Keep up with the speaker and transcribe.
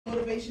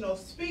motivational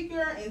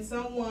speaker and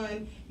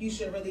someone you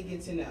should really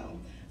get to know.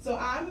 So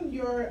I'm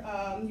your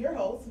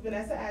host,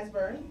 Vanessa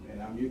Asbury.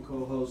 And I'm your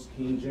co-host,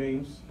 King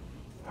James.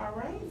 All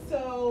right,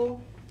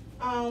 so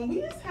we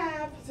just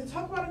have to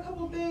talk about a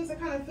couple things. I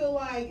kind of feel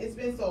like it's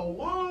been so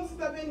long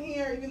since I've been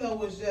here, even though it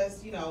was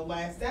just,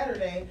 last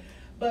Saturday.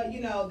 But,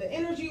 the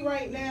energy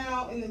right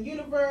now in the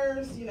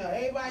universe,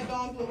 everybody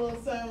going through a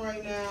little something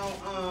right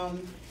now.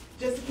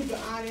 Just to keep it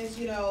honest,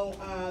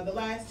 the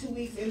last 2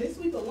 weeks and this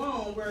week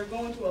alone, we're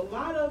going through a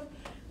lot of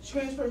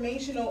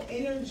transformational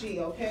energy,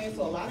 okay?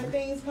 So a lot of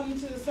things coming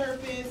to the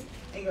surface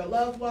in your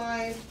love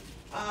life,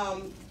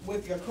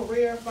 with your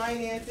career,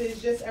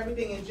 finances, just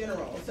everything in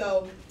general.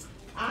 So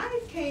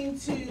I came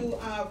to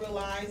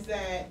realize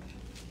that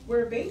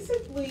we're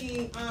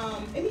basically,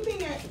 anything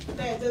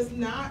that does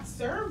not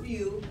serve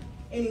you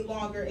any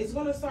longer is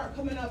going to start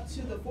coming up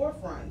to the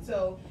forefront.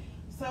 So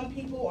some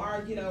people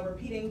are,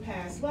 repeating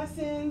past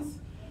lessons,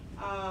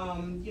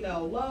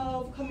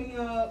 love coming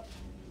up,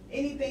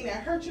 anything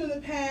that hurt you in the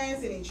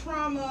past, any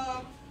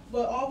trauma,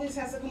 but all this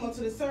has to come up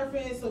to the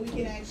surface so we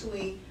can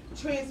actually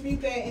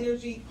transmute that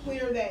energy,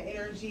 clear that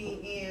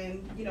energy,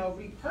 and,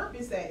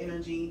 repurpose that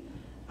energy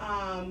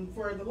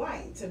for the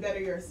light, to better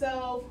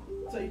yourself,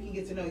 so you can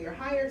get to know your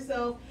higher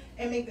self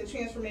and make the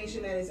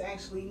transformation that is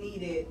actually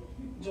needed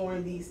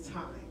during these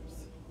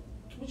times.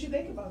 What you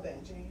think about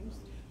that, James?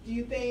 Do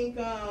you think,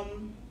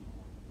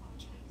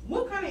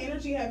 what kind of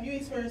energy have you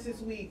experienced this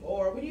week,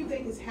 or what do you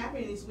think is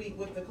happening this week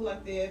with the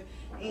collective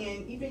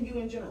and even you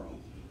in general?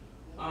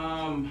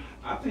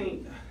 I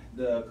think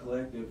the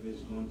collective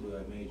is going through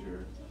a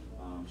major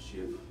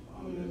shift.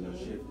 There's a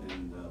shift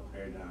in the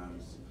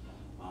paradigms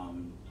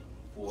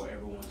for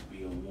everyone to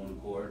be on one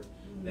accord,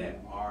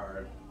 that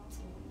are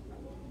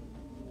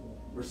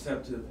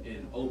receptive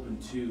and open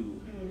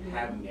to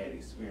having that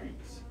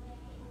experience.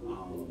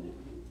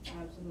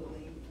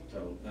 Absolutely.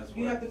 So that's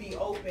you have to be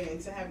open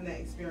to having that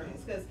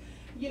experience, because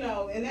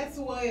and that's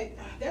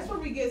where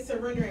we get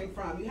surrendering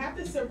from. You have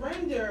to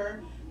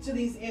surrender to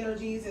these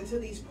energies and to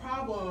these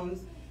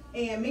problems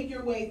and make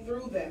your way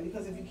through them,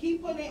 because if you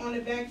keep putting it on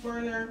the back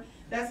burner,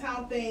 that's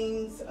how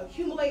things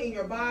accumulate in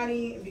your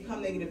body and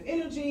become negative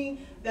energy.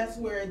 That's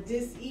where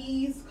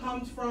dis-ease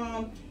comes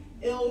from,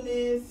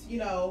 illness,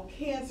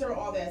 cancer,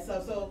 all that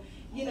stuff. So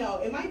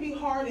it might be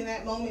hard in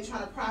that moment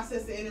trying to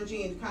process the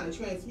energy and kind of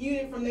transmute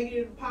it from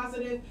negative to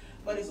positive,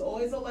 but it's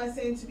always a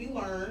lesson to be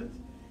learned,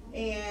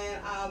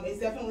 and it's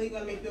definitely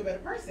going to make you a better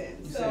person.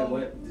 You said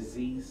what?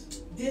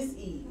 Disease?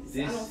 Dis-ease.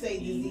 I don't say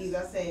disease.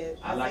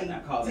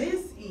 I call it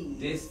dis-ease.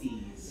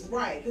 Dis-ease.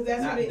 Right, because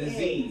that's not what it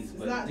disease, is.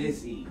 But not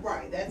dis-ease.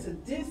 Right, that's a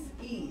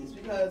dis-ease,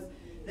 because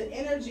the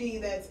energy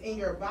that's in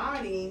your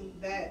body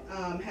that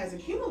has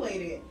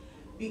accumulated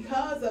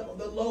because of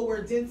the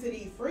lower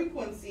density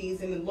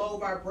frequencies and the low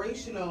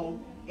vibrational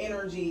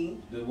energy.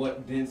 The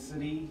what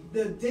density?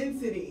 The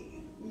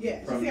density.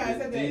 Yes. From you see how I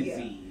said that?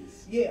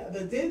 disease. Yeah,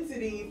 the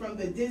density from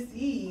the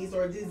dis-ease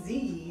or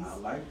disease. I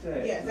like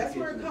that. Yes, that's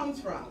where it comes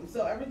from.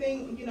 So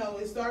everything,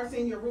 it starts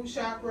in your root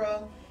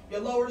chakra,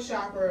 your lower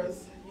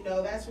chakras.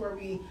 That's where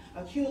we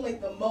accumulate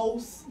the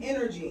most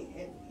energy.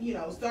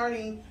 And,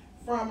 starting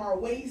from our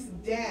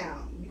waist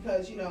down,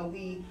 because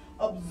we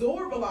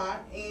absorb a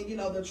lot, and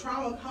the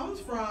trauma comes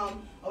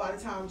from a lot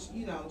of times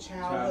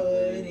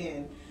childhood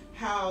and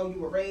how you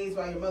were raised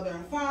by your mother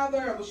and father,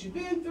 and what you've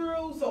been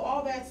through. So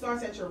all that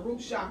starts at your root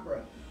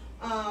chakra.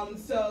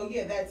 So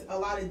yeah, that's a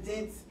lot of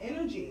dense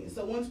energy.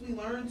 So once we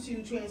learn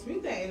to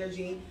transmute that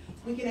energy,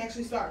 we can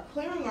actually start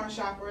clearing our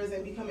chakras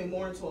and becoming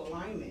more into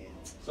alignment.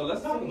 So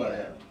let's talk about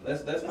that.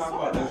 Let's talk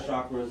about those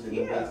chakras and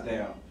the waist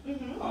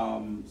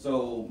down.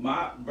 So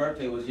my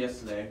birthday was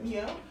yesterday.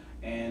 Yeah.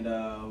 And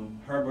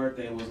her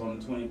birthday was on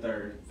the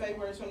 23rd.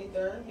 February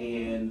 23rd.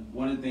 And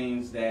one of the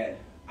things that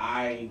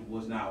I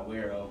was not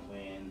aware of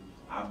when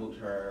I booked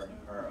her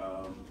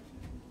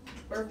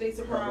birthday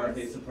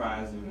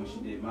surprise, and when she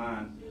did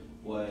mine,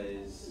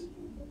 was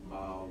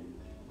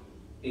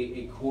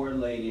it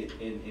correlated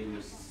and it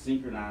was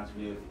synchronized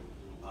with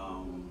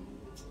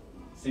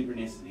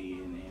synchronicity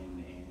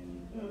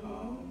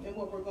and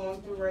what we're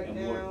going through right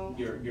now.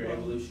 Your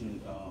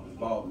evolution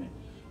involvement.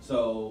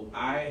 So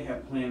I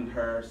have planned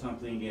her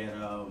something at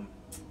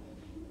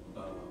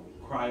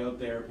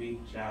cryotherapy.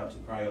 Shout out to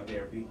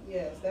cryotherapy.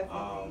 Yes,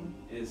 definitely.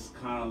 It's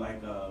kind of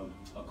like a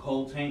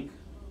cold tank.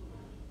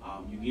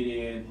 You get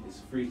in,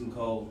 it's freezing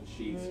cold.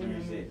 She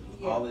experienced it.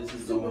 Yeah. All this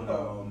is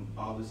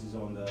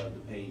on the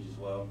page as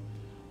well.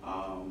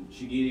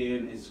 She get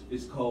in,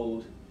 it's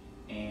cold,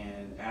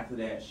 and after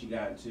that she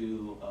got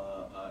to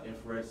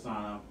infrared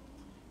sauna,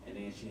 and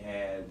then she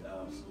had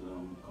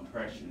some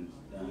compressions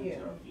done to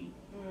her feet.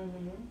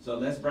 So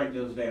let's break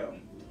those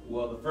down.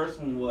 Well, the first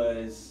one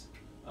was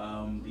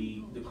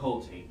the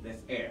cold tank.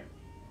 That's air.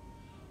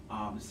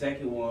 The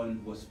second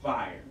one was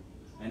fire,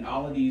 and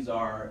all of these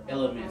are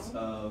elements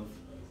of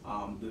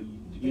the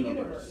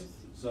universe.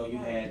 So you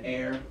had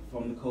air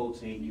from the cold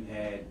tank, you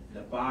had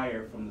the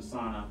fire from the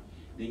sauna,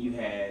 then you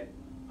had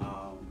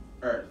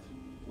earth,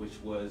 which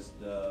was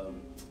the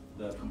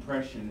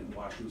compression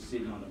while she was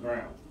sitting on the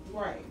ground.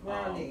 Right,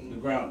 grounding. The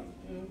grounding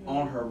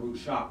on her root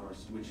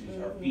chakras, which is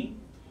her feet.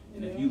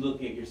 And if you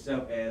look at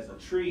yourself as a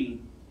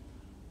tree,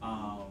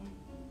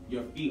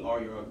 your feet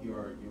are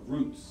your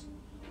roots.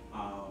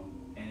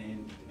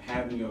 And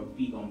having your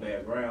feet on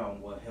bad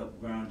ground will help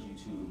ground you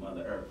to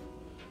Mother Earth.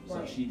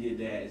 So she did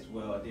that as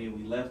well. Then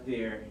we left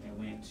there and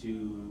went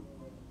to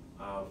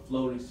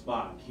floating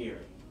spot Carrie,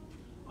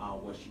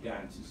 where she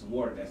got into some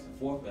water. That's the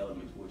fourth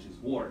element, which is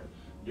water.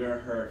 During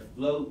her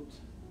float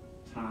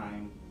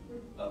time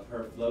of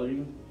her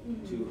floating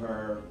to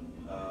her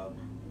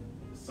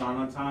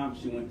sauna time,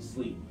 she went to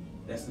sleep.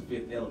 That's the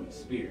fifth element,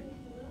 spirit.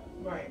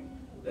 Right.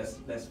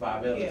 That's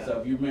five elements. So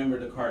if you remember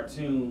the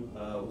cartoon,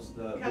 what's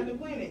the Captain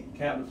Planet?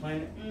 Captain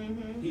Planet.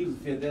 He was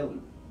the fifth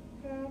element.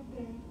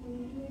 Captain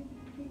Planet.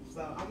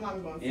 So I'm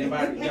not going to say.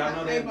 Anybody, y'all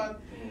know that?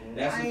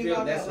 That's the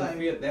fifth. That's the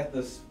fifth. That's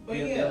the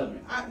fifth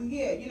element.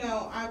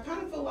 I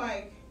kind of feel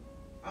like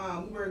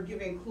we were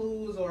giving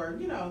clues, or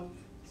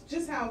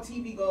just how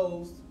TV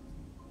goes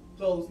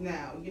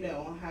now,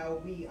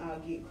 how we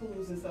get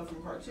clues and stuff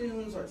from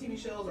cartoons or TV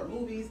shows or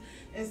movies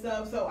and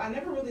stuff. So I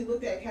never really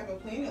looked at Captain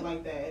Planet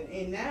like that.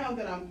 And now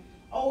that I'm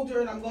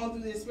older and I'm going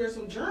through this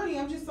spiritual journey,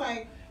 I'm just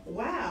like,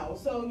 wow.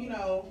 So,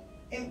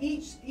 and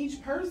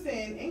each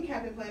person in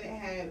Captain Planet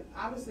had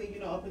obviously,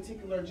 a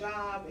particular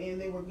job, and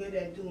they were good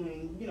at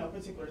doing,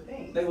 particular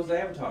things. They was the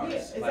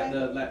avatars.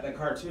 Yeah, like the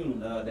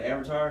cartoon, the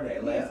Avatar,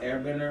 that last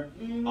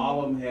Airbender,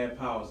 all of them had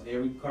powers.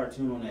 Every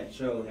cartoon on that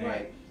show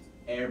had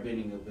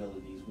airbending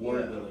abilities,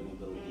 water building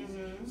abilities.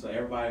 So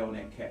everybody on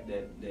that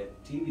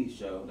TV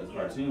show, the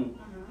cartoon,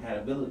 had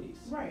abilities.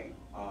 Right.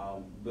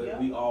 But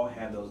we all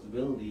have those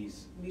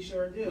abilities. We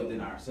sure do.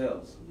 Within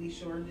ourselves. We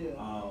sure do.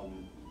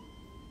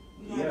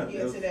 We're gonna have to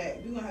get into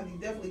that. We're gonna have to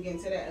definitely get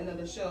into that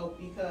another show,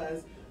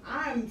 because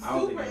I'm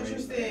super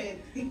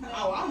interested.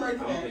 Oh, I'm ready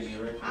for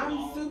that.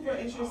 I'm super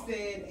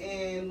interested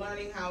in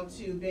learning how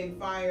to bend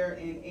fire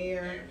and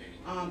air.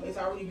 It's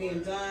already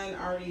being done.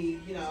 Already,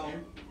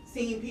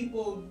 seeing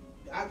people.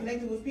 I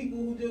connected with people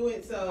who do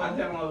it. So I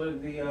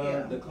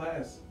downloaded the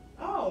class.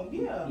 Oh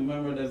yeah. You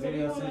remember the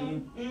video I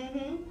sent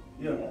you?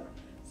 Yeah.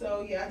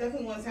 So I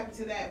definitely want to tap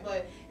into that.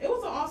 But it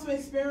was an awesome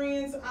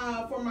experience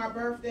for my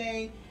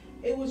birthday.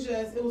 It was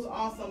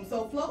awesome.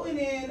 So floating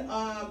in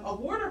a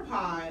water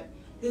pod.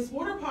 This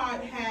water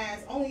pod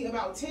has only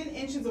about 10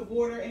 inches of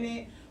water in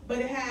it, but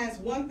it has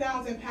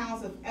 1,000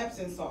 pounds of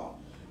Epsom salt.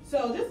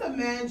 So just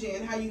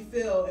imagine how you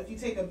feel if you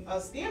take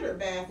a standard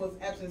bath with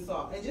Epsom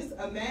salt, and just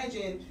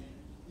imagine,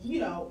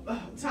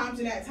 times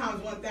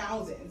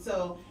 1,000.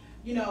 So,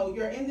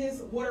 you're in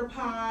this water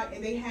pod,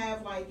 and they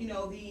have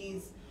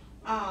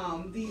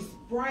these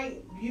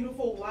bright,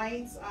 beautiful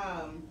lights,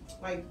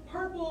 like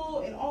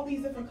purple and all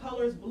these different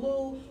colors,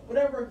 blue,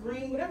 whatever,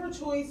 green, whatever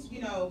choice,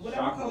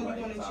 whatever color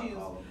you want to choose.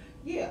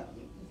 Yeah,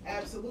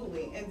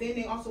 absolutely. And then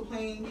they also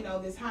playing,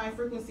 this high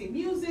frequency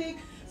music.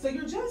 So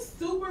you're just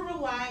super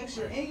relaxed.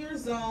 You're in your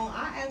zone.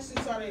 I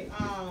actually started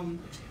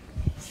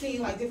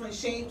seeing different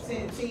shapes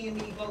and seeing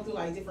me go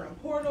through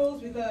different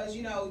portals, because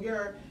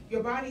your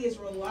body is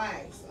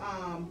relaxed,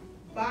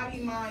 body,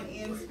 mind,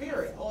 and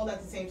spirit all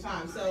at the same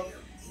time. So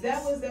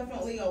that was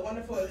definitely a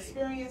wonderful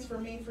experience for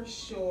me, for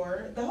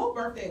sure. The whole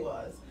birthday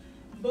was.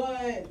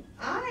 But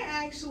I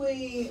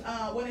actually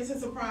wanted to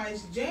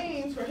surprise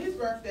James for his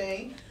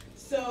birthday.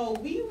 So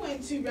we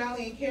went to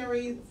Raleigh and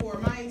Cary for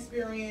my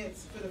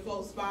experience for the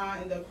float spa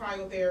and the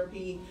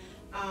cryotherapy.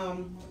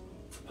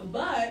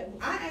 But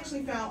I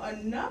actually found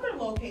another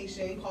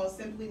location called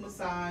Simply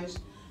Massage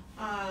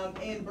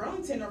in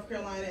Burlington, North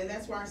Carolina, and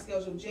that's where I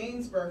scheduled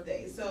James'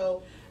 birthday.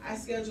 So I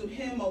scheduled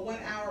him a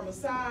 1-hour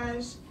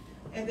massage,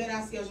 and then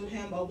I scheduled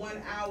him a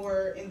 1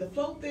 hour in the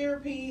float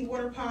therapy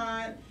water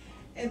pod,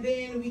 and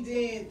then we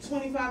did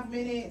 25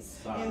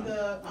 minutes in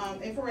the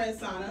infrared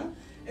sauna.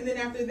 And then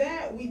after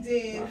that, we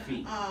did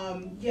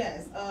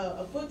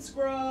a foot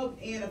scrub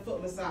and a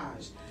foot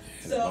massage.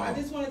 So I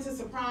just wanted to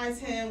surprise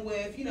him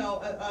with,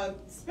 a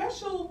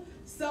special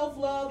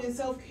self-love and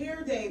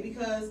self-care day,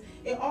 because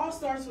it all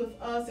starts with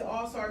us. It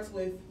all starts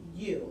with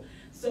you.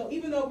 So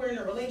even though we're in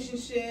a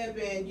relationship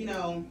and,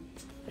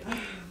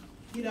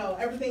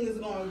 everything is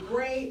going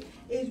great,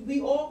 we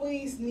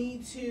always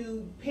need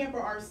to pamper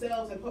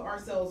ourselves and put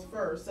ourselves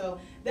first. So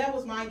that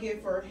was my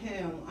gift for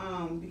him,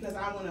 because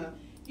I want to,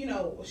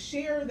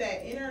 share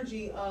that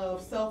energy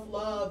of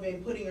self-love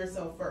and putting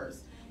yourself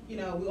first. We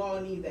all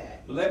need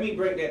that. Let me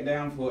break that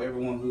down for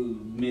everyone who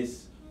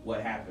missed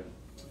what happened.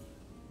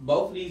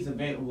 Both of these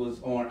events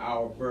was on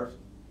our birth.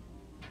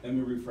 Let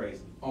me rephrase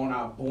it. On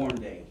our born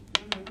day.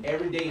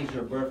 Every day is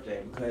your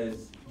birthday,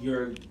 because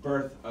you're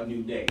birthed a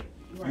new day.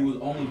 You was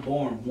only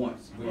born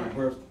once, but you're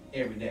birthed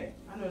every day.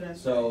 I know that.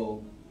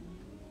 So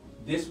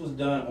this was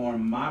done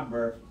on my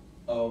birth,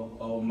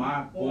 on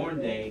my born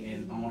day,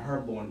 and on her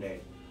born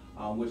day,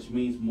 which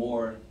means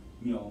more,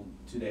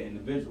 to that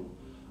individual.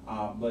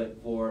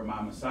 But for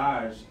my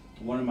massage,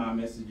 one of my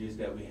messages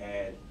that we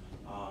had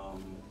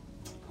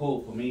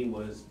pulled for me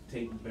was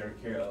taking better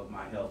care of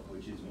my health,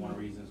 which is one of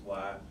the reasons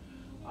why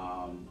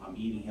I'm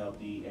eating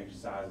healthy,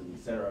 exercising,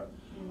 etc.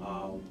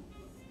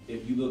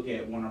 if you look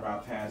at one of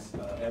our past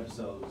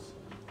episodes,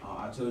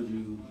 I told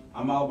you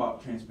I'm all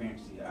about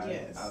transparency.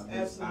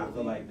 I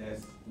feel like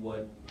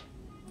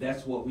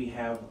that's what we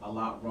have a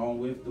lot wrong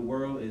with the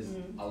world is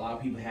a lot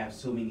of people have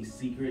so many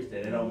secrets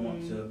that they don't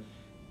want to.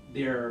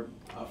 They're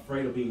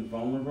afraid of being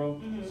vulnerable,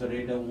 so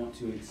they don't want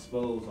to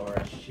expose or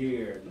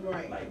share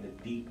like the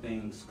deep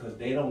things because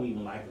they don't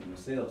even like them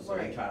themselves. So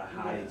they try to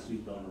hide it,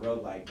 sweep it on the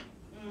road, like.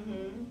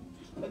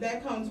 But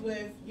that comes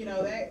with, you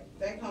know,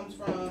 that comes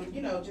from,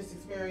 you know, just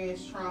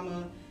experience,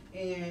 trauma,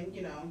 and,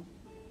 you know,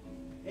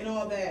 and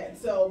all that.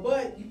 So,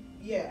 but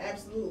yeah,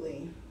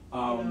 absolutely. You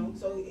know,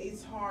 so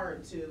it's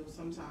hard to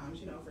sometimes,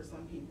 you know, for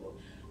some people.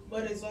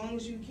 But as long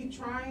as you keep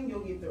trying,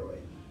 you'll get through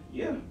it.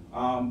 Yeah.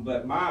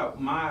 But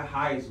my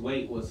highest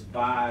weight was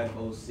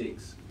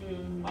 506.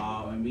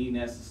 And me and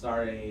Nessa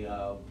started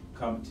a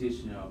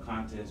competition or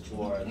contest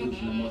for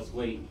losing the most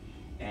weight.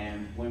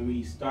 And when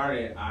we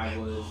started, I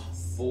was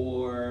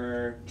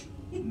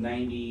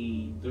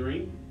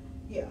 493.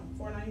 Yeah,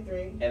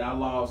 493. And I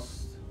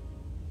lost.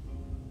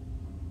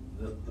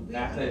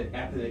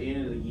 After the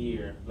end of the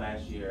year,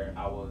 last year,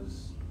 I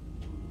was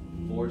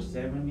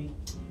 470.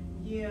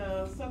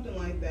 Yeah, something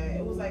like that.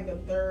 It was like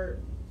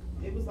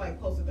it was like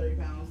close to 30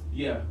 pounds.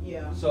 Yeah.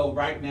 Yeah. So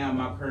right now,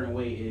 my current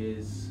weight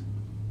is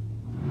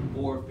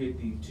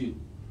 452.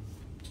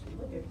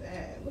 Look at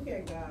that. Look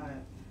at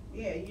God.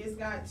 Yeah, you just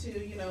got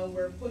to, you know,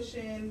 we're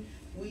pushing.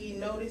 We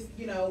notice,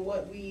 you know,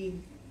 we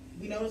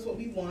notice what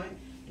we want.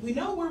 We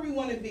know where we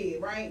want to be,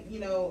 right? You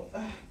know,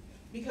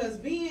 because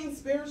being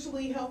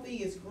spiritually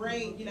healthy is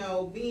great. You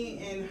know,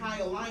 being in high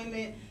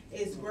alignment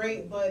is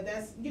great, but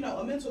that's, you know,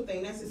 a mental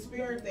thing. That's a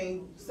spirit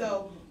thing.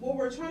 So what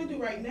we're trying to do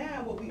right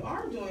now, what we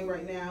are doing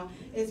right now,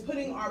 is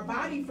putting our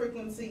body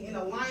frequency in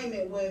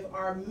alignment with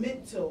our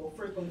mental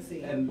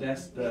frequency. And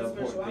that's the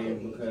important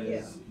thing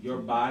because your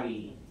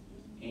body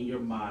and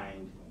your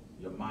mind,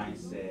 your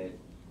mindset,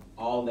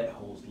 all that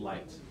holds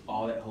light,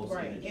 all that holds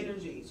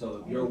energy.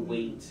 So if your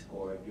weight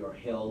or if your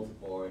health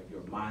or if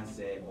your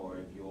mindset or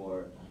if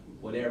your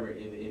whatever,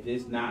 if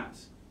it's not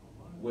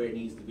where it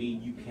needs to be,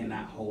 you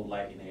cannot hold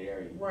light in that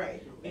area.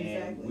 Right,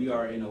 and we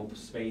are in a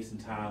space and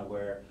time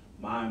where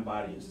mind,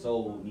 body, and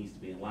soul needs to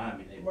be in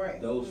alignment.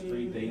 If those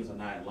three things are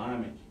not in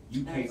alignment,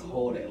 you can't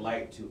hold that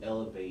light to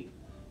elevate.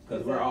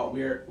 Because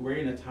we're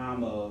in a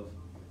time of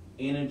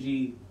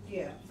energy,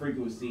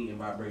 frequency, and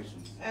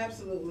vibration.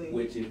 Absolutely.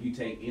 Which if you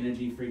take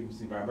energy,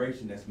 frequency,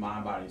 vibration, that's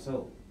mind, body, and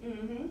soul.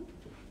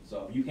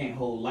 So if you can't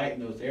hold light in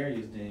those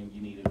areas, then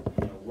you need to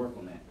work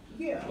on that.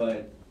 Yeah.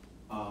 But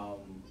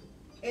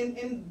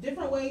in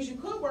different ways you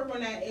could work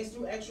on that is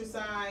through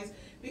exercise,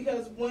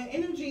 because when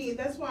energy,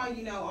 that's why,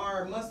 you know,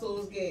 our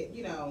muscles get,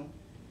 you know,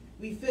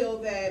 we feel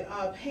that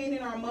pain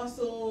in our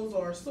muscles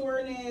or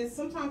soreness.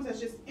 Sometimes that's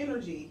just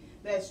energy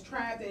that's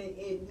trapped and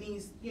it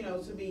needs, you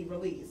know, to be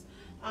released.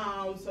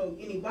 So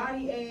any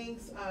body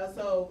aches,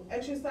 so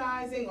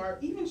exercising or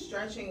even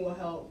stretching will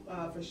help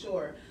for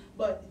sure.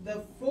 But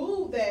the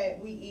food that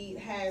we eat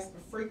has a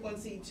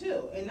frequency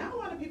too, and not a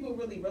lot of people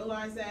really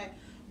realize that.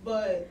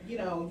 But you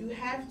know, you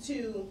have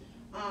to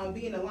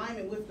be in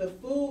alignment with the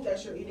food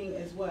that you're eating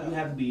as well. You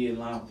have to be in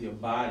line with your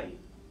body.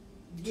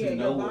 Yeah,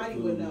 your body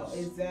would know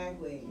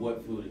exactly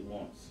what food it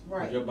wants.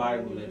 Right, your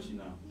body will let you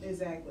know.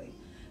 Exactly.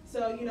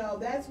 So you know,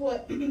 that's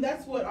what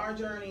our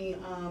journey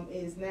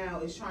is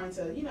now, is trying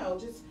to, you know,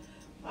 just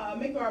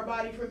make our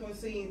body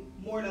frequency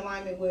more in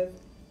alignment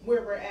with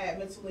where we're at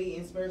mentally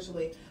and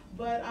spiritually.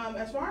 But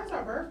as far as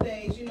our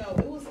birthdays, you know,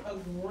 it was a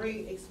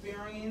great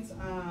experience.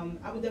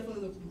 I would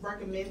definitely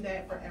recommend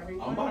that for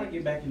everyone. I'm about to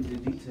get back into the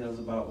details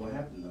about what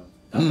happened though,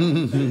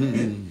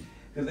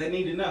 because they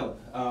need to know.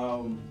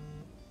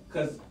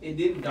 Because it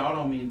didn't dawn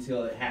on me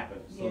until it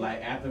happened. So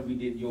like after we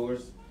did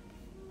yours,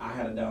 I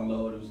had a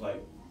download. It was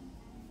like,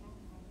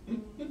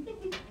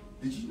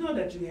 did you know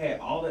that you had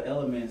all the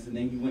elements and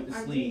then you went to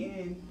sleep?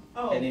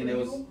 And then there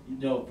was,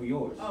 for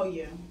yours. Oh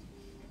yeah.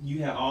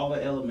 You had all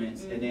the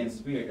elements and then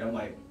spirit. I'm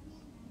like,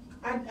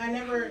 I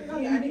didn't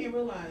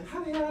realize.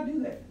 How the hell I do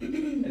that?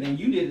 And then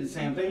you did the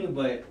same thing,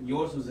 but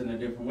yours was in a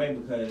different way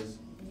because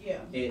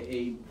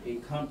it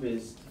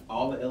encompassed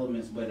all the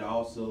elements, but it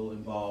also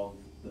involved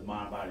the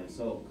mind, body, and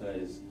soul.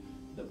 Because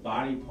the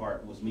body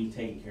part was me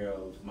taking care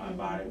of my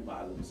body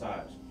by the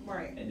massage.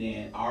 Right. And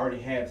then I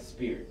already had the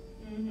spirit.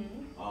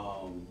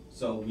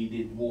 So we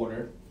did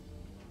water,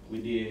 we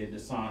did the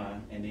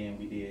sauna, and then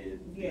we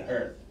did the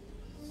earth.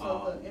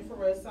 So the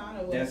infrared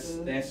sauna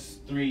was that's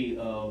 3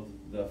 of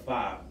the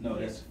 5. No,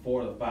 that's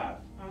 4 of the 5.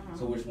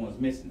 So which one's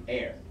missing?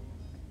 Air.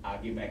 I'll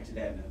get back to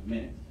that in a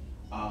minute.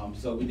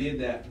 So we did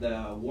that.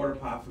 The water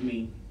pot for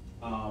me.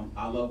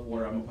 I love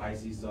water. I'm a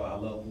Pisces, so I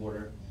love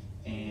water.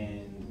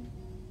 And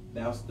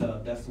that's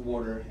the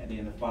water. And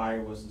then the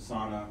fire was the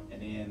sauna.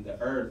 And then the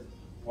earth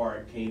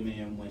part came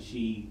in when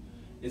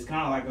it's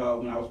kind of like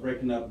when I was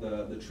breaking up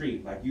the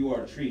tree. Like you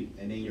are a tree,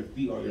 and then your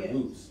feet are your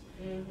roots.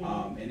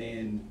 And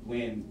then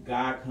when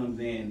God comes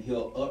in,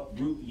 he'll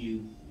uproot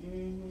you,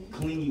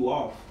 clean you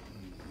off,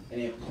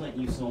 and then plant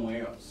you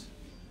somewhere else.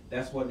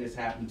 That's what just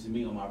happened to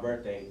me on my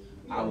birthday.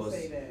 I was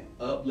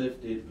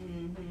uplifted,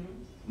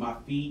 my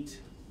feet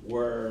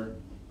were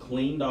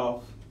cleaned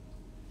off,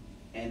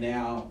 and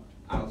now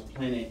I was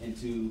planted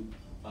into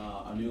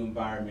a new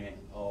environment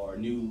or a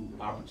new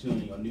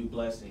opportunity or new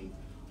blessing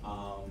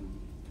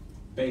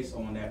based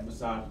on that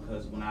massage.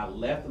 Because when I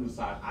left the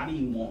massage, I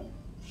didn't even want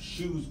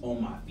shoes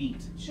on my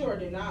feet. Sure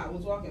did not. I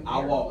was walking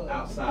barefoot. I walked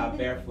outside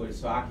barefoot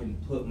so I can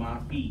put my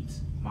feet,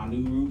 my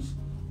new roots,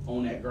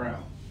 on that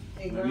ground.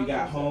 When we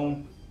got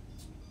home,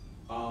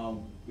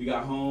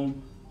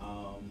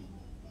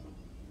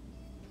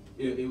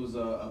 it was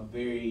a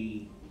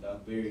very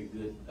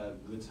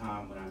good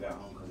time when I got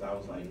home, because I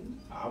was like,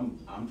 I'm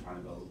trying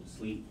to go to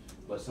sleep,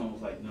 but someone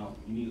was like, no,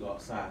 you need to go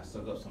outside,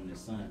 soak up some of the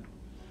sun.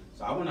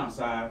 So I went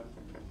outside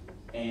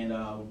and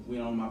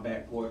went on my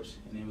back porch,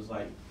 and it was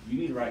like, you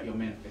need to write your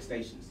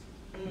manifestations,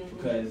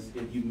 because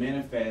if you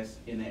manifest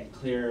in that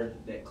clear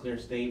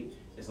state,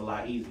 it's a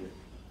lot easier.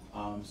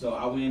 So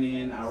I went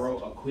in, I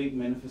wrote a quick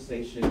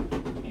manifestation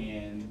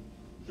and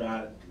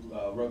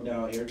wrote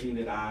down everything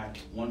that I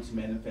wanted to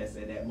manifest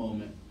at that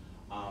moment.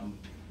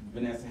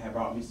 Vanessa had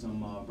brought me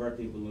some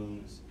birthday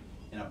balloons,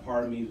 and a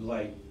part of me was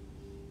like,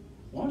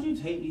 why don't you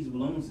take these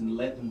balloons and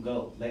let them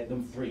go, let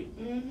them free?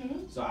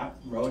 So I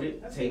wrote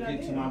it, taped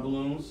it to my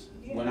balloons,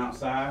 went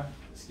outside,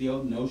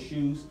 still no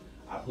shoes.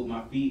 I put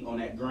my feet on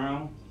that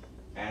ground.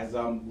 As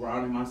I'm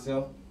grounding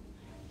myself,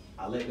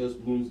 I let those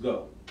balloons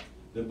go.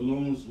 The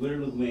balloons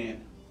literally went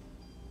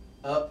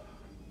up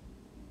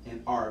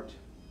and arced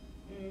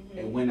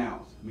and went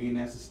out. Me and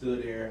Nessa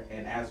stood there,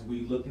 and as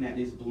we looking at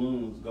these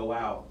balloons go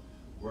out,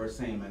 we're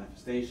saying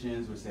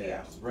manifestations, we're saying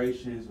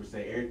aspirations, we're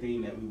saying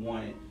everything that we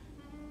wanted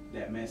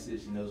that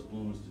message and those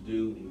balloons to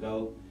do and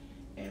go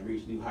and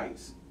reach new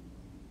heights.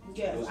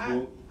 Yes,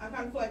 I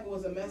kind of feel like it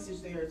was a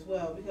message there as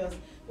well, because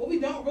what we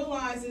don't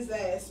realize is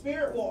that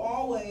Spirit will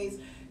always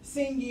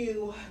send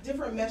you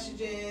different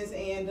messages,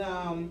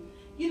 and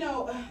you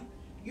know,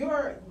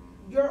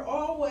 you're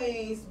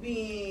always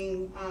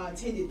being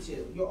tended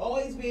to. You're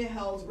always being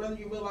helped, whether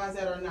you realize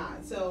that or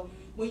not. So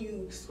when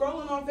you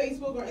scrolling on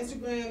Facebook or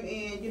Instagram,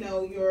 and you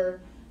know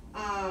you're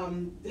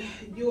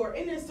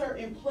in a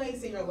certain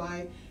place in your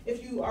life,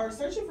 if you are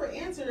searching for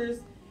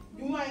answers,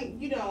 you might,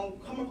 you know,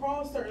 come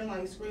across certain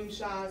like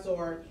screenshots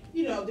or,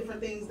 you know, different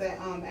things that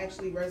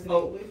actually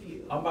resonate with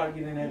you. I'm about to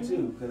get in that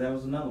too, because that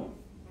was another one.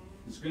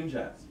 The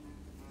screenshots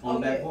on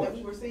the back porch. That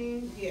we were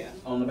seeing,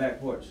 on the back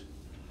porch.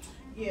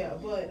 Yeah,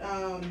 but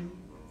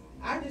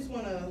I just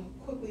want to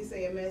quickly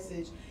say a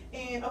message,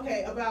 and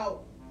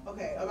about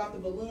the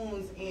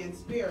balloons and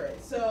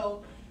Spirit.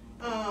 So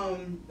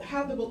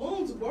how the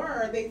balloons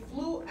were, they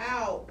flew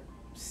out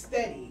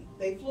steady.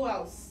 They flew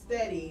out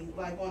steady,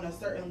 like on a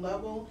certain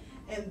level,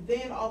 and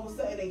then all of a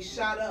sudden they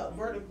shot up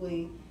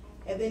vertically,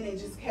 and then it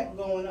just kept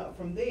going up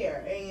from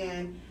there.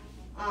 And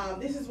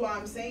this is why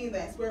I'm saying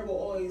that Spirit will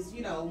always,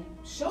 you know,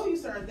 show you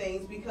certain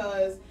things,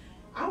 because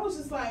I was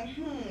just like,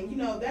 you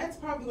know, that's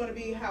probably going to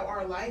be how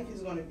our life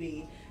is going to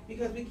be,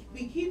 because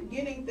we keep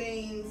getting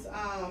things,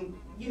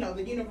 you know,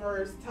 the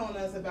universe telling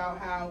us about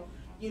how,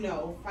 you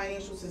know,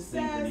 financial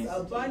success,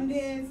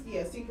 abundance,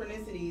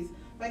 synchronicities,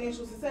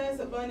 financial success,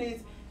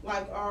 abundance,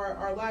 like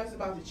our lives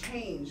about to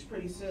change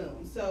pretty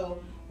soon.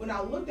 So when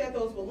I looked at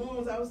those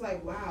balloons, I was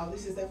like, wow,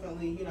 this is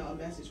definitely, you know, a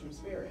message from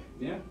Spirit.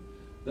 Yeah,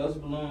 those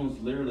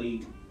balloons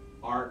literally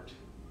arced,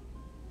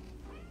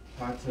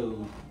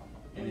 plateaued,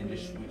 and then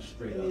just went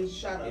straight up. It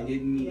shot up. It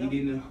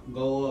didn't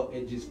go up.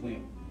 It just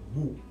went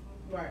whoop.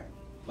 Right.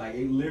 Like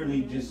it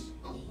literally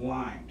just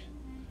climbed,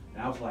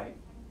 and I was like,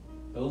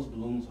 those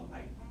balloons are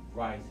like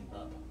rising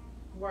up.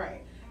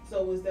 Right.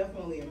 So it was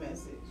definitely a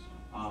message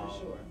for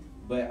sure.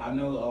 But I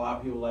know a lot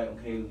of people are like,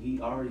 okay,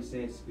 he already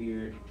said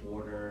spirit,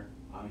 water.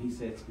 He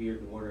said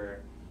spirit,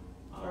 water,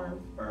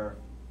 earth,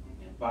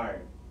 and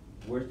fire.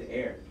 Where's the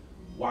air?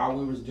 While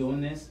we was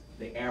doing this,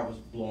 the air was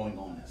blowing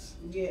on us.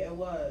 Yeah, it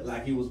was.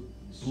 Like it was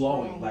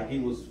blowing, like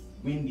it was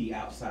windy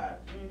outside.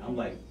 I'm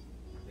like,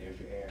 there's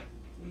your air.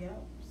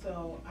 Yep.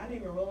 So I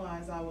didn't even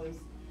realize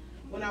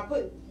when I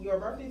put your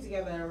birthday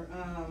together,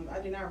 I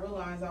did not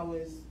realize I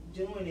was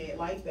doing it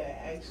like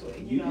that,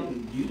 actually. You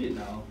didn't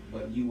know,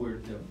 but you were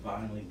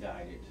divinely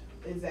guided.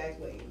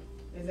 Exactly.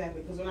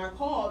 Because when I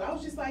called, I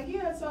was just like,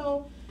 yeah,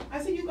 so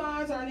I see you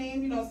guys are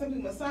named, you know,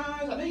 Simply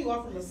Massage. I know you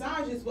offer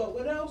massages, but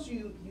what else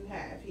you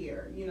have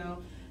here, you know?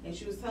 And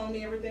she was telling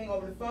me everything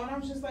over the phone. I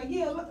was just like,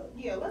 yeah,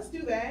 let's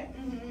do that.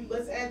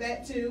 Let's add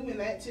that too and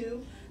that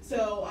too.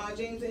 So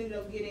James ended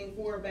up getting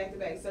 4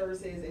 back-to-back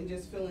services and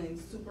just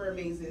feeling super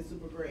amazing,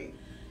 super great.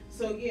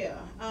 So yeah,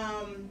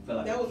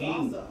 that was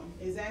awesome.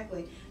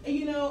 Exactly. And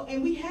you know,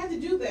 and we had to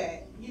do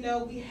that. You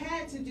know, we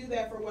had to do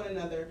that for one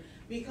another,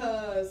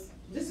 because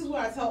this is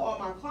what I tell all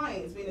my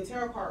clients, being a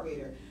tarot card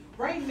reader.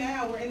 Right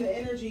now, we're in the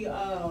energy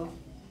of,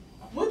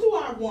 what do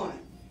I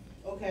want?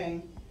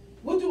 Okay,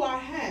 what do I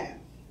have?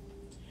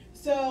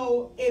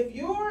 So if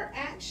your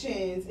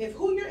actions, if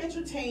who you're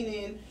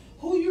entertaining,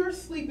 who you're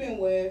sleeping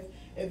with,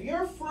 if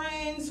your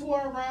friends who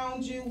are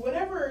around you,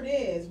 whatever it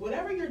is,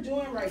 whatever you're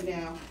doing right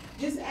now,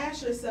 just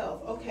ask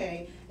yourself,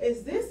 okay,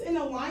 is this in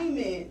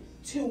alignment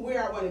to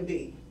where I want to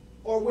be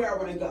or where I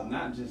want to go?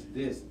 Not just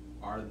this,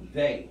 are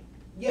they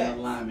Yes. in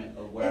alignment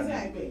of where I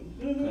Exactly. need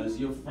to be? Because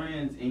your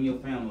friends and your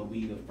family will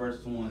be the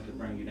first ones to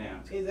bring you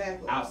down.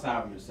 Exactly.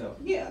 Outside of yourself.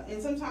 Yeah,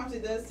 and sometimes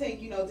it does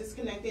take,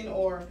 disconnecting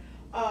or,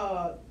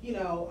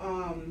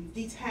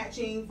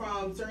 detaching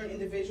from certain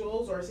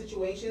individuals or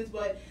situations,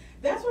 but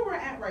that's where we're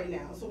at right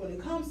now. So when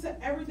it comes to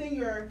everything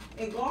you're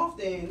engulfed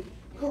in,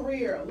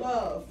 career,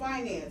 love,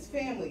 finance,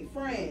 family,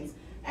 friends,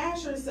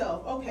 ask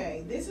yourself,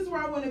 okay, this is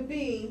where I want to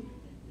be,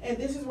 and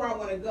this is where I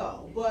want to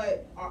go.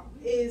 But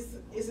is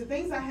the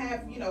things I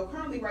have,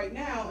 currently right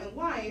now in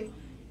life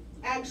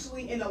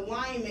actually in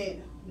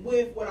alignment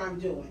with what I'm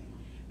doing?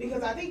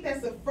 Because I think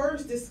that's the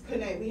first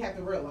disconnect we have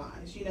to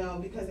realize,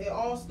 because it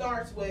all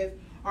starts with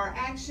our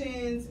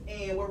actions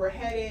and where we're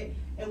headed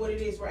and what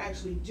it is we're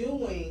actually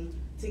doing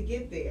to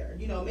get there.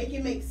 Make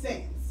it make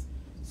sense.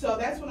 So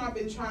that's what I've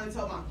been trying to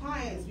tell my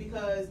clients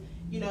because,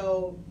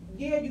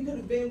 yeah, you could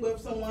have been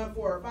with someone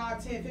for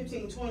 5, 10,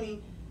 15,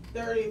 20,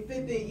 30,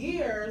 50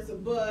 years,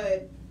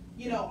 but,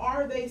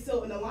 are they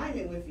still in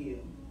alignment with you?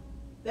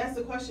 That's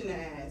the question to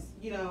ask.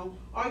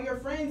 Are your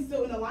friends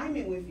still in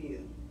alignment with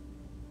you?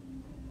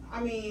 I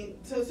mean,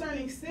 to a certain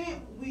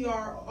extent, we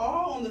are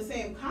all on the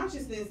same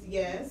consciousness,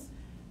 yes,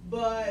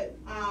 but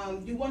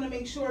you want to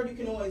make sure you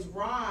can always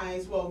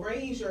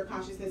raise your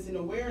consciousness and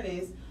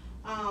awareness.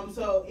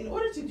 So in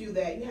order to do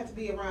that, you have to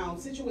be around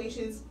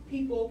situations,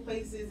 people,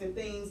 places, and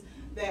things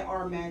that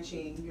are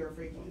matching your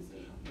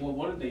frequency. Well,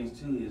 one of the things,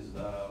 too, is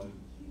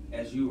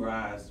as you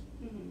rise,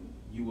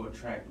 you will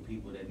attract the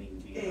people that need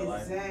to be in your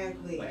life.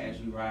 Exactly. But as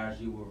you rise,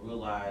 you will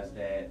realize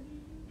that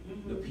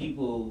the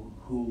people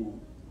who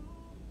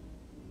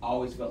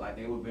always felt like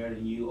they were better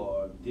than you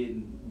or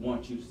didn't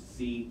want you to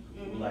see,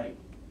 like,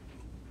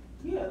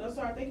 yeah, they'll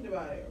start thinking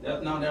about it.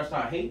 They'll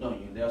start hating on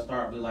you. They'll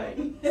start be like,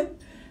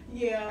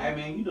 yeah. Hey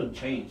man, you done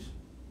changed.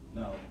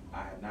 No,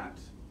 I have not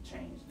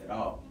changed at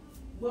all.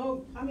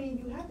 Well, I mean,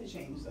 you have to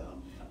change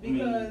though.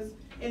 Because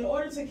in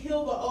order to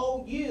kill the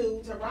old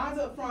you, to rise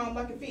up from,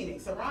 like a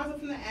phoenix, to rise up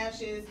from the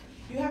ashes,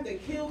 you have to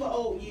kill the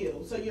old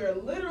you. So you're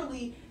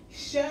literally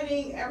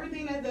shedding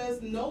everything that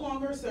does no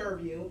longer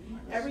serve you,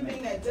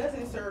 everything that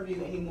doesn't serve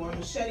you anymore.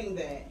 You're shedding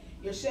that.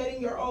 You're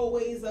shedding your old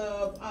ways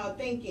of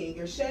thinking.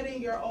 You're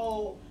shedding your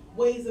old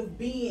ways of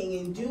being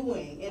and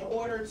doing in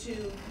order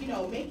to,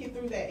 make it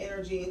through that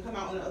energy and come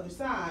out on the other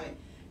side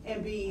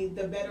and be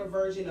the better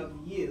version of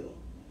you.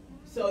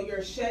 So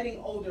you're shedding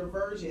older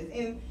versions.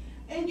 And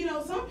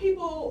some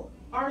people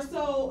are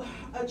so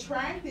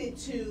attracted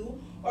to,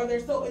 or they're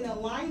so in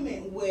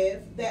alignment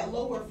with that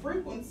lower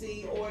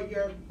frequency or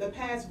the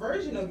past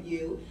version of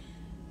you.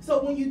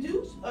 So when you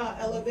do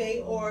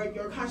elevate or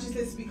your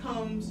consciousness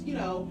becomes,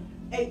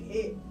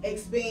 it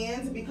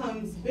expands, it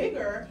becomes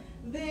bigger,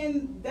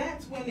 then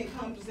that's when it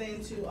comes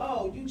into,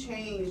 oh, you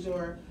changed,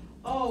 or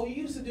oh, you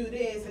used to do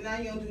this and now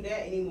you don't do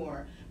that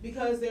anymore,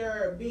 because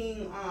they're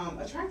being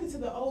attracted to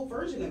the old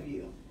version of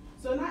you.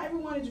 So not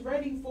everyone is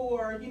ready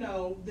for,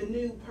 the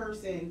new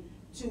person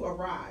to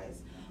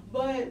arise.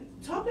 But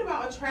talking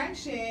about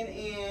attraction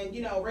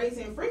and,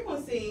 raising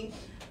frequency,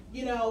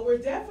 we're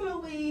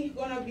definitely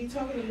going to be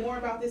talking more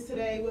about this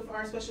today with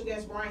our special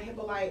guest, Brian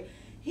Hyppolite.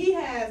 He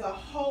has a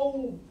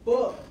whole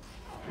book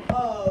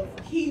of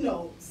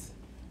keynotes.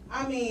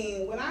 I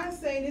mean, when I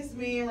say this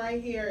man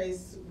right here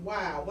is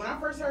wow. When I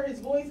first heard his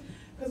voice,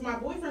 because my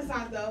boyfriend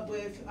signed up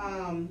with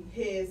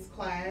his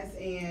class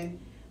and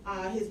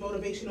his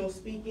motivational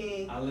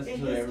speaking in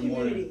his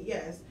community.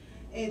 Yes.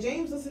 And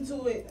James listened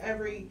to it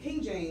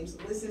King James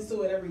listens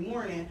to it every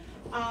morning.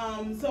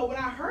 So when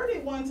I heard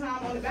it one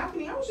time on the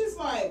balcony, I was just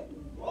like,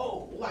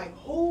 whoa, like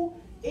who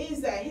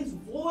is that? His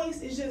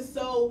voice is just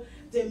so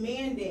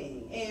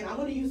demanding. And I'm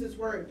going to use this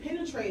word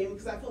penetrating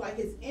because I feel like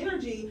his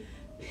energy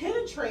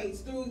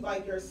penetrates through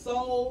like your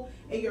soul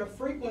and your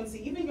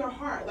frequency, even your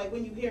heart, like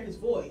when you hear his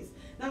voice.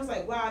 And I was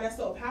like, wow, that's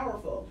so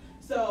powerful.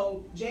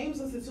 So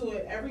James listens to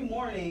it every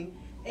morning,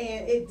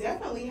 and it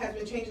definitely has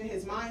been changing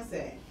his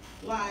mindset.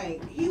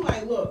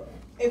 Look,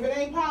 if it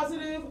ain't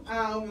positive,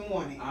 I don't even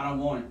want it. I don't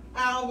want it.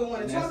 I don't even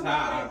want to talk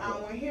about it. I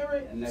don't want to hear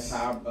it. And that's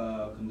how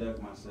I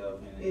conduct myself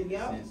in a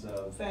sense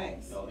of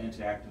facts.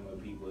 Interacting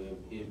with people.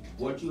 If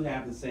what you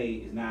have to say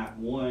is not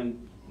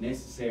one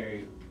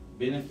necessary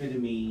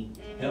benefiting me,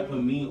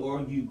 helping me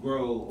or you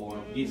grow or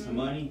get some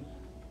money,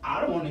 I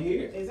don't want to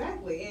hear it.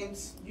 Exactly. And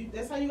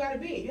that's how you got to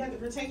be. You have to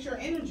protect your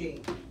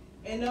energy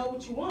and know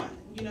what you want,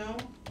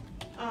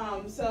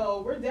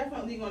 So we're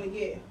definitely going to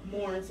get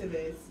more into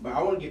this. But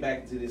I want to get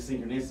back to this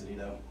synchronicity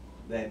though.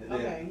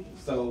 Okay.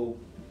 So,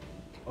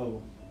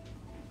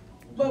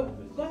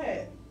 But go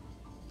ahead.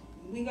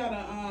 We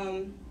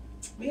gotta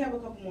we have a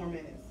couple more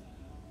minutes.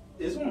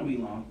 This won't be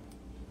long.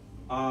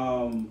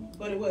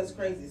 But it was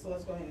crazy, so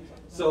let's go ahead and talk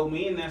about it. So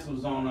me and Ness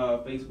was on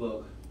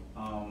Facebook.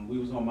 We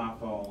was on my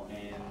phone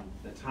and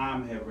the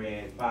time had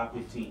read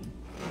 5:15.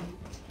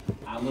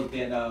 I looked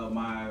at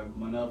my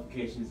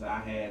notifications. I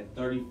had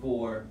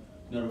 34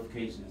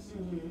 notifications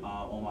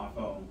on my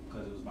phone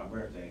because it was my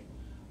birthday.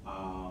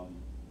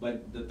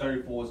 but the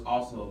 34 is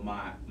also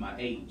my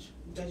age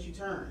That you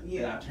turn, that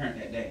yeah. I turned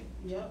that day.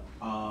 Yep.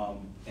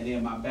 And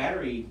then my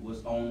battery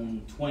was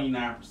on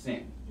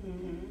 29%.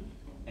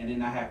 And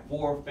then I have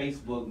 4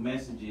 Facebook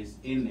messages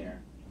in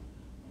there.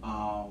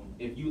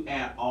 If you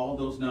add all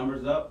those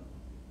numbers up,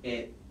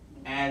 it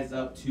adds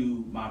up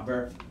to my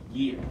birth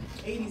year.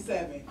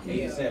 87.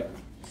 87. Yeah.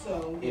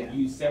 So yeah. If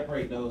you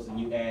separate those and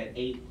you add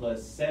 8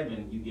 plus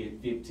 7, you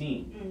get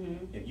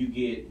 15. If you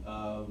get,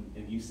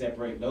 if you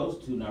separate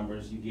those two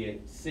numbers, you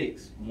get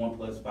 6. 1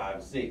 plus 5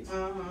 is 6.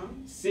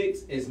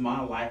 6 is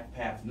my life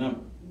path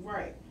number.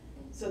 Right.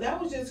 So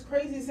that was just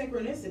crazy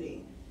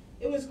synchronicity.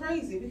 It was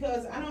crazy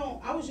because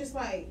I was just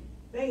like,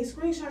 hey,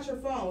 screenshot your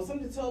phone.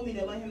 Somebody told me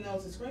to let him know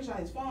to screenshot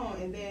his phone,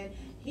 and then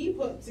he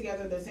put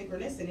together the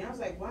synchronicity. I was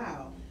like,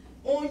 wow,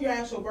 on your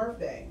actual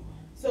birthday.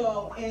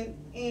 So,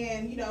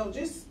 and you know,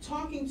 just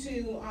talking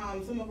to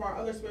some of our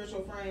other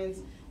spiritual friends,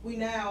 we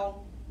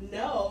now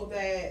know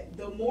that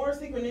the more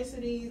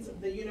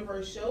synchronicities the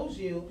universe shows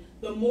you,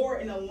 the more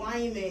in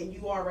alignment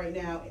you are right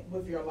now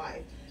with your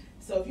life.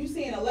 So if you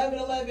see an 11,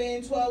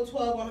 11, 12,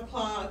 12 on the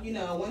clock, you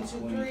know, 1,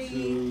 2,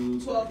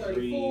 3, 12,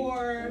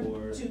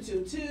 34, 2,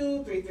 2,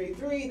 2, 3, 3,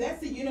 3,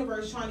 that's the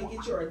universe trying to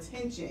get your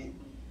attention.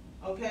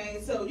 Okay,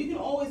 so you can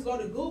always go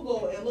to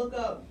Google and look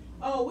up,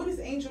 oh, what is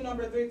angel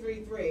number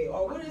 333?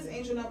 Or what is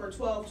angel number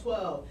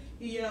 1212?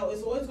 You know,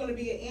 it's always going to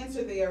be an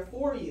answer there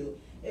for you.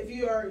 If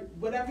you're,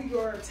 whatever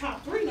your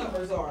top 3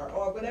 numbers are,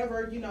 or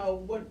whatever, you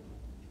know,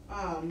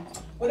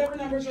 whatever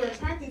numbers you're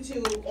attracted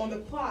to on the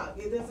clock,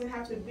 it doesn't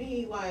have to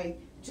be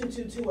like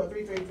 222 or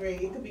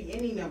 333. It could be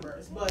any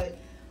numbers. But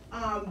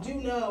do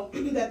know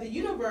that the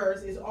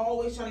universe is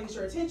always trying to get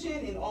your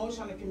attention and always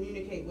trying to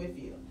communicate with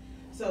you.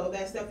 So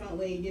that's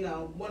definitely, you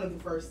know, one of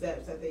the first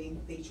steps that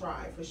they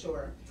try for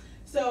sure.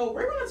 So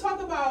we're going to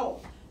talk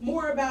about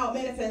more about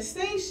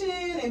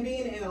manifestation and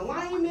being in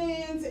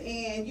alignment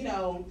and, you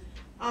know,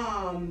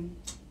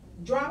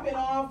 dropping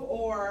off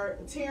or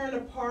tearing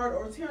apart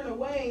or tearing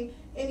away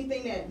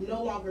anything that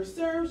no longer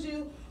serves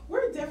you.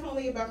 We're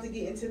definitely about to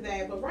get into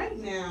that, but right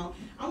now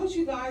I want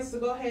you guys to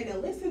go ahead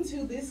and listen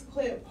to this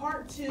clip,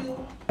 part 2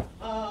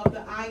 of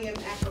the I Am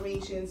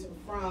affirmations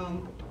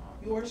from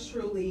yours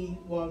truly,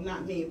 well,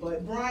 not me,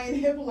 but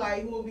Brian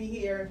Hyppolite, who will be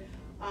here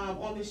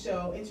on the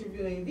show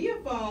interviewing via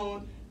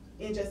phone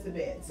in just a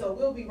bit. So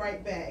we'll be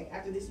right back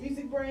after this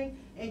music break,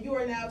 and you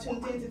are now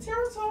tuned in to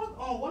Terror Talk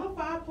on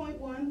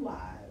 105.1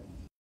 Live.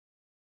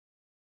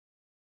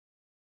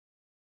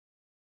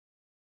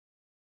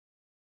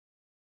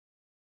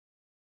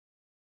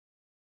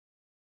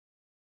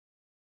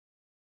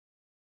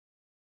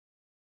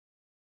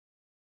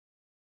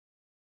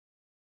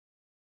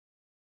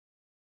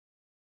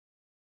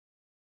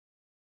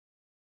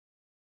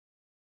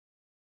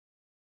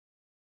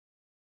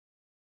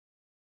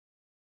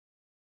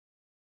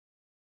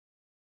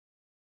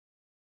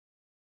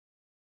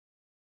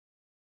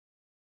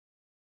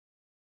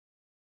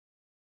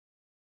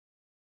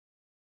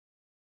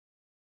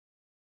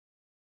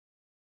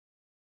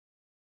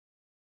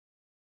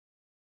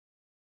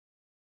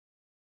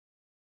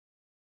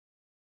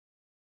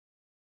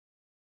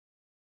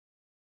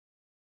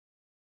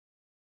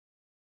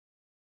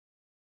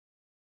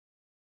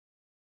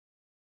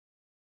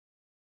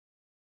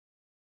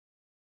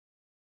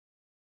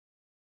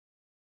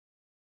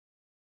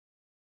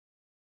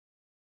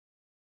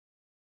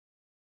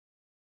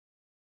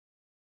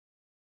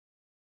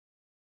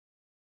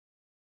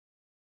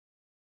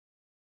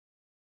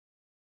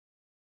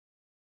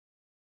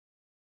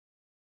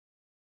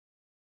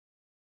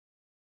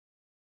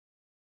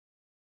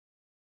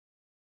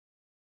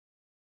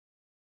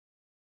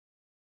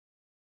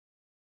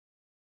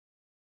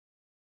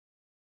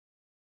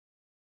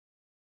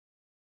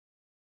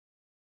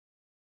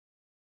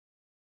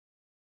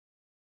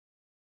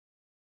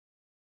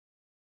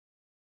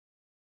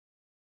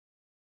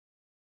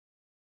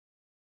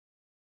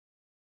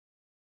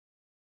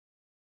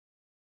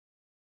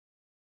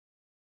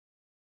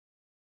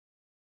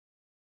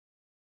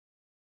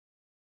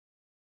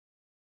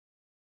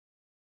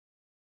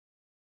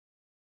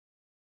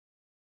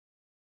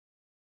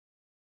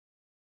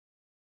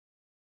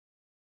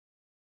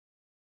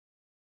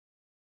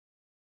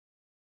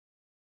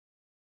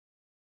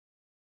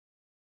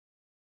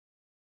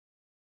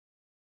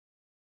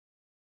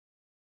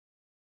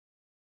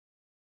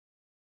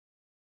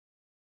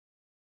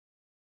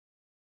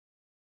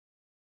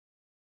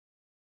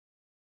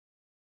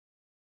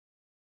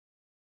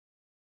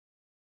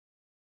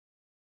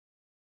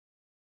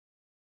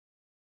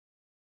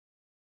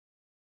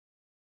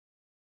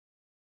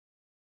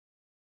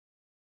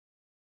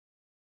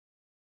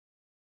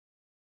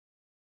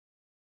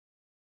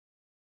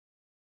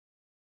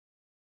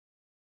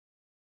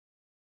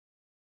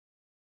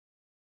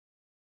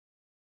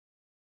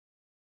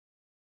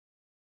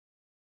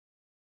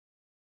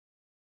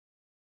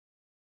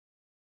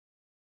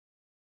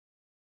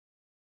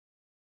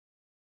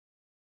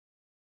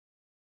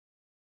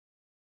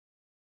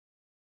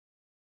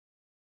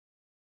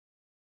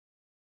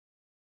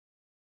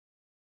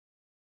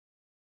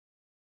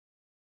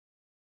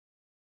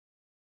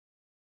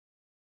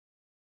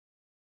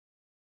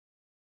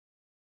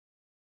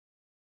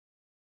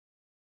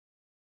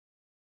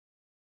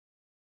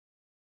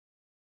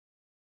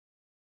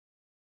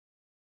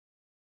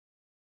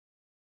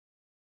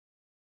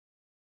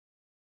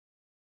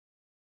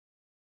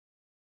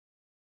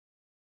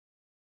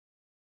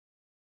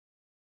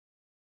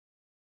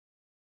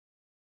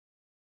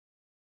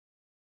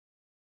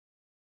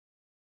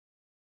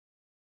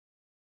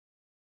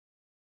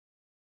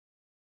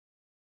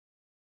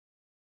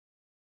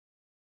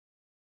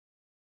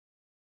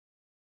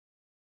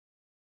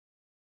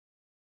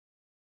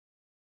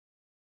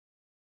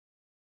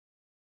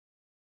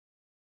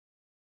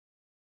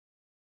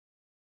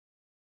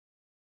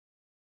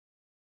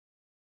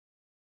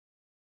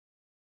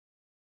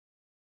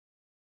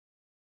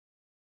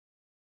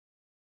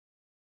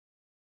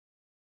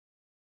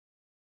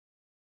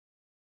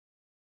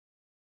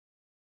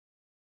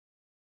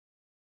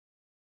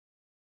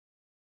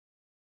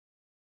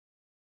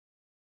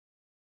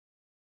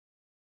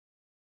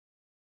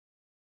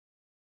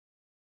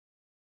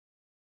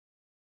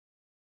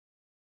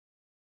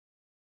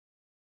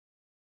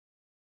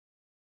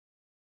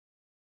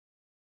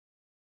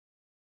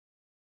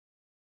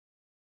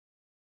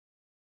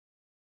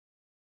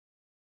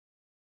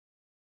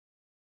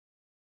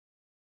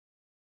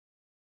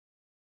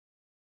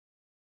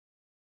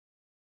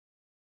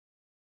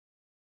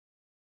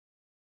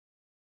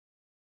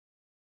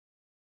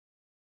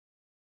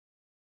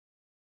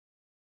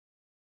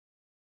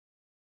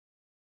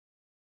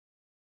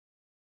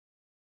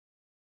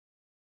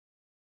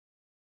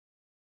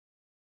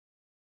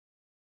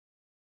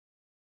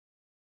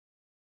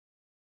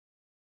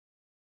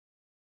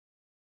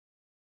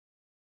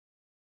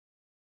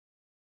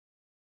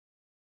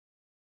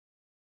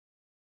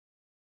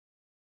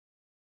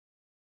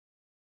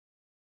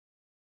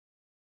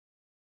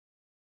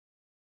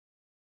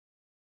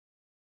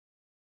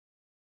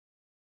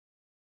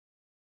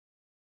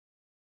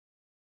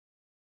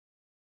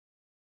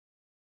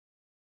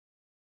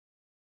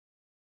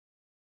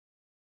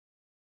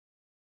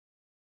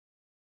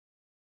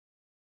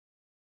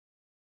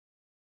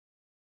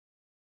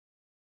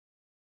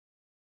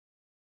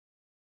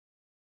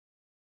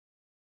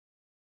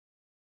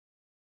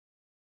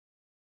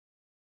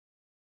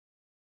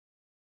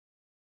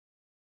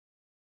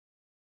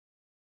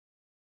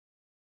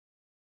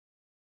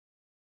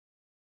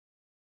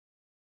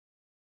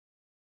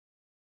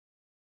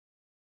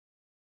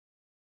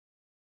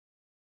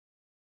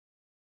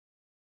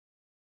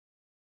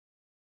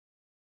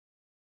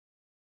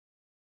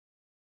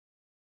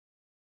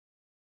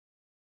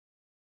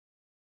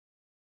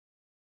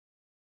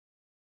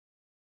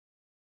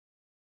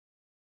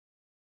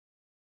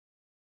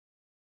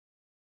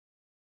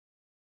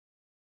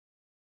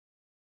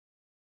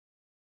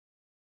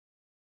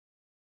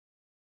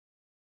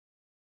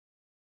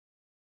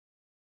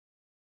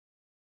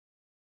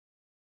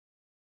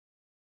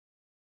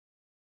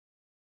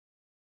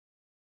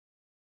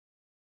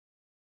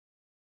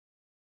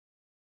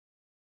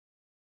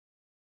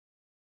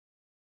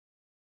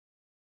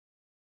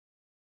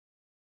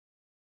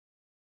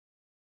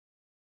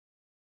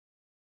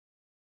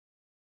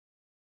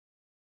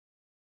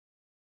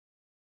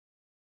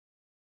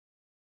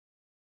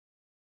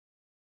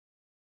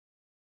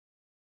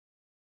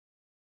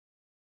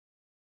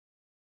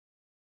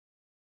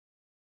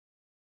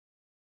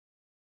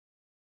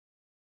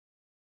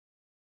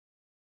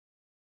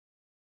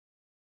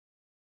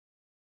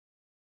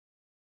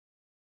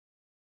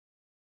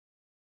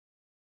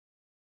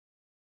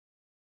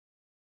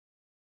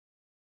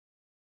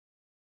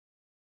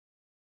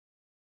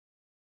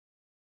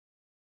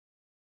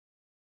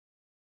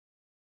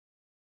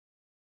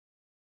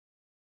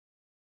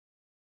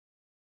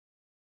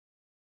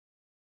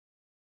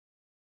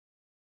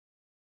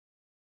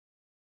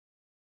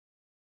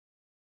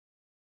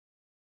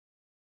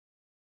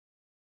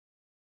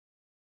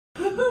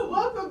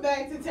 Welcome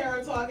back to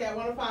Tarot Talk at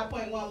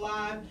 105.1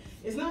 Live.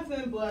 It's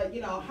nothing but,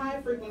 high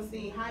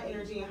frequency, high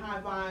energy, and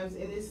high vibes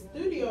in this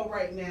studio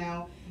right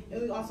now.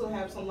 And we also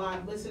have some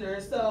live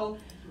listeners. So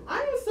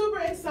I am super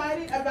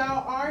excited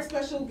about our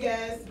special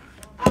guest.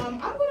 I'm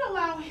going to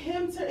allow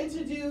him to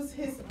introduce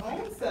his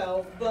own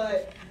self,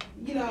 but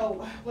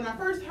when I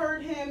first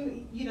heard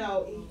him,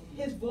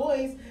 his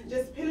voice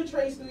just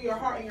penetrates through your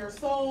heart and your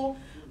soul.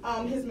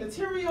 His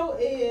material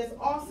is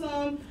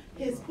awesome.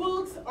 His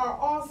books are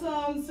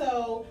awesome.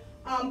 So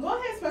go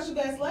ahead, special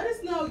guest. Let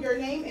us know your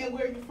name and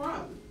where you're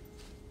from.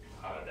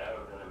 That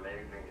was an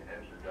amazing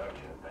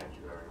introduction. Thank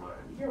you very much.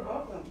 You're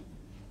welcome.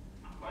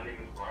 My name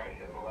is Brian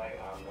Hyppolite.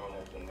 I'm known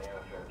as the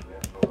Manifest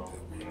Mentor,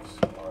 King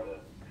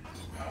artist.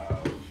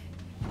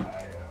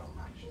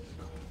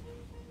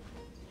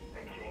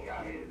 The king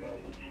out here that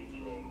is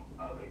teaching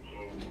other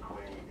kings and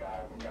queens,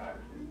 guys and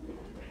goddesses,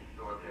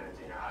 source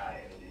energy and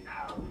high energy,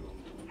 how to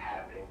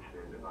tap into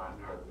their divine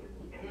purpose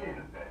and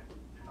manifest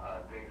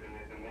things in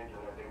this dimension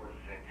that they were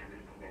sent to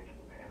this dimension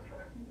to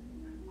manifest.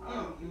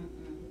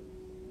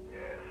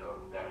 Yeah, so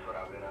that's what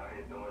I've been out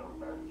here doing. I'm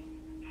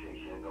 36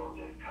 years old,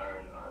 just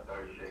turned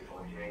 36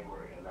 on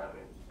January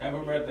 11th.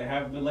 Happy birthday,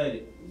 happy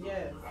belated.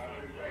 Yes. I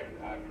appreciate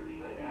it.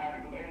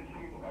 Happy belated to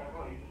you. That's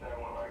what you said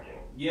one right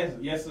here.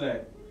 Yes,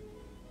 sir.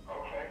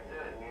 Okay,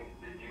 good.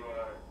 Did you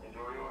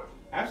enjoy yours?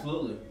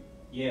 Absolutely.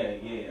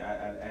 Yeah, I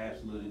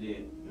absolutely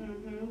did.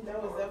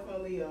 That was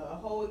definitely a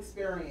whole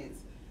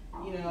experience.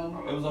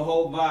 It was a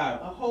whole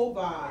vibe. A whole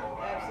vibe.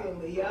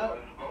 Absolutely. Yep. That's what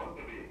it's supposed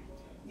to be.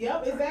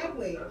 Yep,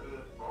 exactly. That's what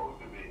it's supposed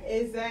to be.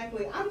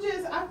 Exactly. I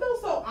feel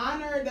so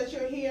honored that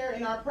you're here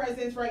in our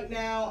presence right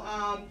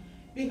now,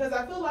 because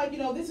I feel like,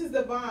 this is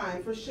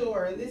divine for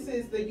sure. And this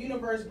is the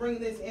universe bringing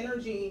this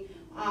energy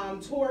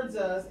towards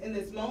us in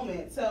this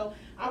moment. So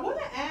I want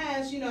to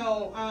ask,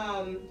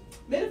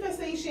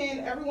 manifestation,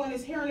 everyone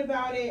is hearing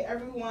about it.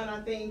 Everyone,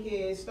 I think,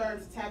 is starting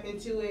to tap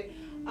into it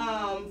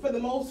for the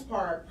most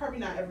part. Probably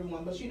not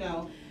everyone, but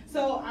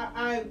So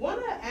I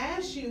want to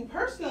ask you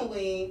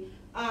personally,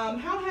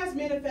 how has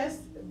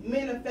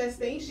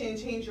manifestation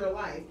changed your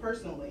life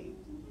personally?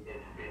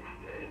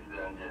 It's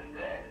done just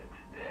that.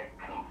 That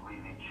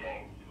completely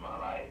changed my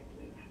life.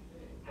 It's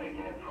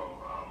taking it from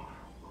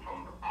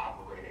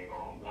operating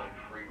on one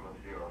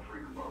frequency or a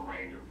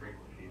range of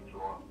frequencies to a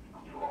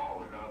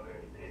whole another.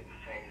 It's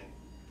changing.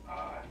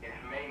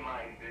 It's made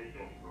my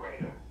existence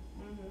greater.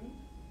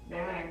 And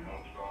that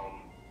comes from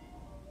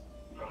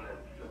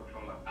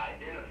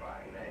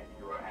identifying that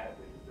you have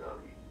this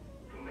ability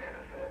to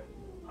manifest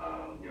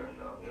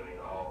yourself.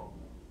 All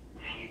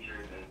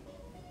teachers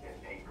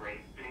and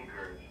great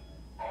thinkers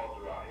all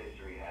throughout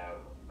history have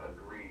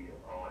agreed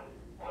on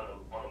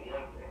one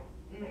thing,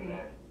 and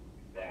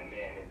that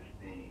man is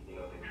the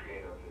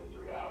creator of his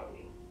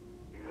reality,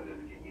 because if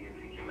he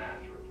can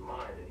master his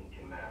mind, then he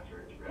can master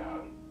his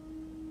reality.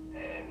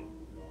 And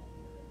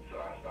so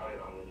I started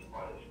on this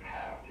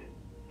path to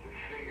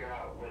figure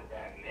out what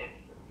that meant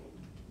to me,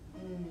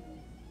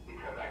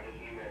 because I just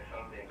knew that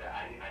something that I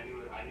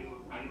knew a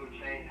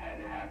change had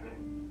to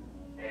happen,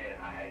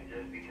 and I had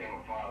just became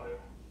a father.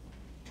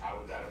 I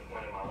was at a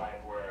point in my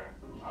life where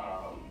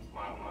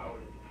my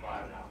oldest is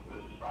 5 now, so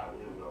this is 5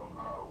 years ago,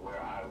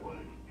 where I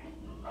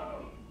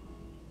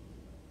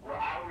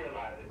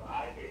realized if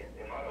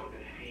I don't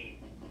defeat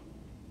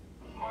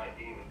my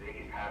demons, they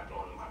get passed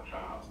on to my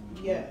child.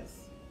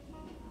 Yes.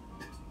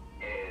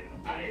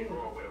 And I didn't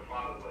grow up with a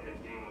father, but his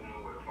demons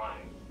knew where to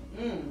find me.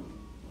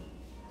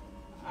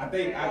 I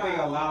think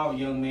a lot of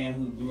young men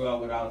who grew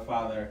up without a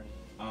father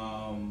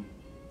can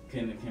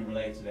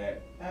relate to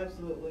that.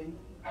 Absolutely.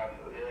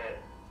 Absolutely, yeah.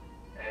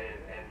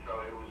 And so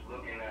it was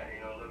looking in the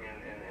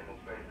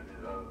face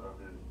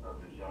of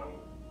this young,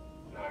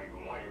 not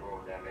even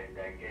 1-year-old, that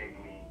gave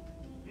me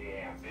the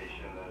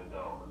ambition,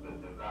 the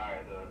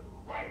desire to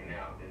right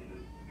now.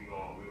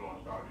 We're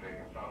gonna start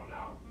figuring something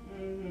out.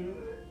 And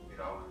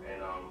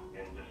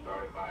just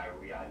started by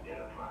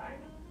re-identifying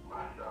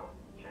myself,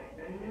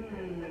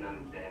 changing and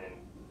understanding.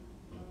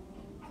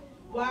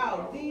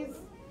 Wow, these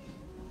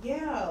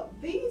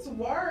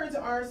words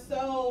are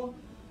so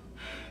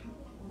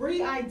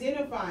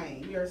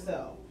re-identifying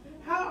yourself.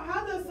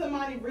 How does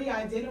somebody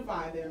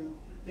re-identify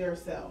their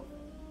self?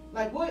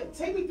 Like,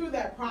 take me through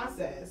that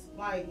process.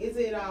 Like, is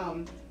it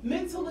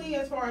mentally,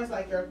 as far as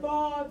like your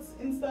thoughts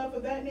and stuff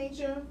of that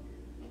nature?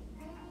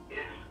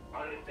 It's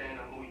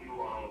understanding who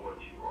you are and what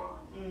you are.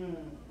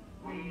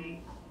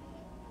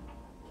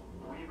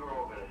 We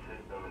grow up in a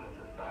system, in a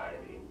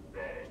society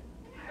that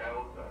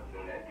tells us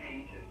and that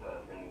teaches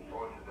us and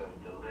forces us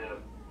to live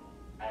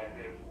as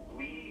if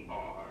we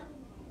are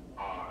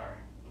our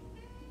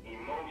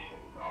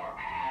emotions, our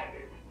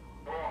habits,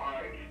 or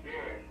our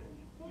experiences,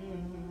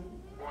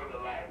 or the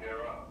lack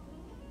thereof.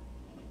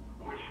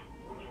 Which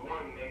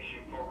one makes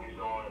you focus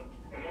on,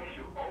 it makes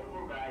you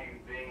overvalue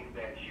things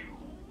that you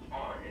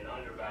aren't and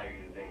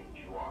undervalue the things that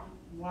you are.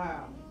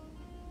 Wow.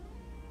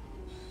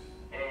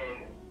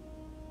 And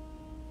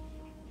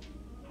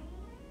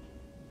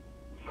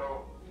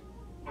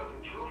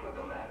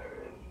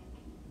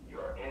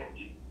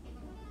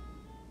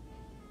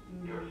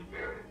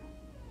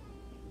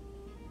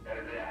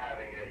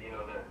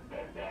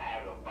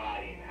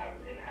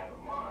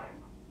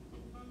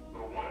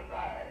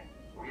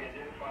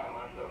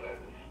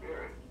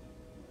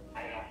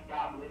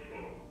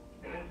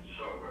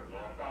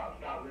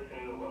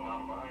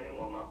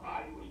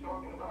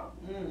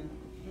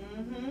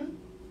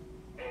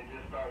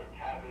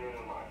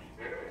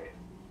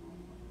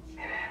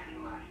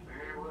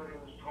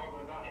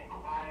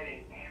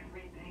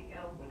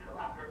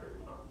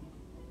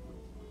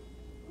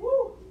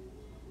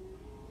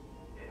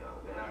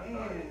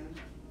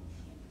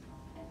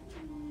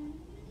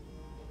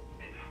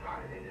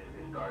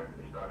it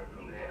started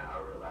from there. I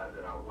realized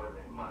that I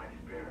wasn't my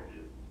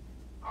experiences.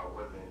 I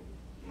wasn't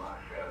my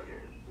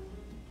failures.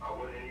 I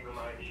wasn't even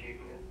my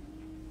achievements.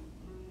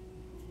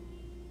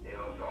 You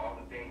know, so all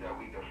the things that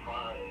we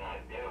define and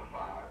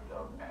identify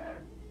ourselves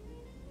as,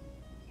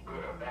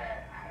 good or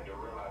bad, I had to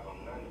realize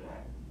I'm none of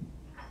that.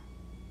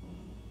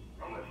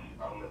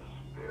 I'm a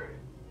spirit.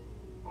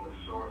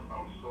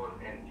 I'm source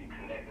energy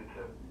connected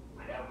to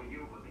whatever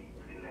you believe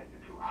connected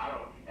to.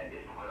 At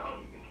this point, I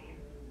don't even care.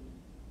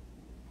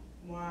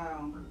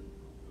 Wow.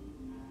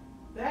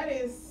 That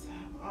is,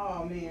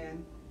 oh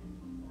man.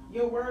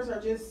 Your words are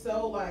just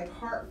so like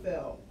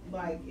heartfelt.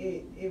 Like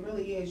it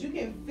really is. You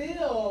can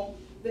feel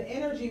the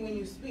energy when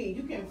you speak.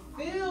 You can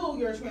feel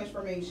your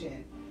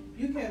transformation.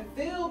 You can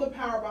feel the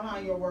power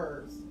behind your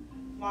words.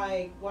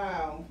 Like,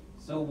 wow.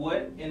 So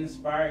what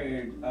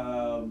inspired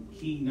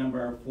key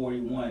number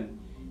 41?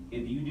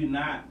 If you do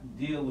not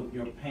deal with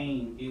your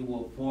pain, it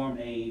will form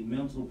a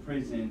mental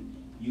prison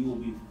you will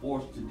be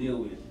forced to deal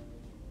with.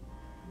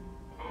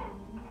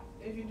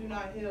 If you do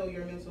not heal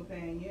your mental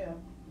pain, yeah.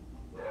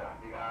 Yeah,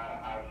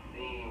 I've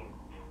seen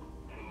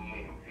too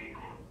many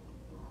people.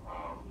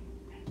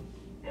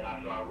 So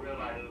I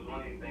realized, it was one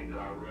of these things that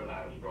I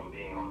realized from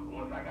being on,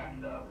 once I got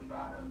to the other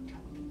side of it.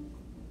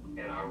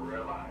 And I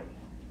realized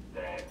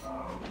that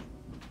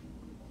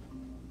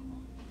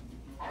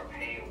our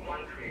pain,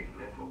 one, creates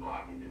mental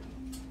blockages.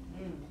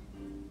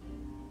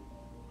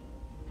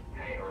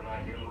 Pain, or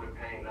not dealing with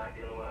pain, not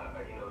dealing with,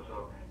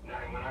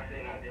 when I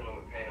say not dealing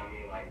with pain, I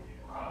mean like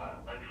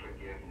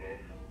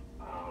unforgiveness.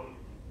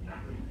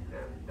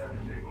 That's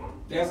a big one.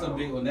 That's a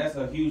big one. That's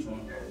a huge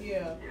one.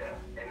 Yeah. Yeah,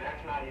 and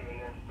that's not even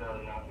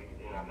necessarily not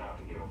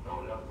forgiving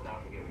someone else, but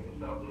not forgiving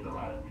yourself. There's a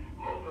lot of,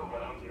 most of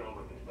what I'm dealing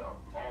with is stuff.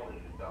 All this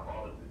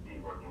is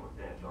deep working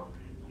within. So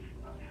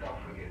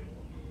self-forgiveness.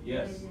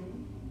 Yes.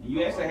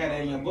 You actually had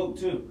that in your book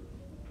too.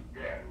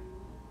 Yeah.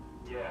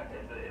 Yeah,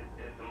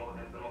 it's the most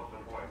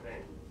important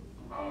thing.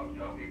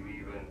 Some people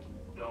even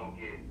don't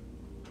get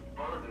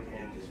further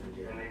and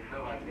they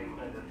feel like they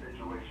let the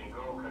situation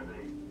go because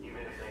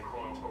even if they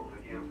quote unquote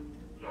forgive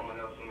someone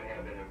else who may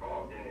have been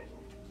involved in it,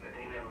 that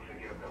they never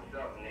forgive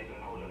themselves and they've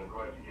been holding a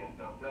grudge against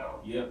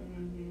themselves. Yep.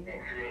 And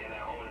creating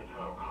their own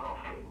internal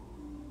conflict.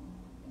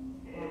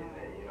 And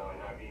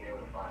not being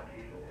able to find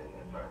peace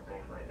and certain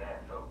things like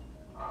that. So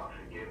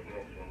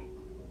forgiveness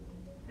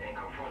and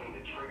confronting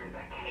the triggers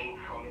that came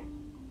from it,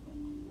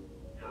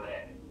 so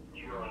that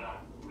you're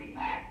not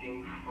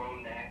reacting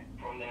from that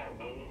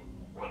wound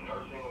or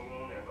nursing a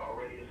wound that's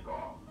already a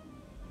scar.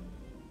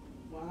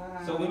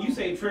 Wow. So when you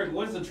say trigger,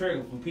 what's a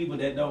trigger for people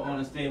that don't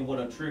understand what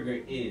a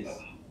trigger is?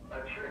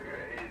 A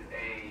trigger is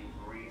a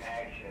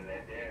reaction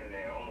that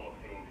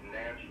almost seems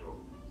natural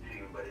to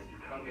you, but it's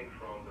coming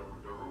from the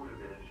root of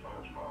it is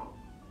from trauma.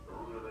 The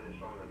root of it is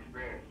from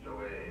experience. So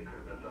it could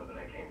have been something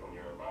that came from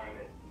your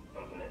environment,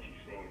 something that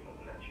you've seen,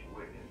 something that you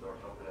witnessed, or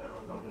something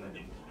that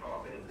you was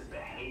taught. But it's a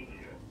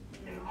behavior,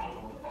 an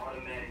almost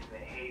automatic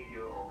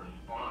behavior or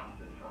response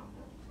to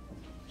something.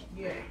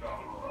 Yeah. Based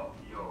off of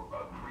your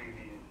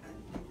previous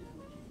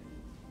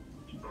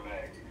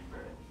traumatic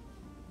experience.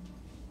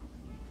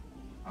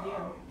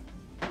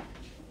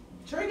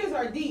 Triggers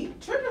are deep.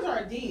 Triggers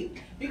are deep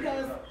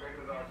because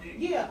Triggers are deep.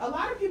 yeah, a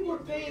lot of people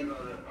think.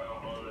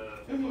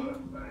 The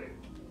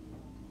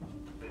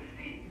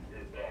seed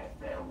is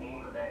that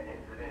wound or that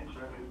incident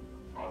triggers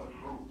are the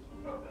fruit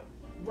of them.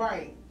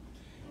 Right.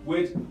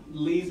 Which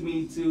leads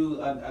me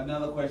to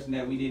another question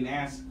that we didn't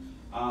ask,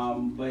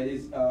 but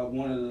it's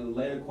one of the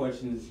later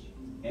questions.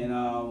 And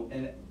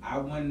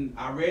when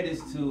I read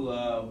this to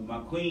my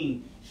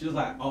queen, she was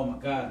like, "Oh my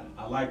God,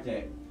 I like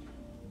that.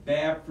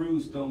 Bad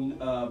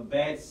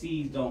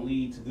seeds don't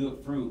lead to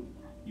good fruit.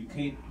 You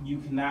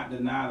cannot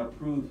deny the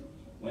proof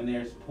when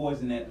there's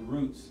poison at the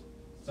roots.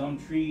 Some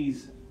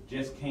trees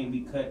just can't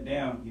be cut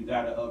down. You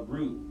gotta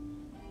uproot.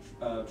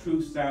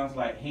 Truth sounds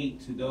like hate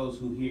to those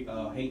who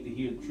hate to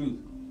hear the truth."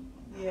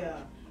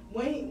 Yeah.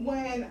 When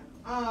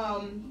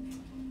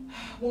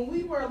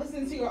we were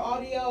listening to your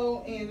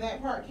audio and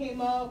that part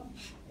came up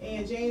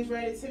and James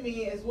read it to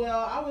me as well,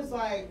 I was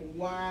like,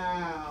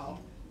 wow.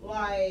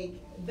 Like,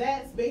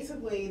 that's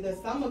basically the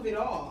sum of it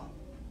all.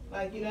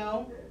 Like,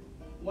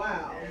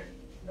 wow.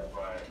 That's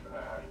why I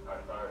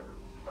started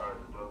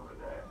the book with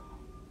that.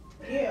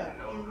 Yeah. And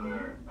those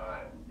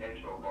are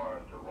intro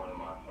bars to one of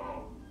my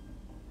songs.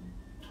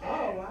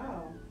 Oh,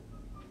 wow.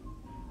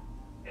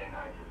 And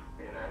I just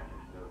knew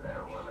that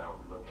when I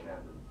was looking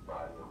at the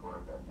body of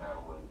work that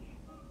was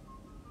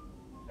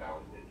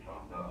it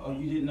something. Oh,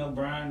 you didn't know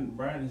Brian?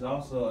 Brian is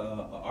also an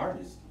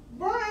artist.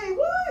 Brian,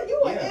 what?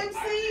 You an Yeah.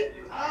 MC?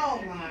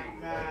 Oh my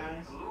gosh.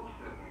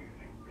 Exclusive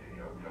music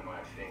video to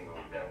my single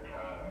that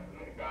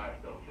Guys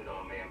Don't Sit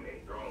on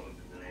Man-Made Thrones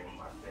is the name of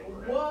my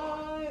single.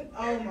 What?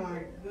 Oh my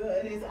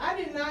goodness. I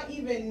did not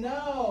even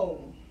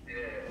know. Yeah.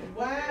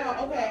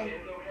 Wow, okay.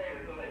 It's okay.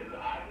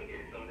 I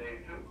forget some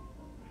days too.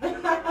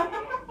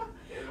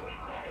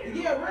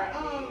 Yeah,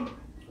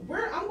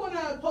 I'm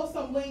gonna post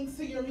some links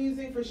to your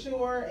music for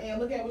sure and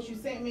look at what you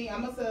sent me. I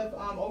must have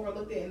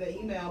overlooked it in the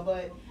email,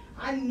 but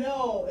I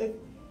know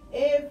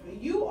if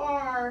you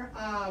are,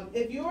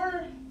 if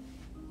you're,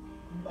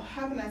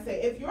 how can I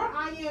say, if your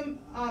I am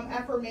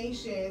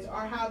affirmations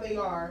are how they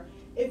are,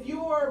 if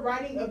your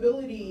writing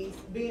abilities,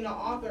 being an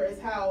author, is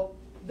how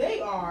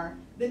they are,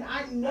 then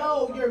I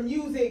know your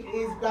music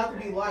is about to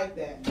be like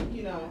that,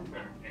 you know.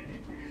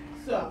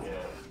 So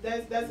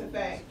that's a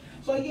fact.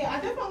 But yeah, I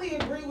definitely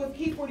agree with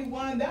Key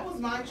 41. That was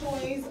my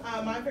choice,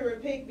 my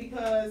favorite pick,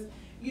 because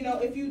you know,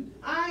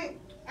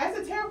 as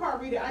a tarot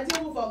card reader, I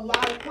deal with a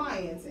lot of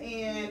clients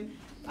and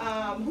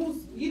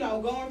who's, you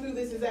know, going through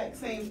this exact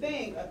same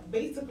thing.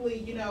 Basically,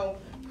 you know,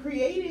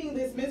 creating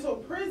this mental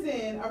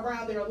prison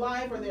around their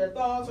life or their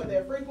thoughts or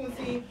their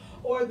frequency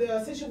or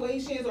the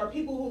situations or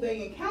people who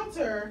they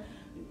encounter,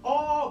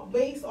 all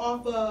based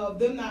off of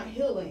them not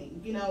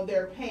healing, you know,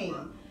 their pain.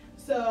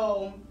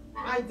 So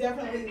I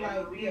definitely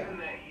like, yeah.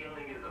 That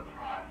healing is a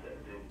process.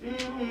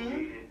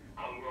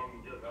 I'm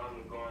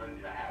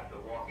going to have to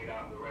walk it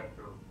out the rest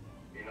of,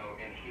 you know,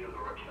 and heal the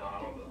rest.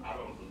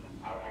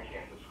 I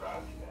can't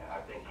subscribe to that.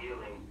 I think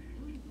healing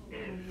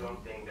is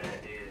something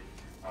that is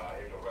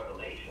a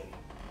revelation.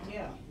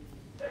 Yeah.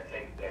 That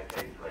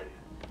takes place,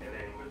 and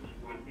then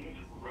with each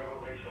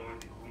revelation,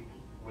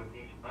 with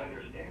each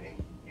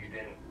understanding, you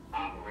then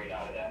operate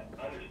out of that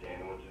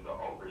understanding, which is the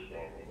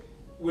overstanding.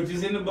 Which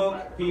is in the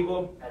book,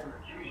 people.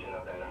 Execution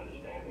of that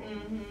understanding.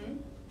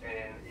 Mm-hmm.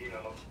 And, you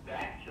know,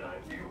 that's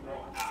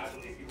I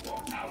believe you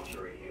walk out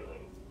your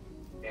healing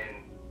and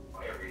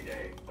every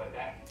day, but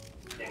that's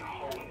in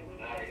wholeness,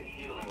 not in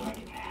healing like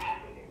it's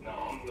happening. No,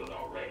 I'm healed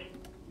already.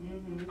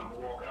 Mm-hmm. I'm gonna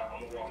walk out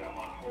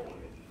my wholeness.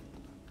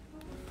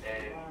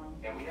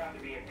 And we have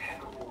to be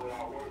impeccable with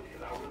our words,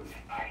 because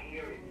I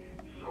hear it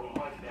so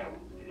much that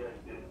there's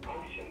this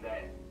notion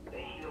that the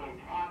healing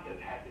process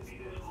has to be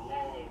this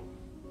long,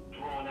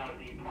 drawn out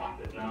deep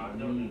process. Now, it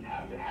doesn't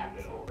have to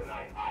happen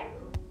overnight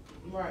either.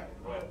 Right.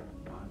 But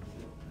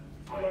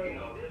you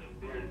know,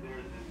 there's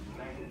this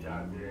message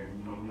out there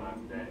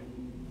sometimes that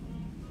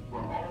we're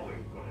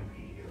always going to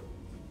be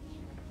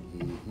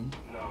healed.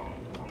 No,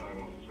 I'm not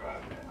going to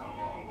subscribe to that.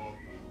 I'm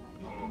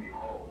going to be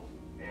whole,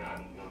 and I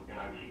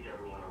teach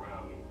everyone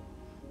around me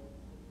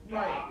to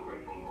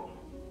operate from whole.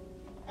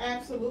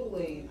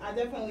 Absolutely, I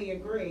definitely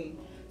agree.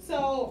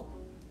 So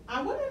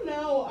I want to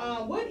know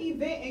what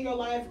event in your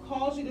life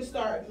caused you to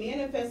start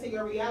manifesting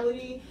your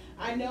reality.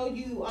 I know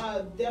you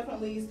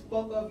definitely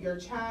spoke of your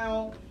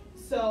child.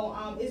 So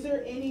is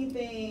there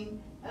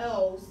anything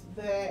else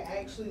that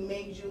actually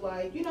made you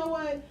like, you know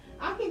what,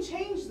 I can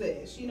change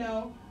this, you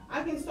know,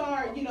 I can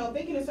start, you know,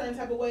 thinking a certain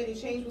type of way to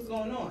change what's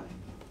going on?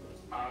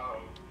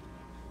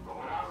 But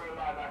when I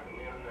realized I could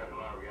manifest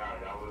my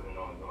reality, I wasn't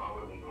doing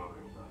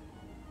good stuff.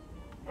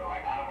 So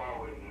like, I've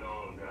always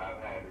known that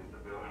I've had this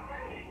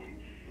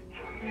ability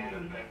to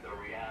manifest a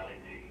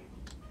reality,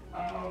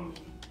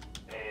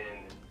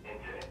 and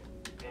to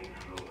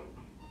influence.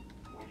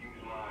 We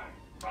use my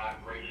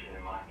vibration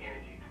and my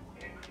energy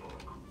to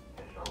influence.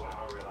 And so when I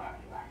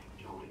realized that I could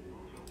do it, it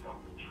was when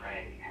something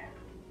tragic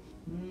happened.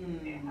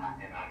 And I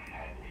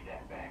had to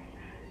step back and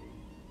say,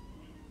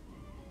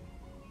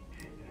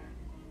 sit there.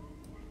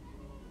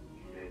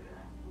 You did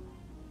that.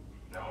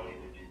 Not only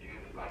did you do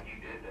it like you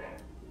did that,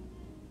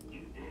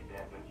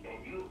 but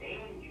you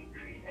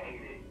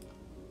created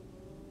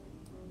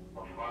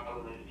a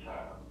fatherless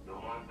child. The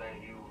one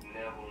thing you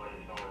never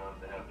wanted someone else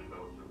to have to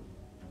go through.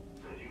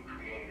 Because you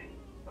created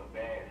a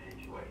bad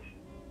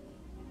situation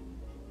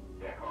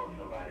that caused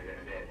somebody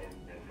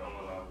and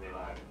someone lost their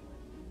life.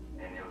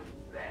 And it was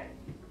that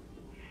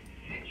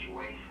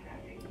situation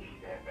that made you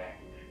step back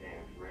and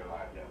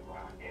realize that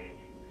my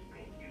energy was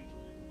being used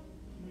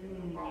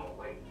in the wrong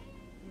way.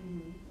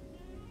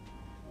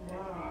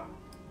 Wow.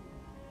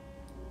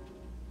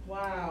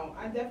 Wow,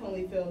 I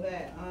definitely feel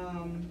that.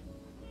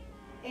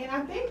 And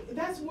I think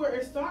that's where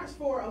it starts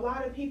for a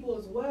lot of people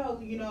as well.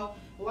 You know,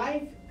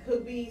 life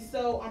could be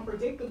so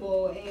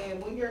unpredictable,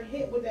 and when you're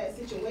hit with that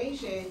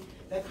situation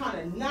that kind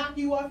of knock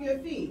you off your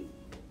feet,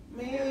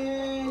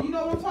 man, you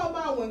know what I'm talking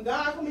about? When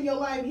God come in your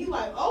life, he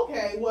like,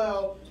 okay,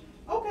 well,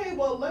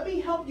 let me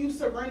help you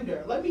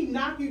surrender. Let me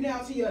knock you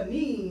down to your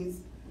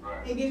knees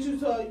and get you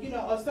to, you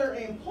know, a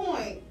certain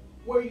point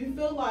where you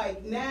feel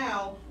like,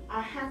 now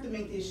I have to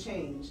make this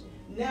change.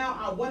 Now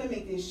I want to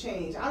make this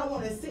change. I don't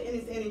want to sit in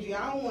this energy.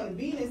 I don't want to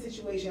be in this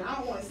situation. I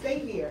don't want to stay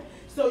here.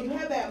 So you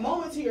have that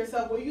moment to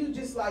yourself where you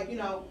just like, you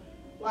know,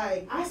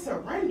 like, I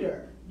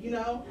surrender, you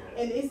know?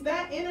 And it's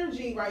that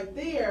energy right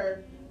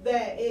there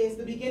that is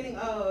the beginning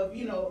of,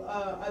 you know,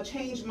 a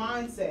changed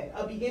mindset,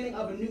 a beginning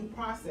of a new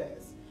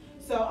process.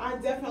 So I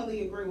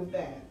definitely agree with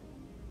that,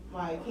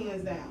 like,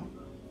 hands down.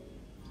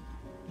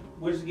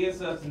 Which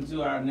gets us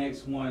into our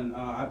next one.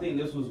 I think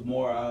this was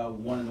more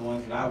one of the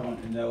ones that I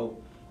wanted to know.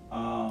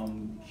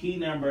 Key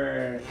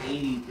number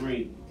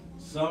 83.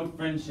 Some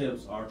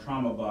friendships are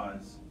trauma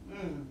bonds.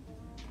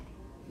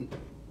 Okay.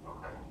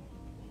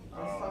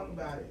 Let's talk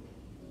about it.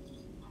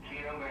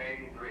 Key number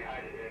 83,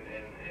 and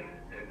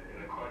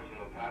the question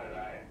was, how did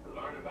I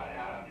learn about it?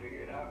 How did I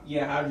figure it out?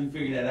 Yeah, how did you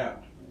figure that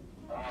out?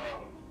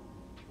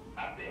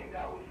 I think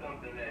that was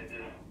something that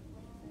just,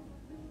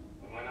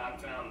 when I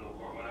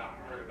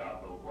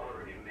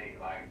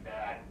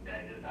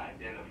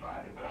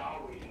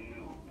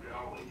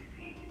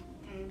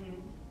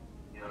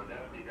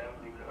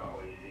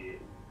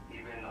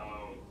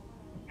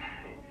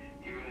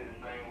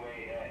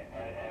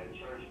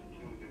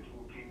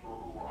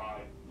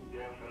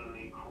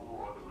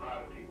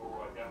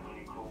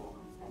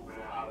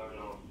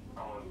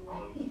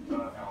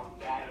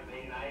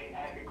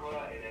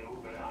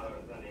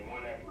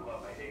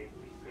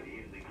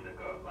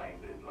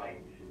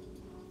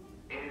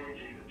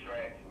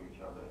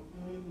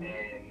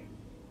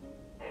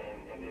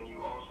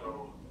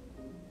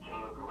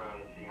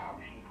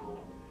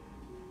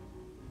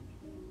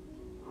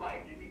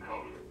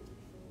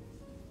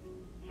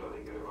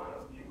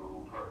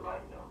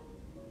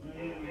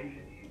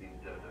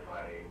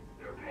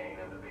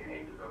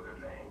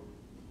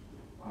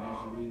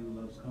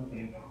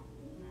company.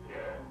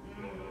 Yeah.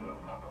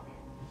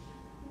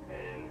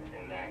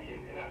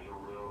 And that's a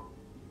real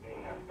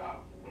thing that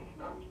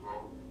stops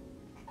growth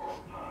all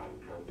the time,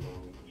 because when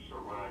you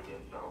surround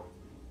yourself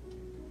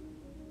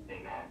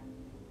in that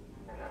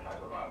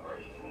type of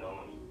vibration, and no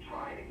one's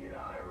trying to get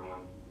out,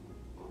 everyone's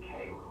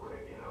okay with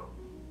it,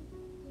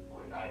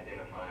 with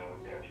identifying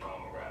with their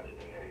trauma rather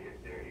than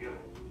their healing.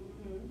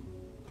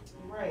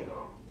 Mm-hmm. Right.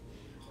 So,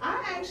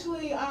 I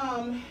actually,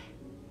 I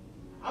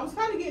was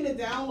kind of getting a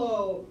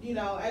download,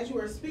 as you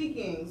were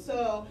speaking.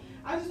 So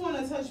I just want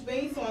to touch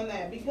base on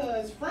that,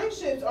 because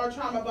friendships are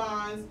trauma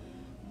bonds,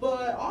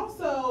 but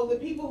also the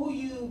people who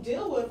you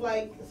deal with,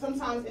 like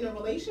sometimes in a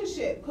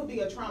relationship, could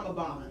be a trauma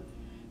bond.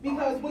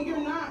 Because when you're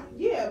not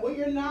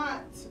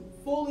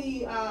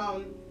fully,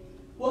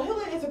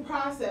 healing is a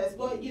process,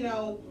 but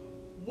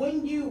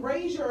when you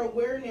raise your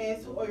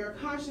awareness or your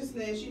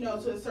consciousness,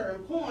 to a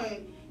certain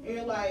point, and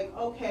you're like,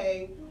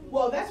 okay,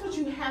 well, that's what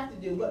you have to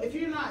do. But if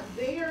you're not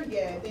there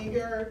yet, then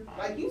you're,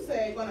 like you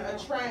said, going to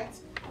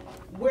attract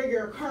where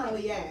you're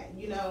currently at,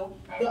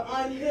 the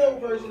unhealed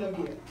version of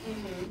you.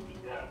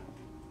 Mm-hmm. Yeah.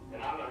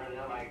 And I learned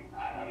that,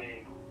 I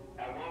mean,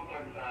 at one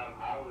point in time,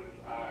 I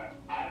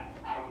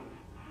was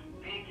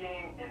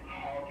speaking and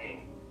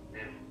talking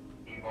this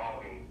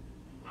evolving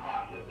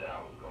process that I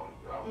was going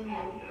through. I was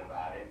posting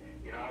about it.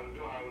 I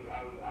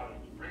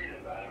was reading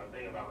about it. I was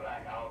thinking about it, but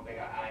I don't think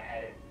I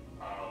had it.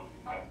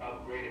 I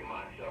upgraded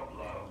my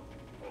self-love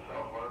and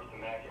self-worth to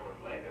match and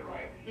reflect it,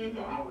 right? Mm-hmm.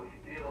 So I was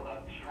still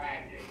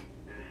attracting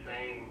the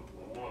same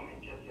woman,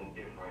 just in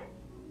different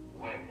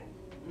women.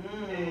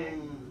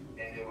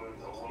 And there was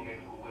a woman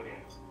who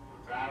wouldn't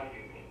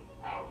value me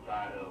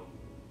outside of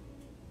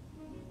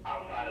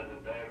the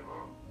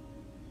bedroom.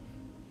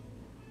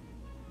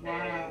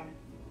 Wow.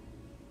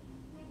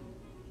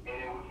 And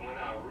it was when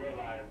I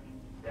realized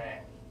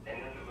that, and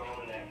this is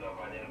all in that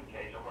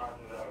self-identification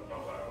process that I was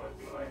talking about, I was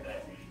doing like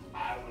that.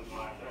 I was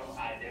myself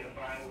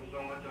identifying with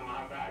so much of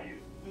my value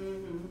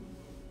in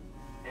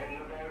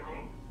the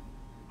bedroom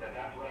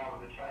that's what I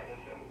was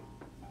attracting to me.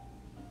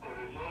 Because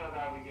as soon as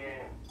I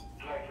began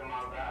flexing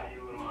my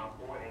value and my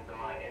importance and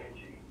my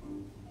energy,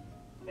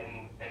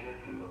 and this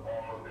is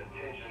all of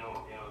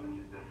intentional,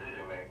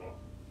 decision making,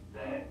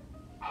 that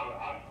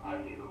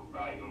I see the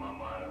value in my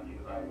mind, I see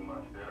the value in my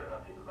spirit, I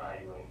see the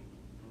value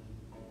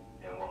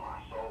in what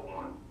my soul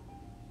wants.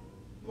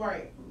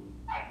 Right.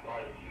 I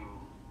started to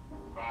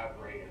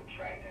vibrate and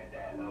attract at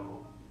that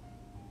level,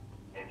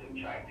 and to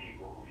attract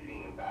people who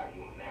see the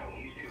value in that.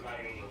 When you see the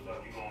value in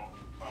yourself, you're going to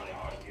find it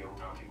hard to be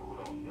around people who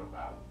don't see the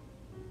value.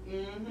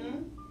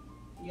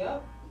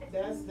 Yep.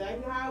 That's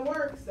exactly how it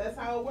works. That's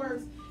how it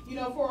works.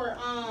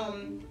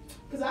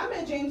 Because I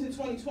met James in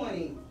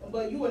 2020,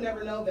 but you would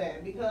never know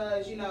that,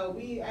 because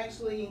we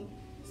actually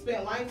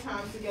spent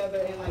lifetimes together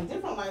in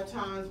different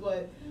lifetimes.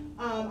 But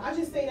I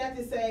just say that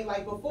to say,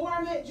 before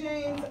I met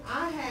James,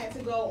 I had to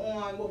go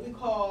on what we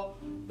call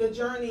the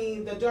journey,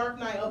 the dark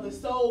night of the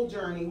soul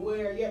journey,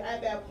 where you're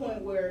at that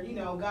point where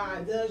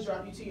God does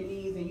drop you to your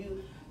knees, and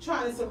you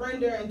trying to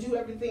surrender and do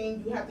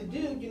everything you have to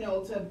do,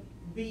 to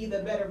be the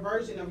better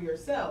version of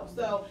yourself.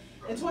 So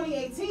in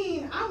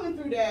 2018, I went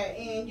through that,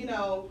 and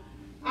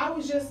I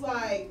was just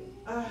like,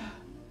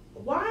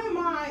 why am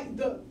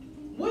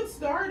what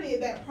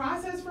started that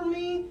process for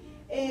me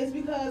is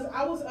because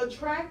I was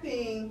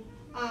attracting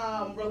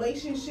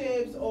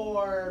relationships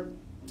or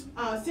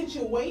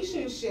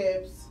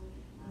situationships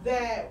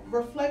that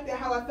reflected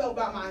how I felt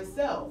about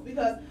myself,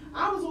 because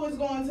I was always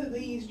going to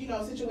these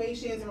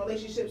situations and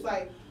relationships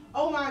like,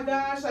 oh my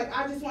gosh,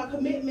 I just want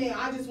commitment,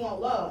 I just want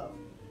love,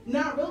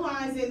 not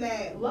realizing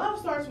that love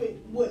starts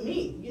with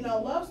me.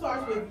 Love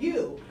starts with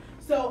you.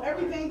 So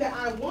everything that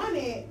I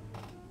wanted,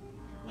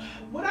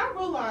 what I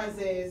realized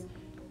is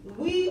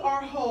we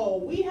are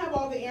whole. We have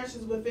all the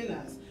answers within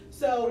us.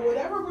 So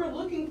whatever we're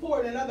looking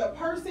for in another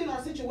person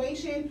or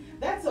situation,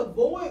 that's a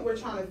void we're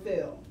trying to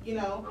fill,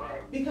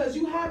 because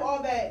you have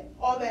all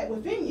that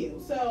within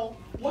you. So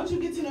once you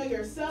get to know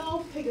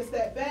yourself, take a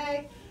step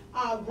back,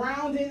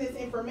 ground in this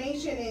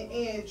information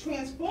and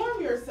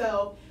transform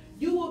yourself,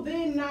 you will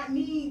then not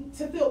need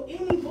to fill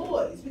any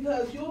voids,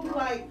 because you'll be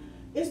like,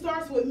 it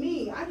starts with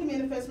me. I can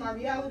manifest my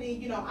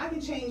reality. I can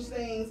change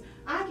things.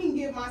 I can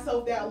give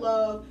myself that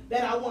love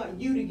that I want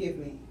you to give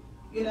me,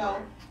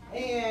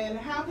 And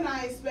how can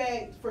I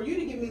expect for you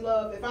to give me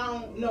love if I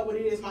don't know what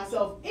it is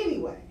myself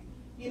anyway?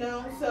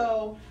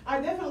 So I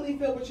definitely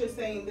feel what you're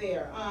saying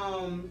there,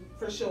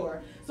 for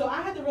sure. So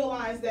I had to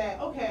realize that,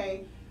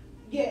 okay,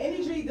 yeah,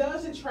 energy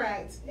does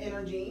attract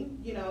energy,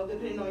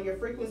 depending on your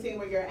frequency and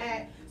where you're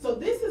at. So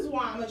this is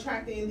why I'm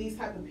attracting these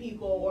type of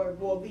people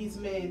or these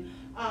men,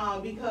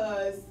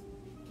 because,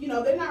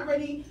 they're not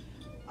ready.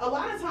 A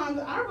lot of times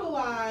I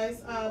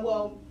realize, I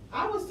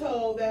was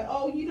told that,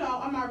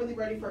 I'm not really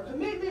ready for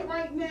commitment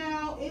right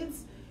now.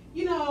 It's,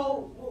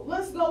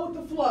 let's go with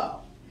the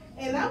flow.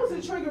 And that was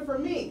a trigger for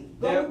me.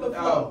 Go with the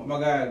flow. Oh my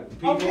God.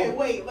 People, okay,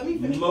 wait, let me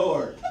finish.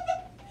 Lord.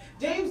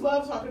 James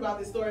loves talking about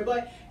this story,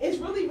 but it's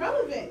really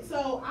relevant.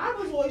 So I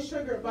was always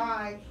triggered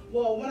by,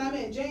 well, when I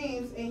met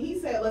James and he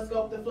said, let's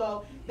go with the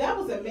flow, that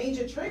was a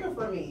major trigger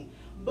for me.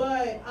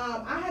 But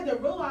I had to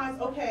realize,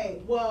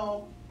 okay,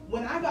 well,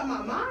 when I got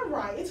my mind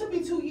right, it took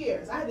me 2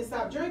 years. I had to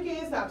stop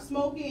drinking, stop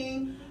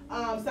smoking,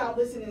 stop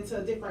listening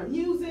to different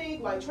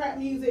music, like trap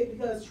music,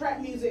 because trap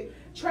music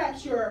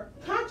traps your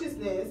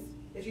consciousness,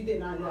 if you did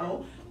not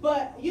know.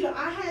 But, you know,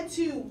 I had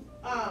to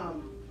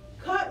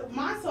cut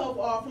myself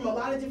off from a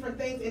lot of different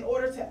things in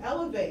order to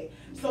elevate.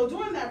 So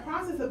during that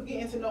process of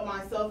getting to know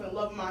myself and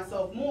loving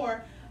myself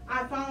more,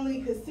 I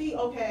finally could see,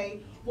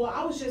 okay, well,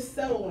 I was just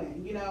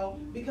settling, you know,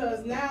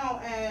 because now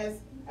as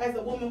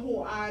a woman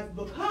who I've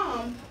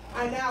become,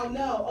 I now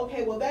know,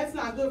 okay, well, that's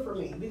not good for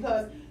me,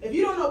 because if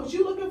you don't know what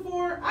you're looking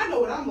for, I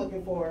know what I'm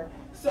looking for.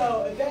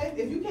 So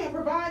if you can't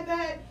provide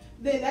that,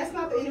 then that's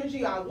not the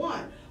energy I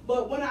want.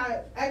 But when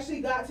I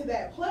actually got to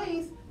that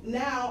place,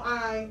 now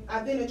I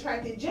then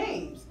attracted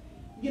James,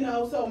 you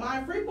know, so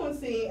my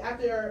frequency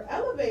after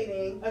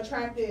elevating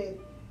attracted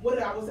what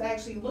I was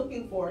actually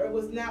looking for. It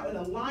was now in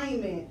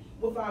alignment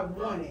with what I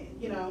wanted,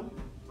 you know.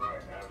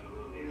 Right,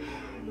 absolutely.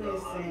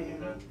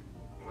 Listen.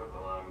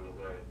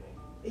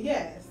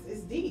 Yes,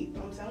 it's deep,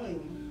 I'm telling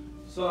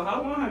you. So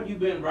how long have you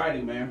been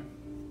writing, man?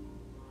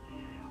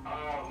 My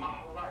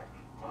whole life.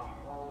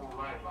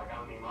 Like,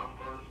 I mean, my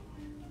first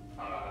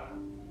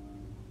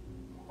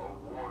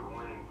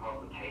award-winning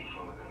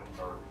publication was in the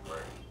 3rd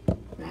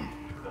grade.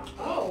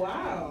 Oh,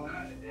 wow.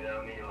 You know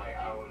what I mean? Like,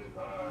 I was,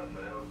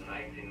 so that was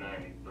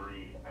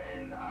 1993,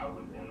 and I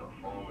was in the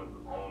Foreman's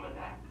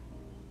Almanac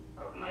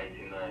of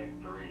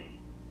 1993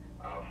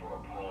 for a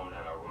poem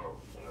that I wrote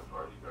in the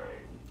 1st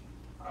grade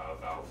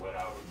about what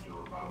I would do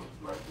if I was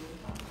president.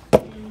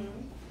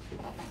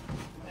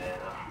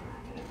 And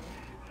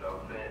so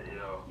then, you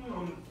know,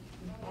 from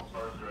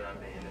 1st grade, I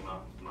think, and then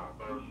my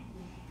first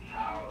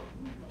child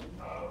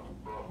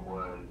book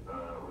was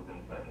in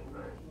 2nd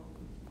grade.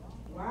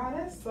 Wow,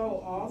 that's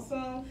so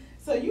awesome.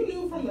 So you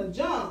knew from the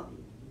jump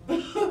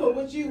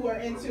what you were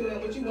into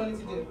and what you wanted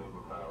to do.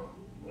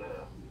 Yeah.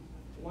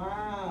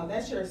 Wow,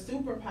 that's your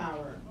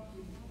superpower.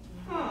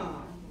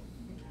 Huh.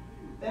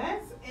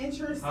 That's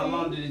interesting. How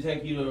long did it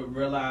take you to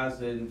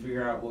realize and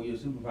figure out what your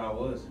superpower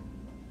was?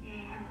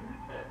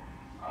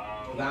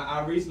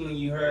 I recently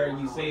you heard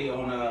you say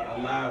on a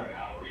live.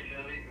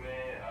 Recently,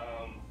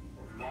 man,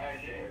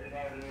 last year, it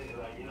hasn't been,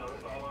 like, you know,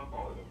 it's all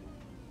unfolding.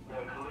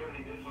 But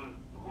clearly this was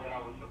what I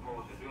was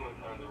supposed to do in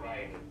terms of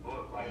writing this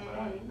book. Like, but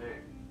I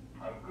spent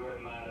a good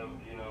amount of,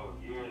 you know,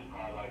 years,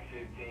 probably like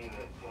 15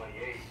 to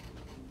 28,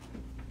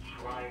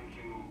 trying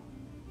to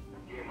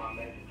get my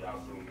message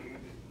out through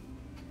music.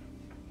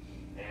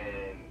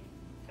 And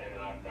then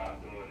I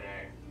stopped doing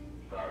that,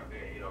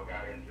 started, you know,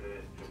 got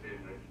into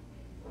business,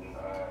 and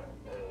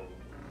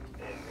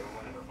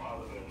wanted to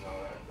follow it and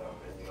all that stuff.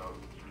 And, you know,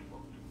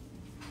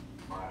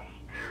 my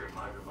spirit,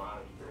 my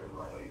divine spirit,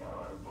 like, you gotta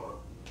write a book.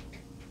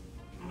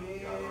 You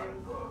gotta write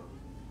a book.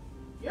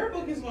 Your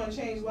book is going to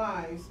change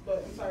lives,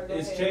 but I'm sorry, go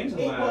ahead. It's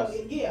changing lives.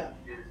 Well, yeah.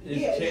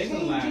 It's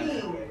changing lives.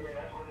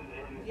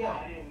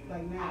 Yeah,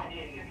 like now. I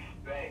didn't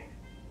expect,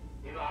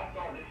 you know, I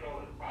thought this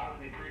was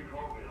obviously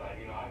pre-COVID. Like,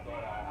 you know, I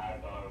thought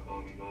I was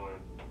going to be doing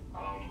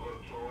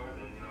book tours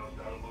and, you know,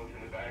 selling books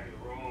in the back of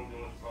the room,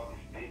 doing public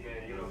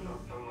speaking, you know,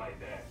 something like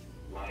that.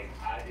 Like,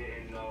 I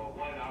didn't know,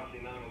 one,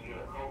 obviously none of us knew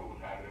that COVID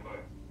was happening,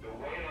 but the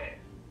way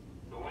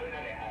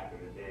that it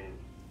happened is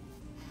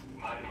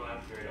my divine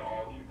spirit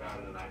all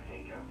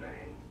 2019 kept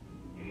saying,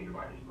 you need to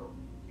write this book.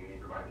 You need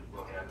to write this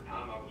book. And at the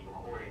time I was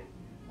recording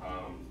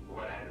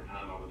what at the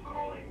time I was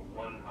calling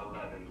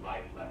 111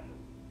 Life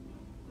Lessons.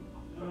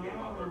 Again,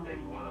 my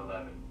birthday's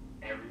 111.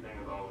 Everything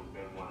has always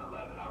been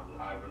 111.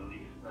 I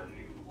released a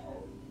new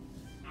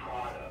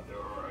product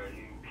or a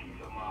new piece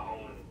of my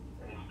own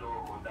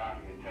historical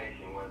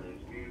documentation, whether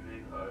it's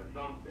music or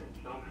something,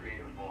 some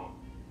creative form,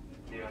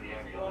 nearly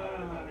every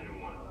 11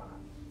 and 111.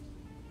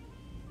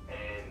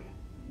 And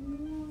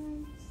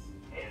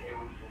it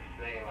was just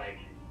saying, like,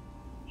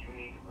 you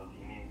need to,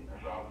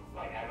 so I was,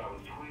 like, as I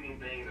was tweeting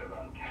things, as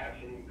I was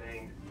captioning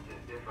things,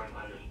 just different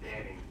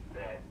understandings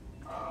that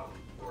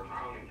were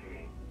coming to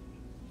me.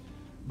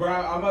 Bro,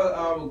 I'm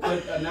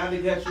gonna not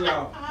to cut you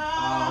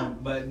off,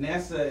 but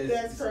Nessa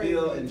is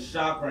still in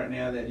shock right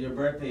now that your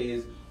birthday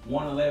is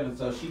 111.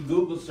 So she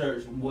Google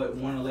searched what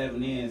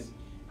 111 is,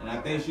 and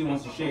I think she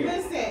wants to share it.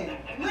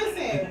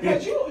 Listen,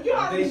 because you already know.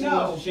 I think she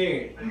wants to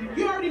share it.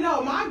 You already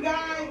know. My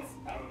guides.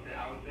 I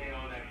was saying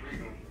on that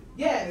frequency.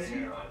 Yes,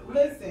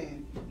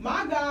 listen.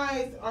 My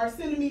guides are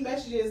sending me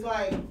messages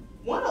like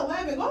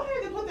 111. Go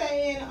ahead and put that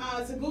in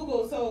to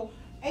Google. So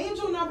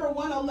angel number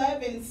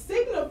 111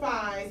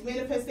 signifies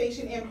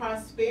manifestation and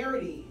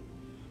prosperity.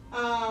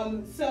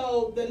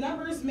 So the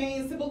number's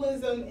main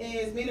symbolism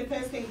is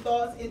manifesting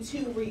thoughts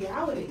into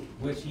reality.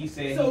 Which he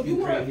said So he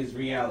can create his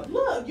reality.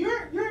 Look,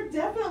 you're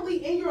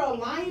definitely in your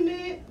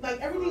alignment. Like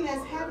everything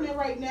that's happening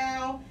right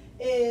now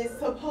is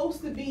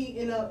supposed to be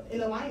in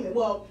alignment.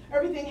 Well,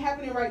 everything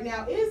happening right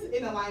now is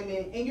in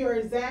alignment, and you're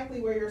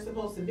exactly where you're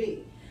supposed to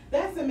be.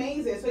 That's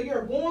amazing. So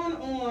you're born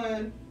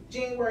on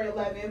January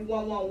 11th,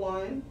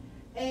 111.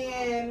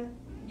 And,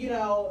 you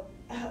know,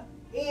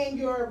 and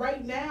your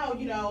right now,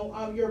 you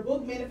know, your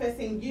book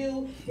Manifesting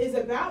You is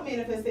about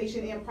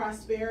manifestation and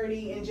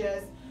prosperity and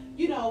just,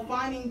 you know,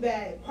 finding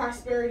that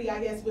prosperity,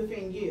 I guess,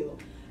 within you.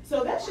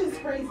 So that's just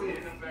crazy.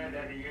 Isn't the fact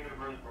that the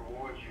universe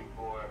rewards you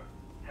for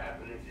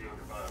tapping into your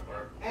divine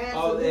purpose?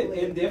 Absolutely.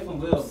 Oh, it definitely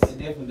will. It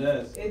definitely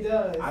does. It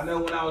does. I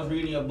know when I was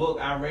reading a book,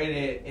 I read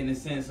it in the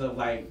sense of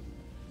like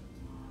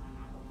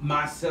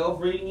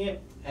myself reading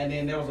it, and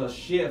then there was a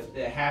shift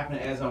that happened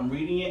as I'm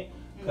reading it.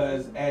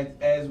 Because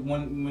as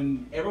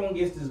when everyone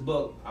gets this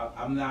book,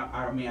 I mean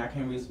I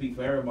can't really speak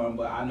for everyone,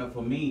 but I know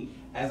for me,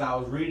 as I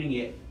was reading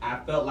it, I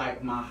felt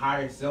like my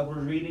higher self was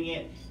reading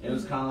it, and it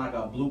was kind of like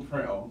a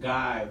blueprint or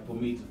guide for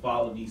me to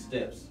follow these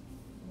steps.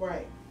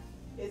 Right.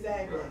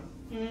 Exactly.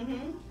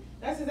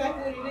 That's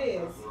exactly what it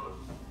is.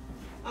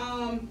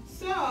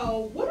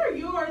 So what are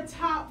your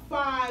top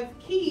 5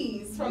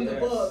 keys from the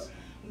book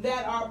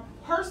that are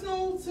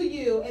personal to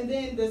you, and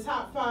then the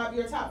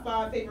your top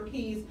 5 favorite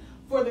keys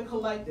for the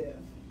collective?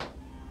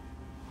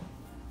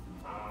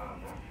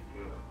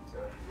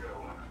 That's a good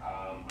one.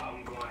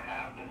 I'm going to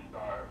have to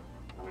start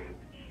with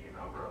key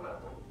number 11.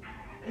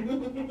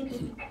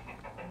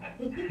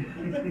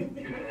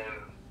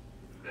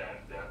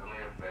 That's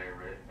definitely a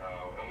favorite.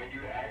 And when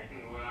you asked me,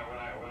 when I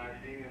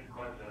seen this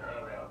question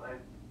earlier, I was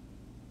like,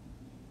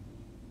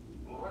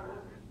 well, what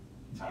is it?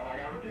 I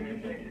really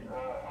didn't take it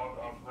off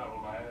the top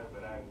of my head,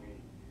 but as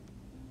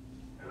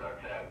I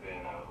tapped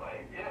in, I was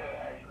like,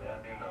 yeah, actually, I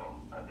do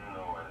know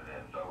what it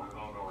is. So we're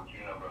going to go with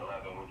key number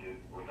 11,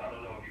 which I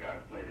don't know if you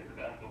guys played it, but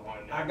that's the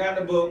one. I got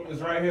the book.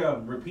 It's right here.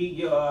 Repeat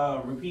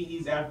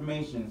these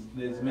affirmations.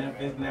 This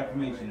manifesting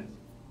affirmations.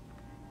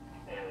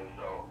 And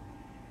so,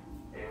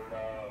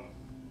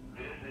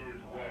 this is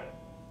what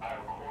I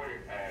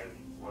recorded as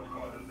what's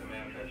called the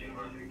Manifest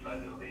University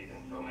Pledge of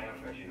Allegiance. So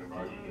Manifest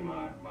University,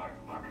 my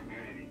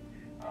community,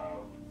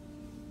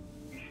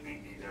 we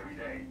speak these every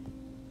day.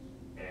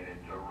 And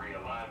it's a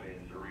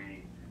realignment, it's a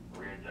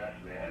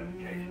readjustment,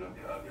 edification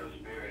of your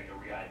spirit,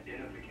 and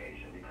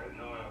re-identification, because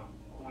knowing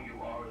who you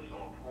are is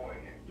so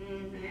important.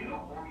 If you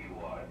know who you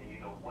are, then you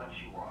know what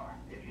you are.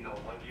 If you know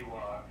what you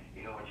are,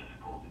 you know what you're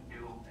supposed to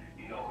do,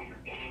 you know who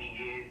your enemy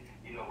is,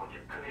 you know what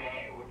you're good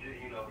at,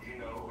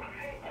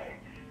 like,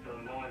 so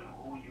knowing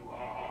who you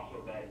are,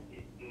 also that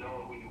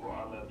knowing who you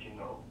are lets you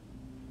know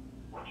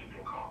what you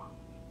can conquer.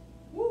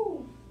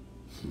 Woo!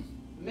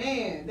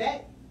 Man,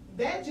 that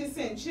just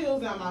sent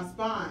chills down my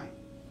spine.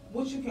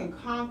 What you can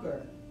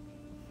conquer.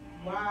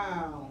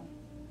 Wow.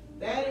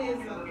 That is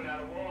You're looking at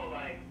a wall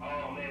like,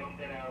 oh man, I'm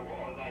standing at a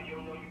wall. Like, you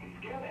don't know you can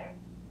scale that.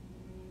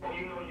 Or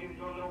you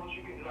don't know what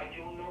you can, like,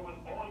 you don't know what,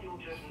 or you'll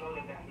just know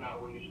that that's not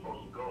where you're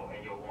supposed to go,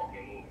 and you'll walk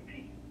and move in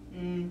peace.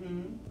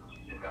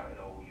 You just gotta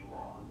know who you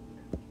are.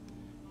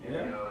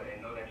 Yeah.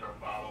 And know that you're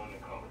following the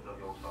compass of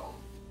your soul.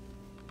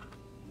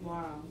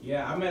 wow.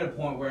 Yeah, I'm at a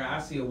point where I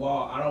see a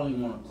wall, I don't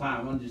even want to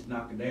climb. I'm just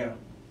knock it down.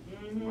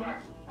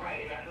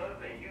 Right, and that's another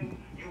thing.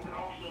 You would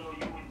also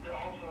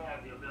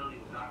have the ability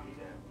to knock it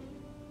down.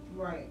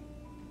 Right.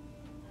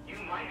 You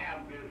might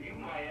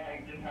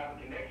just have a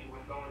connection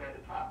with someone at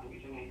the top that you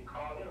just need to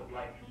call them.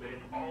 Like, but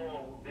it's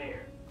all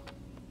there.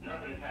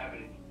 Nothing is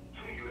happening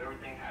to you.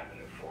 Everything's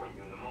happening for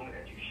you. And the moment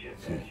that you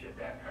shift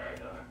that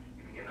paradigm,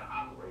 you begin to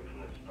operate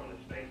from the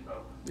space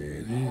of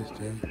there it is,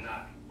 Jay.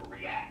 not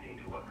reacting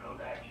to what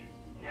comes at you.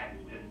 That's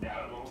just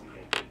download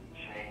and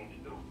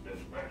change the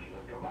direction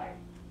of your life.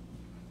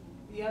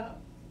 Yep.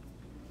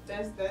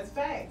 That's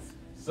facts.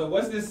 So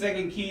what's the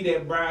second key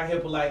that Brian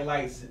Hyppolite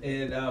likes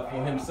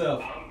for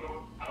himself? I'm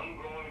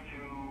going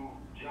to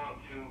jump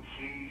to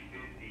key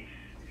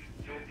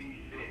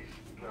 56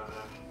 because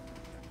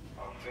it's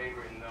our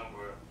favorite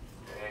number,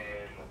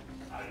 and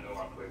I know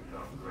I put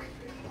something great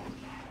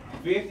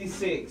there.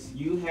 56.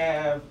 You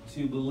have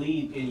to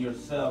believe in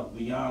yourself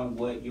beyond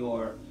what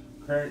your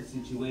current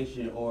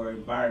situation or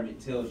environment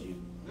tells you.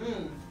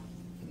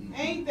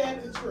 Ain't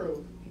that the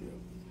truth?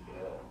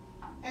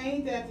 Yeah.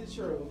 Ain't that the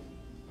truth?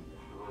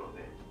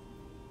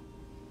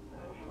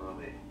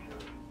 Absolutely.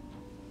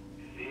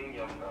 Seeing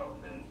yourself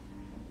and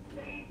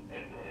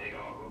it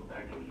all goes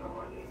back to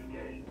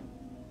self-identification.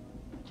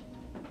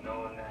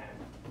 Knowing that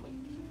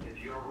if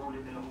you're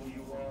rooted in who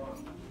you are,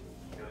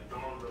 your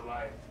storms of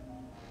life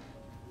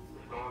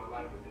will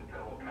just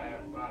will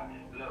pass by.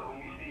 Look, when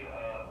you see a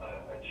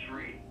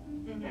tree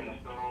in a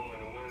storm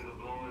and the winds are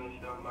blowing and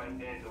stuff like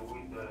that,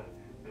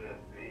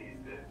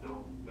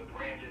 the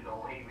branches are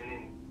waving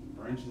in.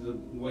 Branches are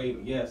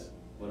waving, yes.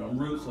 But them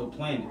roots are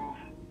planted.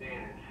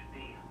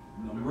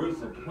 Them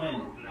roots are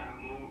planted. The root's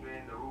not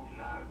moving, the root's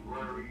not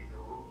worried, the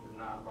root is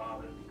not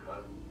bothered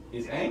because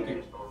It's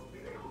anchored.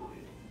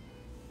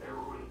 They're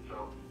rooted. So,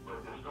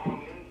 but the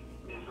storm is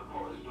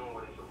doing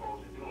what it's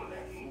supposed to do, and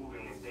that's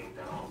moving the things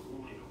that are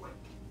rooted away.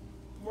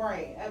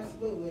 Right,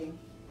 absolutely.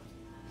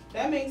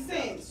 That makes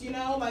sense. You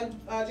know, like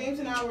James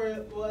and I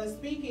was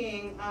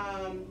speaking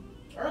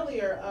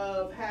earlier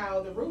of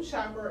how the root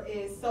chakra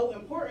is so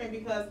important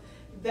because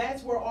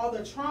that's where all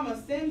the trauma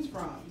stems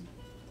from.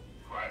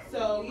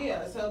 So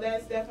yeah, so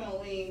that's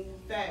definitely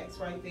facts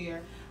right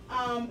there.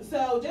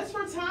 So just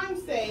for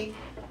time's sake,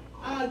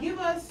 give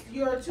us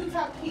your 2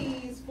 top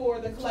keys for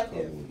the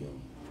collective. 2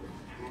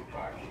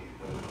 top keys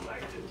for the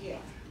collective. Yeah.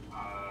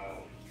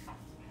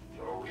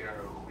 So we would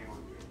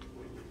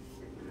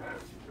have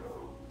to go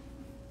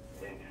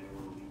into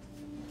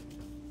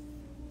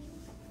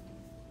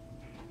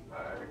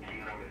key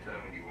number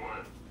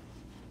 71.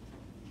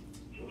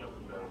 Key number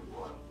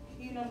 71.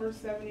 Key number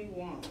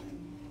 71.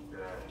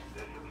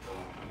 This is the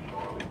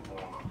strongest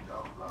form of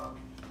self-love.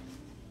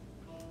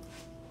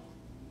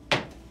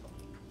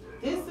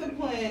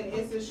 Discipline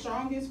is the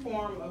strongest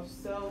form of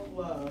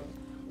self-love.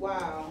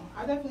 Wow,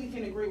 I definitely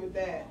can agree with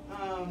that.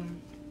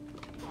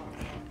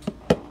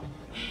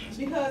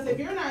 Because if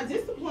you're not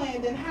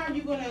disciplined, then how are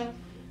you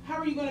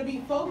gonna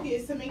be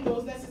focused to make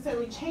those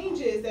necessary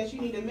changes that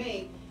you need to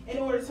make in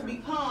order to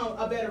become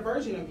a better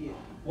version of you?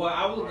 Well,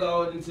 I would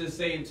go into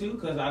saying too,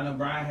 because I know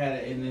Brian had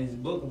it in his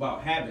book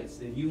about habits.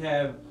 If you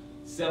have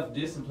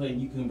self-discipline,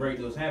 you can break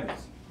those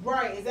habits.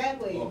 Right,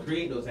 exactly. Or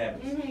create those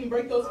habits.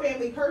 Break those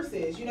family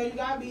curses. You know, you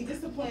gotta be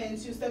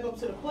disciplined to step up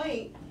to the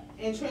plate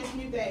and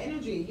transmute that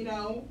energy. You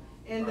know,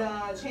 and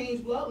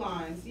change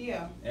bloodlines.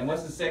 Yeah. And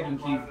what's the second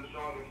key? The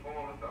strongest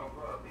form of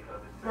self-love,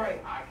 because it's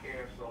right. I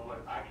care so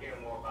much. I care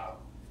more about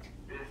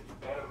this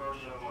better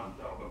version of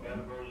myself, a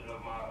better version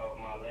of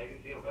my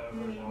legacy, a better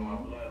version of my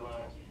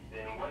bloodline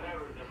than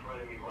whatever is in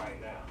front of me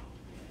right now.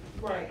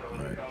 Right. So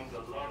when it comes to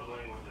love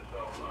language, the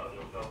self-love,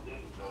 your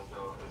self-discipline,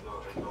 so it's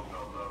your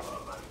self-love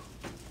language.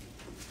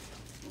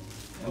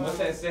 And what's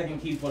that second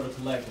key for the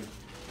collective?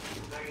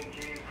 The second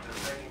key,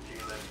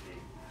 let's see.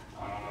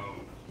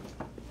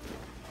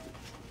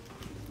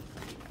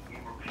 We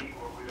repeat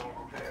what we don't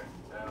repair.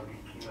 That'll be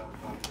key number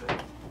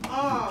 26.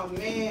 Oh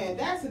man,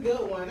 that's a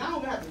good one. I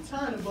don't have to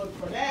turn the book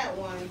for that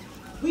one.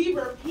 We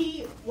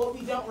repeat what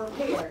we don't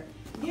repair.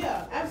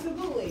 Yeah,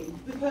 absolutely.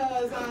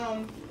 Because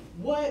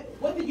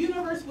what the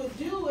universe would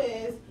do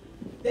is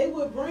they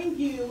would bring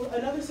you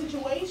another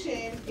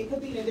situation. It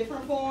could be in a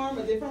different form,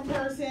 a different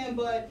person,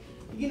 but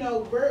you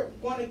know, we're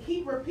going to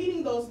keep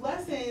repeating those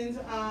lessons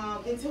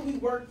until we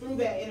work through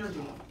that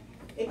energy.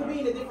 It could be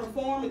in a different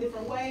form, a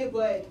different way,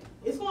 but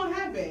it's going to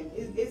happen.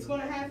 It's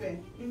going to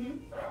happen.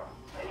 And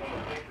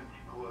it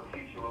will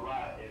teach you a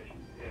lot if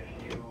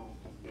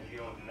you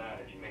don't deny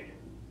that you make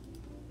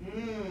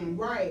it.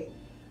 Right.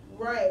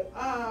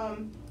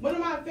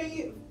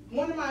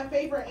 One of my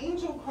favorite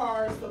angel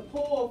cards to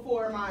pull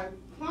for my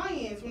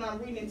clients when I'm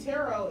reading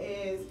tarot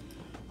is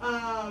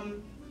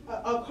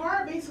a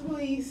card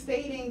basically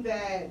stating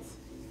that,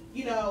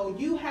 you know,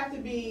 you have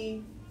to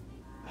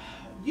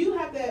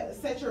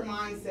set your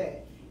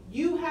mindset.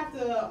 You have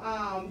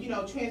to, you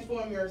know,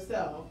 transform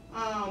yourself.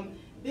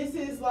 This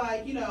is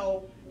like, you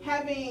know,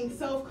 having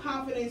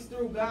self-confidence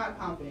through God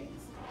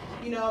confidence.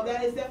 You know,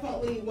 that is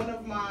definitely one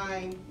of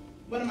my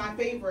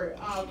favorite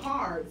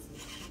cards.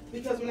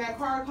 Because when that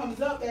card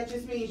comes up, that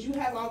just means you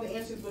have all the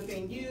answers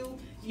within you.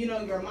 You know,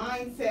 your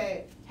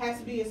mindset has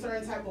to be a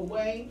certain type of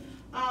way.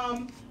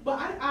 But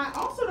I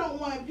also don't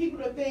want people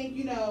to think,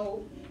 you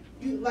know,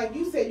 like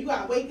you said, you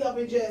got to wake up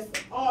and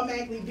just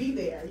automatically be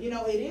there. You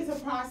know, it is a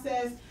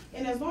process.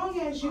 And as long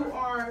as you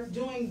are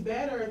doing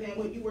better than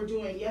what you were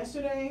doing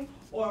yesterday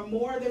or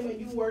more than what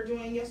you were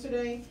doing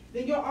yesterday,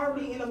 then you're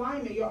already in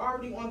alignment. You're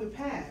already on the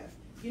path.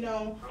 You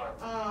know,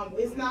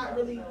 it's not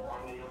really...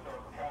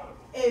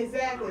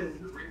 Exactly.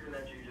 The reason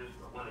that you just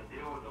want to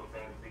deal with those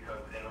things because,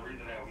 and the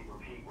reason that we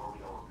repeat what we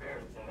don't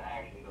repair in the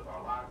actions of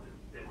our lives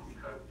is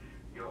because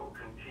you'll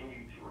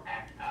continue to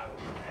act out of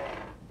the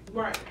past.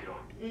 Right. If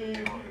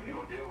you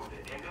don't deal with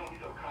it. And then we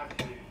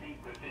subconsciously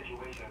seek the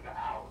situations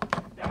out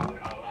that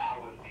would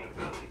allow us the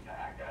ability to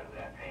act out of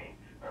that pain.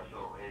 Or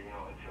so, you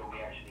know, until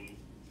we actually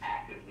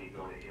actively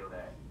go to heal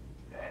that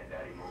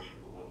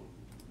emotional wound.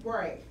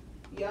 Right.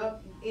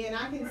 Yep. And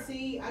I can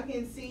see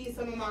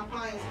some of my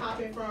clients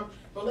hopping from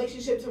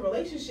relationship to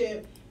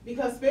relationship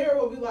because Spirit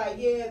will be like,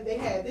 yeah, they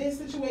had this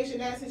situation,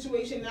 that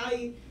situation, now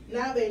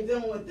they're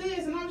dealing with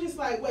this, and I'm just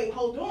like, wait,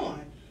 hold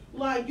on.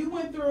 Like you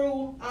went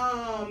through,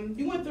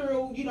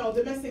 you know,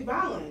 domestic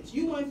violence.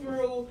 You went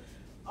through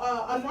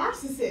a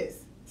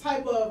narcissist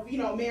type of, you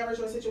know, marriage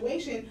or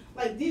situation.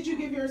 Like, did you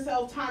give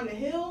yourself time to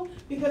heal?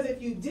 Because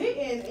if you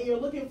didn't, and you're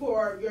looking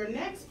for your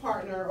next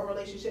partner or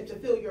relationship to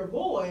fill your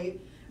void,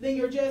 then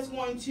you're just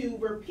going to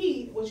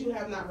repeat what you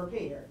have not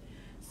repaired.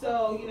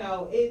 So, you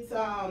know, it's,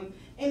 and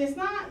it's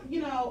not,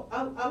 you know,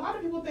 a lot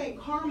of people think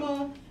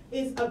karma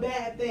is a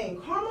bad thing.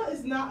 Karma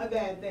is not a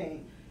bad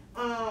thing.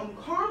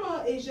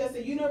 Karma is just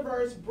the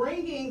universe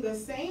bringing the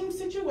same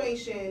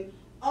situation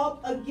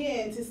up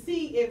again to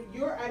see if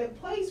you're at a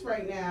place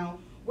right now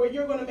where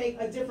you're going to make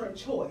a different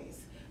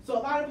choice. So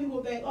a lot of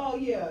people think, oh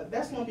yeah,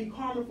 that's going to be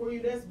karma for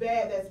you, that's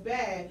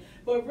bad.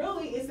 But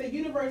really, it's the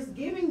universe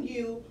giving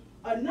you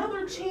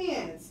another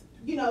chance,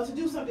 you know, to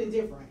do something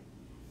different.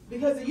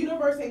 Because the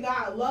universe and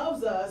God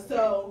loves us,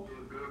 so,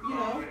 you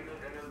know.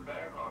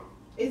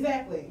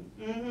 Exactly.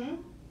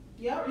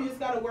 Yep, you just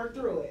got to work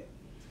through it.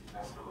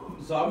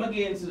 So I'm going to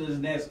get into this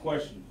next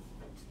question.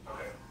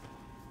 Okay.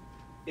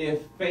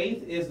 If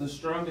faith is the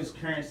strongest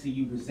currency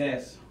you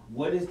possess,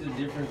 what is the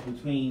difference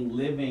between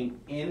living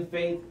in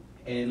faith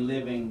and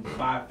living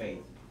by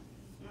faith?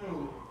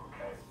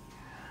 Okay.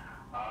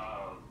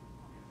 Um,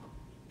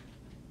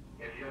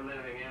 if you're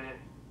living in it,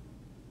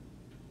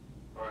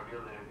 or if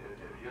you're living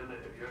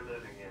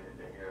in it,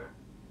 then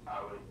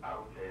I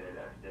would say that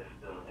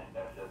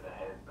that's just a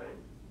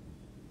headspace.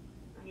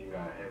 That you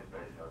got a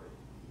headspace of it.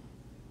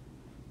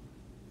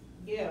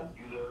 Yeah.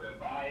 You live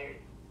by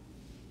it,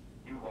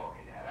 you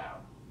walking that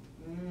out.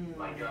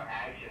 Like your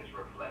actions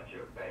reflect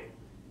your faith.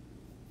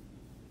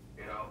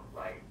 You know,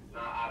 like,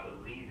 nah, I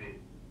believe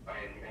it,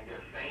 and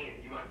you're saying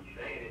it, you might be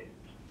saying it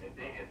and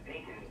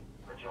thinking it,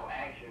 but your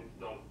actions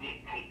don't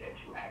dictate that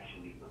you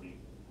actually believe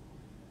it.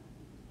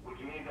 Which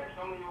means that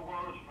some of your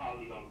words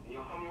probably don't, some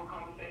of your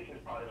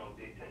conversations probably don't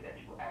dictate that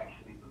you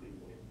actually believe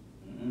in it.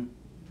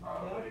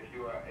 But if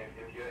you're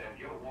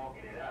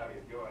walking it out,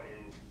 if your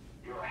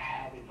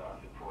habits are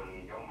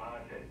supporting it, your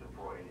mindset is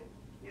supporting it,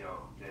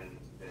 then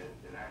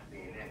that's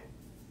being in it.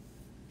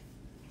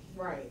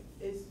 Right.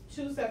 It's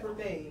two separate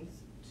things.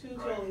 Two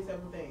totally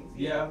separate things.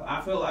 Yeah,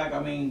 I feel like,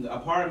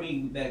 a part of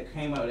me that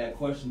came out of that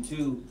question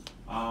too,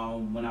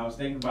 when I was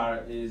thinking about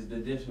it, is the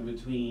difference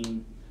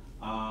between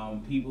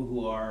people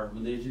who are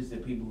religious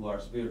and people who are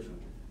spiritual.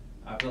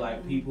 I feel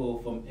like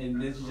people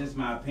and this is just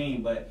my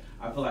opinion, but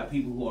I feel like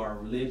people who are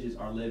religious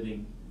are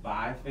living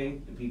by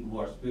faith, and people who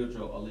are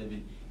spiritual are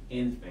living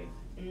in faith.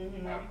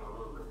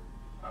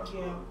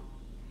 Absolutely.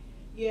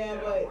 Yeah,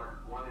 but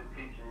one is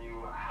teaching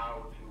you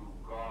how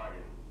to guard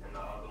it, and the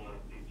other one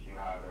is teaching you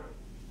how to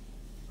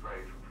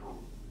pray for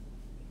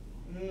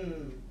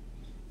food.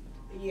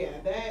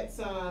 Yeah, that's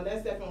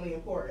definitely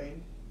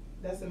important.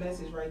 That's a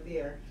message right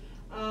there.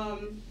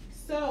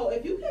 So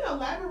if you can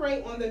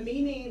elaborate on the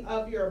meaning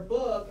of your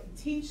book,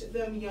 Teach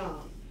Them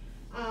Young.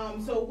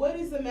 So what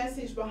is the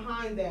message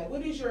behind that?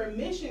 What is your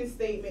mission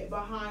statement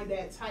behind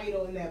that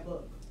title in that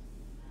book?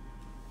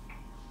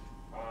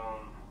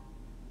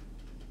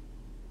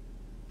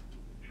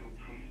 To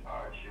teach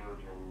our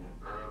children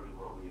early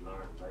what we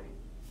learned late.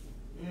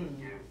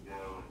 Give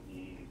them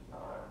the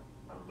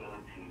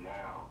ability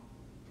now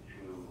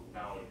to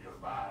not only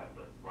survive,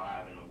 but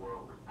thrive in a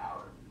world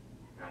without it.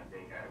 And I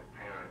think as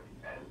parents,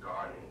 as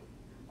guardians,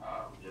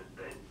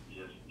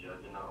 just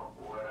judging on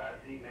what I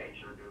see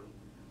nature do,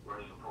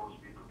 we're supposed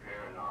to be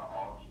preparing our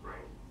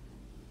offspring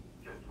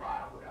to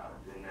thrive without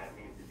it. And that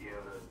means to be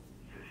able to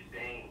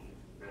sustain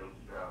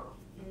themselves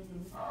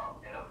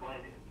in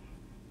abundance,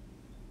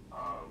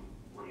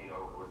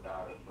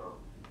 without it. So,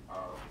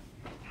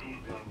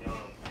 Teach Them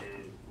Young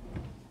is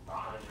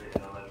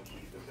 111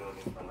 keys to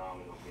building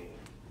phenomenal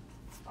beings.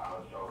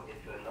 So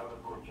it's another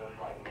book just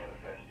like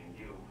Manifesting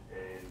You,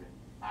 and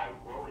I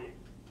wrote it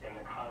in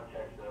the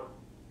context of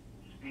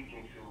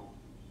speaking to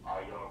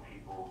our young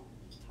people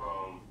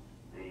from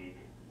the,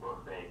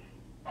 we'll say,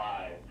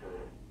 5 to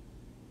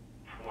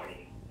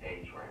 20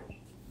 age range,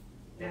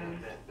 in the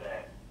sense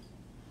that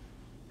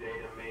they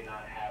may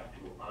not have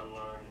to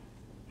unlearn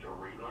to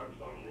relearn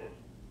some of this.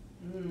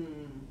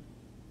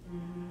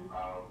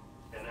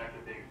 And that's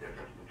the big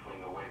difference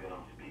between the way that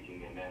I'm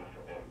speaking and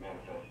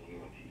manifesting you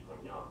and Teach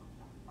Them Young.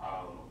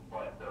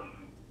 But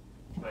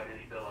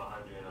it's still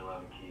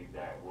 111 keys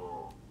that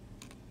will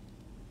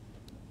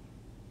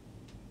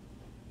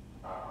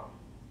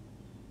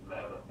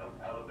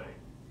elevate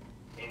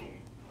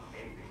anything.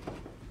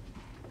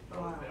 So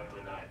it's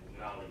definitely not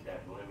knowledge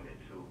that's limited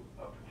to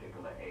a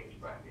particular age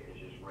bracket. It's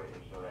just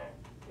written so that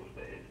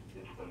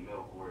it's the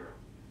milk where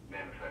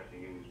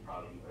manifesting you is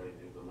probably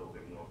is a little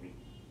bit more meat.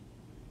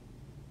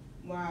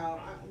 Wow.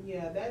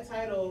 Yeah, that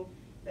title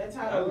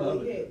I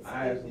love really it. hits.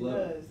 I It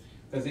love does. it.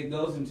 Because it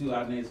goes into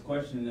our next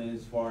question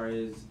as far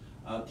as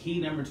key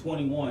number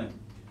 21.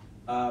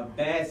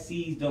 Bad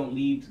seeds don't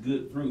lead to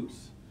good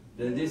fruits.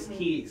 Does this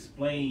key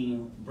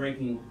explain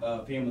breaking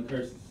family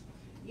curses?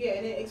 Yeah,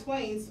 and it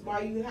explains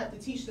why you have to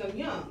teach them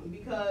young,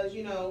 because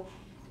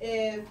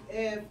if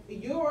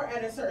you're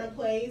at a certain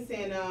place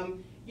and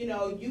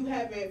you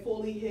haven't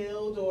fully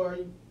healed or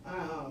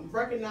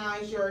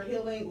recognize your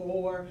healing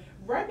or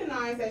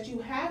recognize that you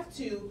have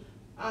to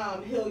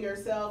heal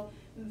yourself,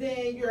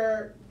 then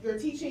you're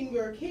teaching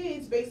your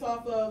kids based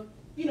off of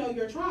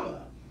your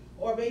trauma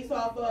or based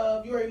off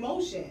of your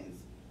emotions.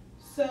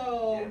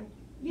 So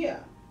yeah.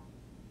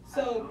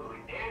 So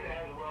absolutely. And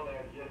as well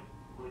as just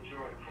with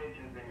your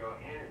intentions and your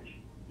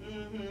energy. I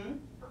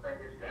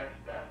think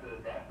that's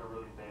the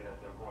really thing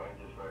that's important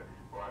just for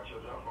our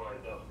children, for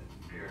adults,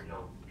 period.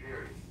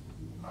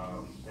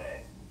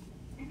 That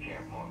you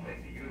can't pump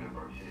fake the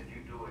universe, and if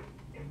you do it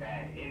in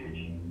bad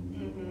energy,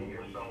 and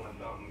you're sowing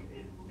something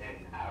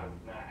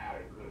not out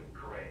of good,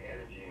 correct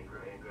energy and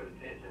good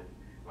intentions,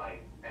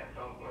 like at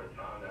some point in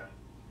time,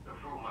 the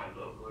fruit might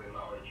look good,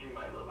 or the tree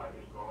might look like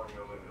it's growing,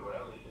 or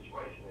whatever the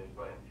situation is,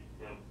 but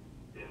then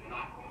it's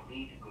not going to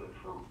lead to good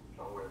fruit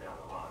somewhere down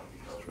the line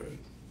because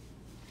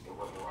it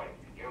wasn't right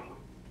to begin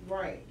with.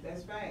 right,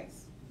 that's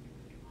facts.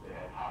 It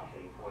had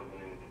toxin and poison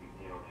in it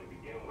to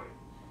begin with.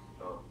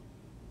 So,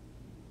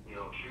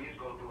 trees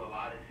go through a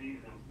lot of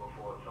seasons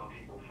before some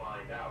people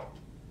find out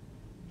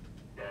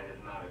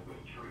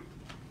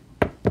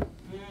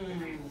And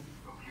people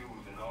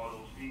confused in all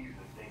those seasons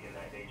thinking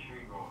that they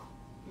tree growing.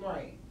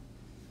 Right.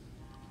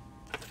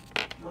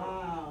 So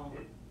Wow.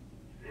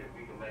 if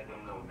we can let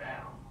them know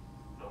now,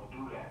 don't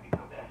do that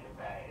because that's a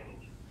bad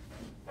energy.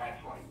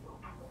 That's why you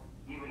don't do that.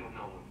 Even if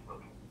no one's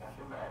looking, that's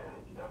a bad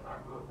energy. That's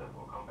not good. That's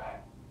gonna come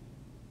back.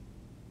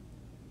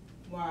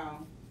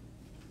 Wow.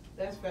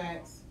 That's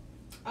facts.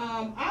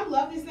 I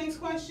love this next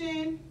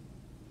question.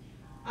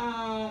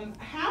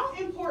 How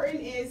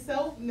important is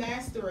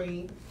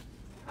self-mastery,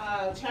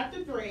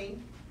 chapter 3,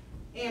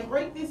 and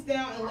break this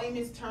down in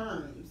layman's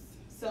terms.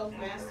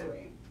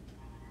 Self-mastery.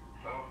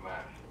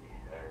 Self-mastery,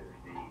 that is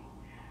the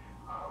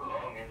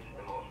longest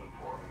and most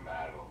important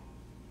battle.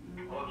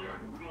 Well,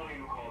 journey. We won't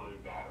even call it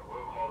a battle.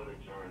 We'll call it a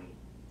journey.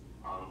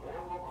 Or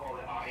we'll call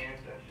it, our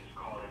ancestors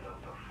call it a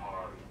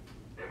safari.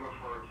 They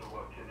refer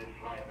to this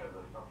life as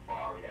a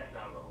safari. That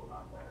sounds a whole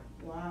lot better.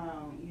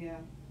 Wow, yeah.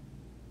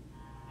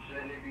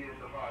 Shouldn't it be a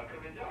safari?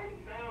 Because the journey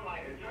sounds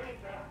like it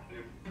sounds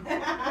stupid. It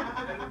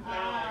doesn't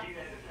sound like you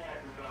had to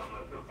pass or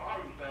something. A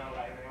safari sounds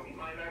like, man, we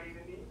might not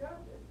even need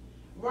nothing.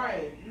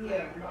 Right,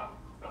 yeah.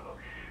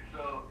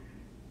 So,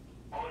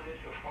 on this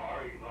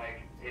safari,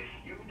 like, if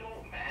you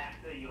don't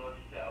master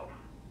yourself,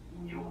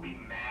 you'll be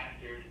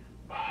mastered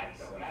by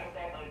yourself. Matter of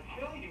fact,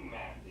 until you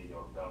master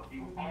yourself,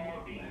 you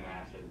are being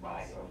mastered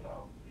by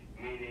yourself.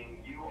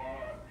 Meaning, you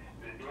are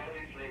the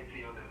daily slave to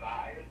your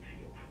desires, to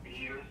your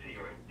fears, to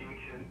your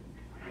addictions,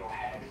 your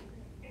habits,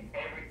 and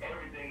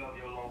everything of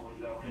your lower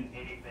self and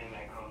anything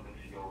that comes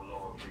into your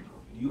lower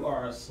frequency. You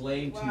are a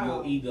slave to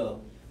your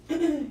ego.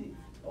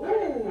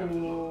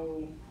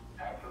 Ooh.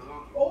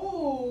 Absolutely.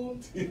 Ooh.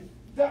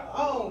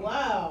 Oh,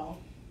 wow.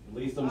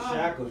 Release them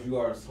shackles. You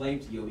are a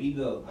slave to your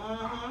ego.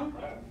 Uh-huh.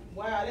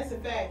 Wow, that's a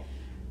fact.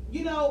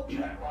 You know.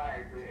 That's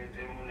why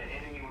when the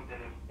enemy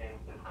within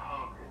is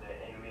conquered,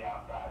 the enemy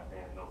outside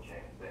stands no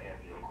chance to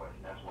answer your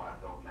question. That's why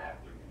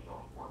self-mastery is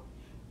so important.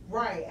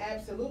 Right,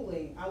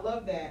 absolutely. I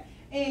love that.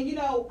 And, you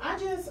know, I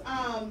just,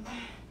 I'm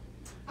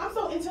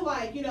so into,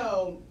 like, you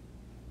know,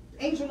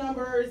 angel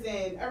numbers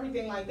and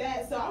everything like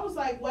that. So I was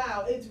like,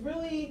 wow, it's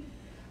really,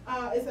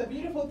 it's a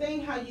beautiful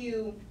thing how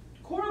you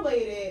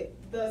correlated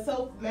the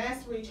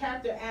self-mastery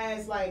chapter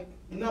as, like,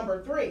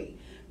 number 3.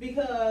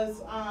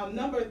 Because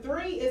number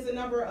 3 is a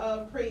number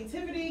of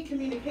creativity,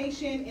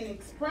 communication, and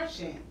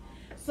expression.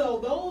 So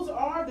those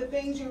are the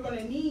things you're going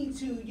to need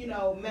to, you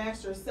know,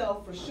 master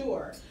self for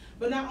sure.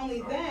 But not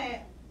only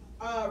that,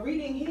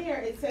 reading here,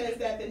 it says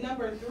that the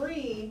number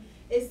 3,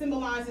 it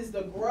symbolizes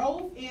the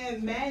growth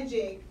and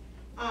magic,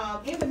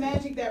 the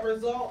magic that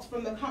results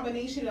from the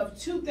combination of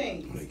 2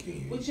 things,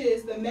 which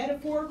is the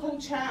metaphorical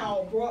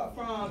child brought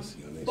from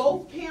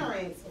both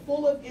parents,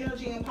 full of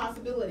energy and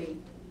possibility.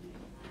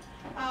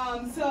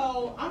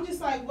 So I'm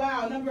just like,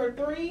 wow, number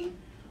 3,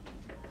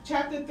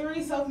 chapter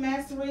 3,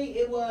 self-mastery,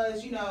 it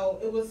was, you know,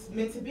 it was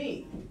meant to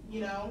be, you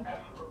know.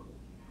 Absolutely.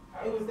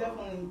 It was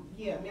definitely,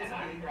 yeah, meant to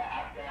be.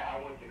 After I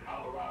went to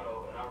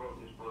Colorado and I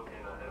wrote this book in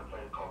a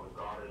place called the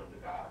Garden of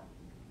the Gods.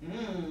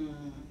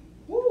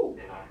 Woo.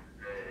 And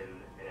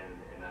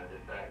I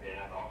just sat there,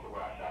 and that's also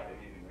where I shot the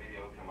music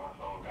video to my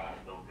song "God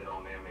Don't Sit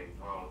on Man-Made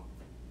Throne."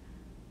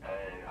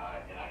 And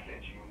I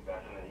sent you,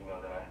 that's in the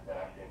email that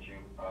I sent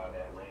you,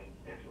 that link.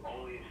 It's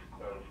only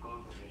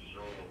exclusively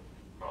streaming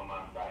from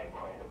my site,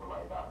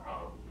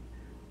 Hyppolite.com.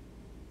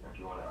 If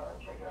you want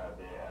to check it out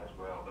there as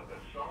well. But the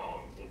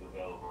song is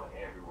available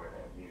everywhere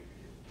that music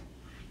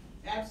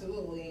is.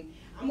 Absolutely.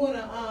 I'm going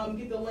to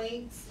get the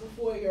links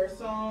for your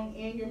song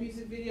and your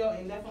music video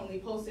and definitely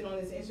post it on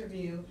this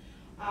interview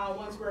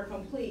once we're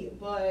complete.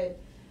 But,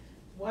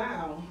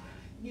 wow.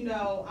 You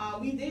know,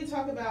 we did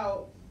talk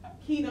about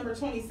key number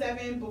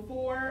 27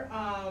 before,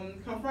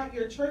 confront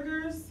your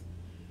triggers.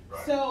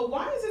 Right. So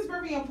why is this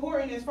very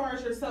important as far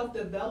as your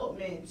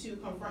self-development to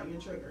confront your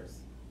triggers?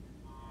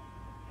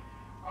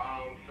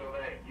 So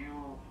that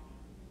you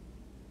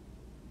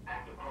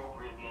act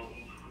appropriately in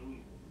each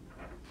season.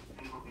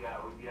 People be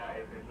out,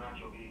 if it's not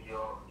your beat,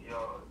 you're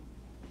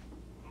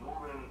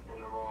moving in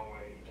the wrong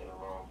way in the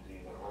wrong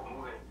season, or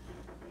moving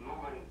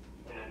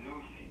in a new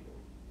season.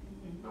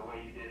 The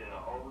way you did in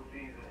an old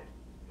season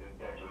is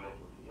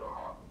detrimental to your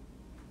heart.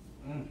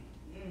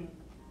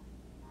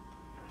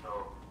 So,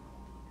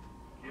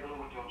 dealing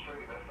with your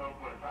triggers at some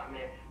point in time,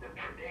 man,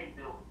 they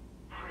built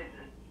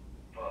prison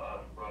for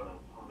us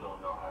brothers who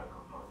don't know how to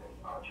confront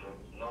our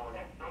triggers, knowing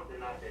that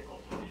something out there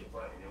gonna push a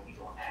button and we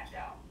gonna act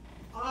out.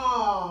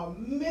 Oh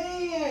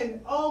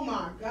man, oh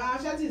my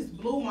gosh, that just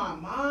blew my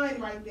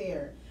mind right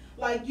there.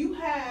 Like, you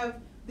have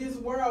this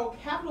world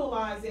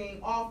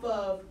capitalizing off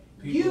of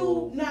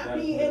People you not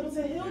being able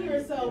to heal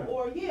yourself,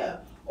 or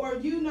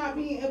you not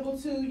being able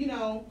to, you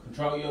know,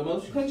 control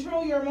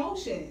your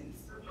emotions.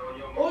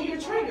 Or your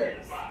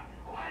triggers.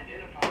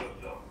 Identify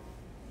yourself,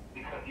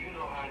 because you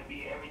know how to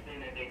be everything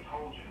that they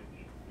told you to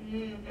be.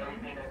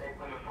 Everything that they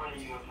put in front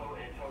of you and told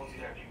you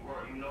that you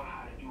were. You know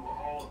how to do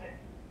all that.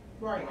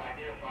 Right. You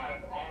identify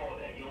all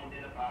that. You don't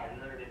identify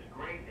none of this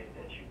greatness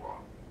that you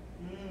are.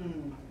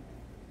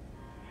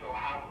 So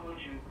how could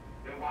you,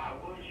 and why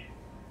would you?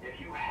 If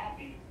you're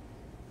happy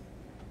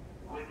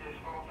with this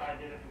false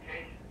identification,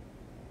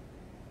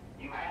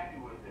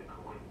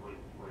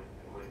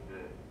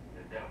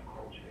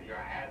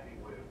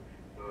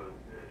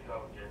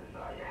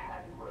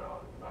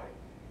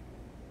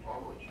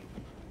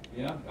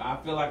 Yeah, I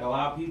feel like a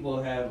lot of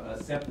people have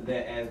accepted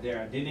that as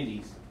their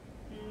identities.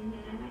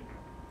 Mm-hmm.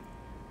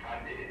 I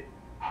did,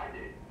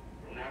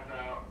 and that's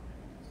how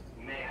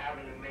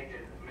having to make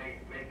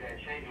that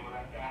change. And when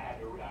I say I had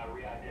to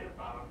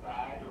re-identify myself,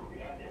 I had to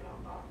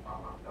re-identify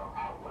myself.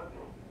 I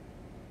wasn't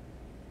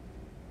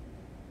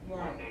what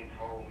Right. they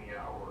told me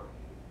I was.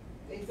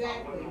 I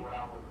Exactly. wasn't what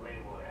I was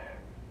labeled as.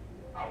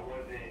 I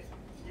wasn't,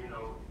 you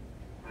know,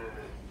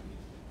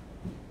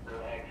 the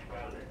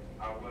ex-felon.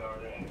 Or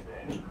the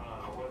ex-con.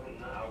 I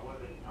wasn't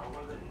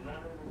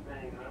none of the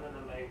things, none of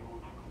the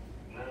labels,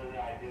 none of the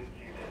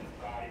identities that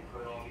society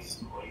put on me,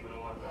 or even the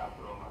ones that I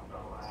put on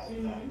myself. I had to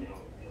tap in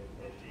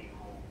and see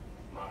who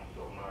my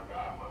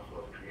God, my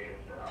source creator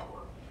said I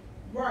was.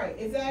 Right,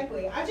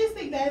 exactly. I just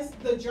think that's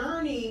the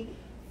journey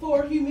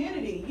for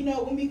humanity. You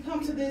know, when we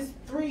come to this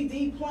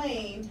 3D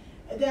plane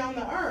down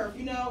the earth,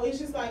 you know, it's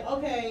just like,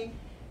 okay,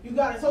 you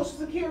got a social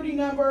security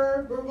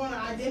number, we're going to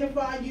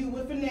identify you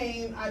with a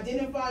name,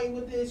 identify you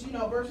with this, you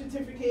know, birth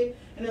certificate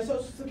and a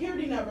social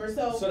security number.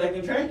 So they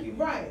can track you.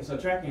 Right. It's a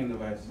tracking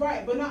device.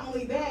 Right, but not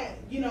only that,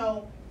 you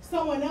know,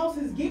 someone else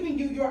is giving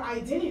you your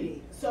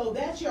identity. So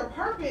that's your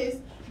purpose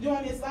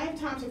during this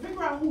lifetime, to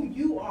figure out who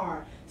you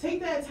are.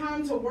 Take that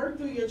time to work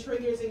through your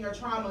triggers and your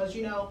traumas,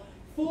 you know,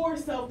 for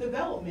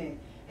self-development.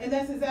 And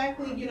that's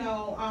exactly, you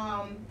know,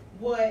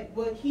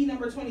 what key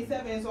number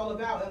 27 is all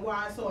about and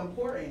why it's so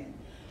important.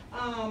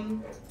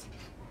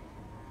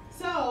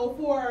 So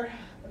for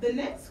the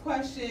next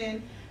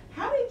question,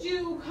 how did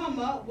you come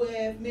up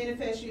with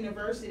Manifest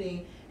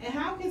University, and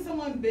how can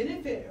someone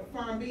benefit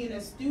from being a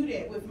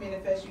student with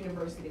Manifest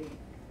University?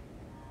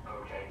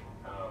 Okay.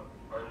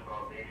 First of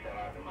all, big shout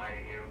out to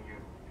Mighty MU.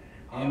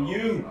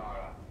 MU.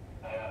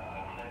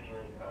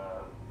 100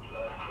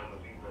 plus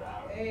people that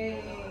I've Hey.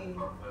 been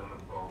for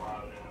a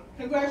while now.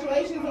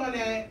 Congratulations on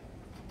that.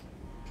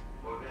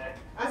 What was that?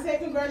 I said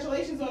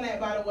congratulations on that,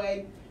 by the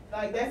way.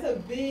 Like, that's a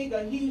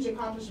huge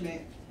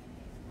accomplishment.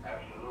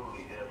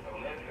 Absolutely, yeah. So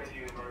Manifest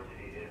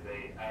University is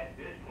at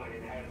this point,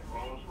 it has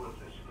grown to a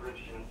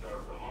subscription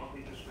service, a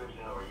monthly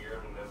subscription or a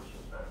yearly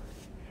membership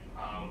service.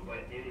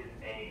 But it is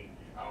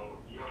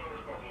your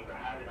first question was,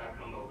 how did I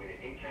come up with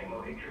it? It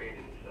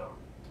created itself.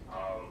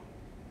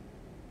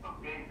 A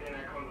big thing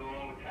that comes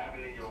along with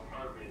tapping into your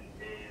purpose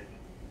is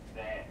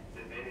that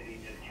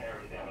divinity just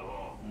carries that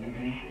along. It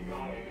makes it go,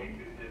 it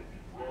makes it just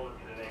roll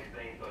into the next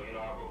thing. So, you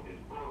know, I wrote this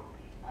book,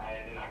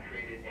 and then I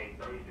created a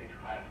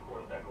 36-class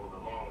course that goes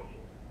along with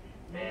it.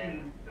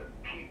 And the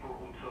people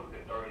who took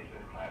the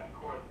 36-class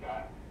course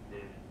got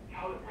this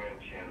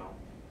Telegram channel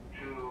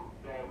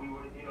that we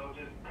would, you know,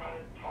 just kind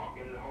of talk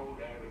and hold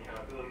that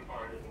accountability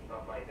partners and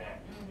stuff like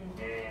that.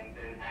 And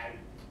then as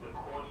the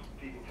course,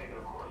 people taking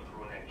the course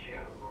through in that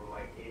channel, we were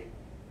like, it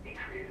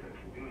created a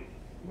community.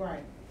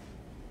 Right.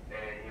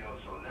 And, you know,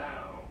 so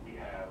now we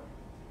have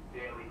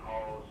daily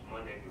calls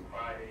Monday through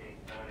Friday,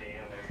 9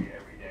 a.m.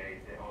 every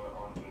day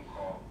on Zoom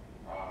call.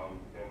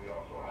 Then we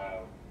also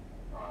have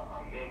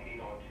our men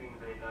meet on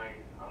Tuesday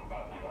nights. I'm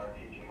about to start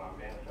teaching my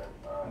manifest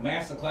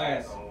Master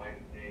class. on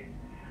Wednesday.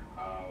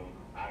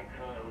 I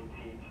currently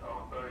teach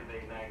on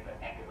Thursday nights an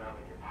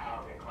economic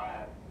empowerment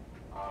class,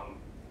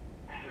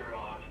 serial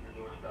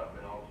entrepreneur stuff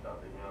and all stuff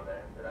that you know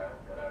that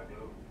I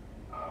do.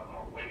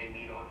 Our women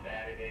meet on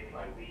Saturdays.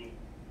 Like, we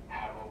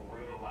have a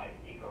real life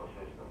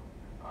ecosystem.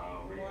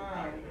 We're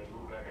in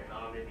group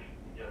economics.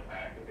 We just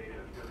activated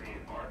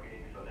affiliate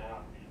marketing. So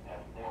now, as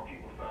more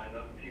people sign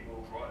up, people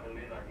who brought them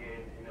in are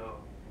getting, you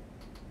know,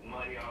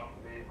 money off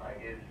of it.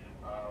 Like, it's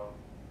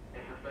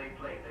a safe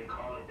place. They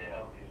call it the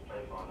healthiest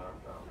place on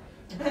earth. So.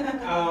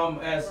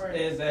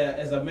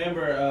 As a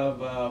member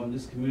of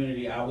this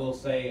community, I will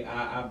say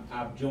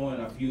I've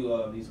joined a few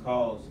of these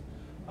calls,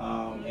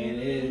 and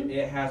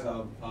it has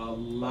a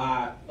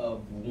lot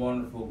of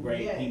wonderful,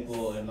 great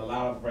people and a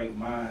lot of great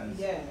minds.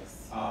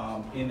 Yes.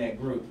 In that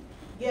group.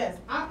 Yes.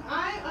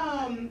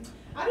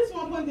 I just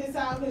want to point this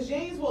out because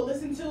James will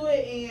listen to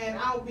it and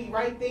I'll be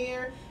right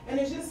there. And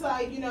it's just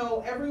like, you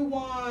know,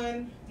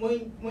 everyone,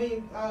 when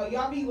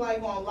y'all be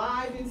like on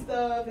live and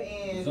stuff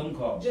and Zoom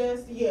calls.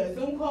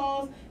 Zoom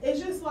calls. It's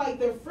just like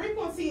the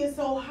frequency is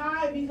so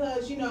high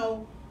because, you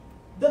know,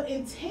 the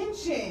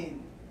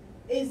intention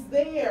is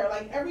there.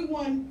 Like,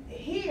 everyone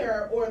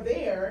here or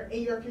there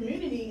in your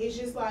community is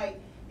just like,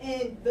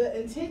 and the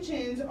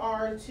intentions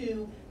are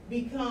to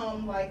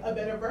become like a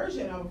better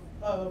version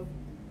of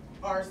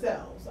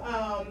ourselves,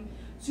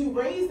 to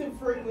raise the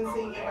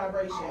frequency and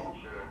vibration.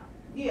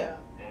 Yeah.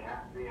 And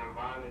that's the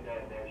environment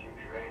that you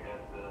create.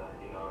 That's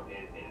you know,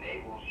 it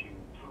enables you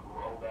to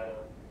grow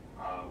better,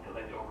 to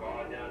let your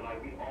guard down.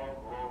 Like, we all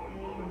grow and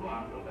bloom and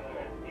blossom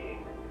better as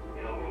beings,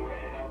 you know, when we're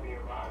in a healthy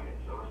environment.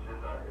 So it's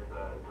just it's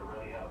a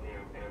really healthy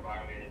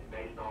environment. It's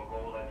based on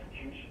goal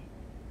execution.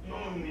 So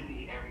when you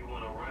see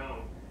everyone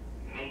around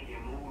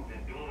making moves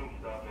and doing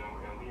stuff,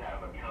 and we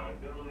have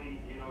accountability,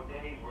 you know,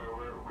 days where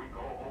we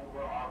go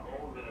over our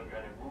goals in a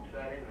group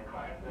setting, in a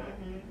class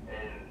setting,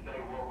 and say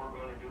what we're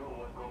going to do and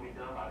what's going to be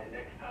done by the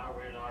next time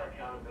we're in our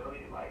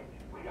accountability. Like,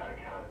 we got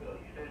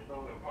accountability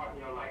systems and part,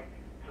 you know, like,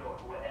 so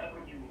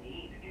whatever you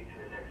need to get to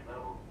the next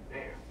level,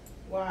 there.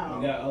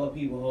 Wow. You got other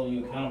people holding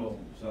you accountable.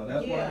 So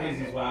that's one of the Yeah.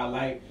 reasons why I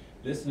like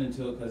listening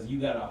to it, because you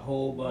got a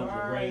whole bunch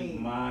of great Right.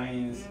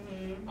 minds.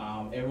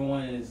 Mhm.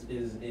 Everyone is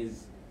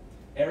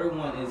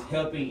everyone is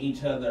helping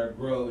each other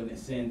grow in a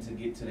sense to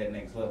get to that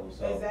next level.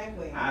 So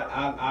Exactly.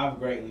 I've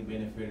greatly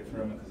benefited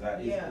from it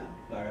because Yeah.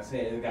 like I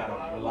said, it got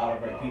a lot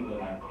of great people in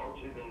life there.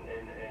 coaches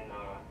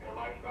and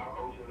lifestyle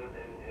coaches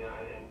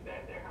and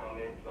that come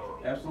in. So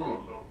it's Absolutely.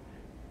 awesome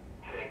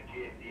to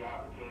get the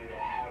opportunity to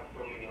have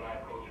so many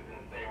life coaches in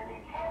the same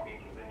room talking,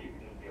 because then you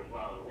can just be a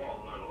fly on the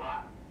wall and learn a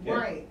lot. Yeah.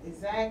 Right,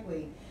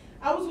 exactly.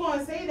 I was going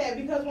to say that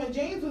because when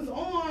James was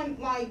on,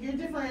 like your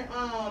different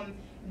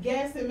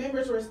guests and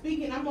members were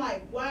speaking, I'm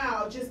like,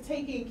 wow, just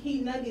taking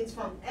key nuggets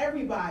from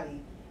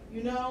everybody,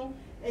 you know,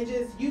 and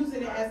just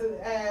using it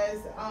as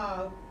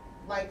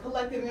like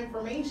collective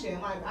information.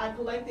 Like I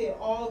collected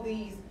all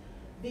these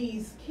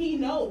key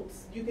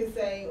notes, you could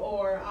say,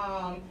 or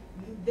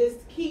this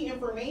key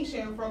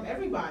information from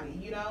everybody.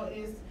 You know,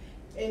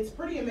 it's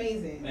pretty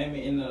amazing. I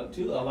mean,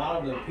 too, a lot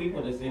of the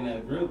people that's in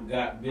that group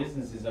got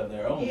businesses of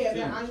their own. Yeah, too,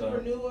 they're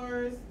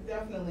entrepreneurs,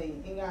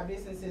 definitely, and got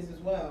businesses as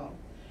well.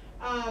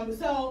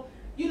 So,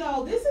 you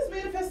know, this is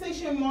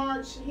Manifestation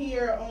March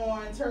here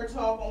on Turd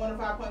Talk on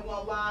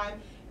 105.1 Live.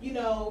 You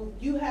know,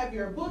 you have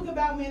your book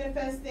about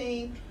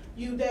manifesting.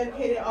 You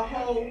dedicated a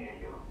whole.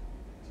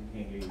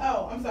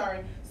 Oh, I'm sorry.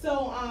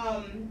 So,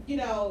 you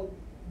know,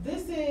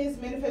 this is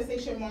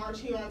Manifestation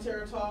March here on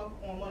Terror Talk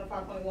on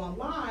 105.1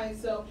 Live.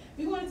 So,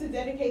 we wanted to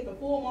dedicate the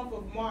full month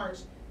of March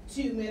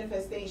to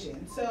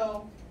manifestation.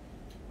 So,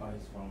 Oh,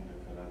 his phone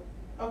got cut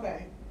out.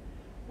 okay.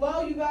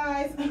 Well, you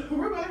guys,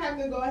 we're going to have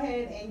to go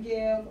ahead and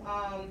give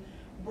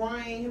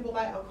Brian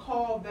Hyppolite a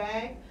call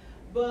back.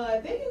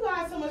 But thank you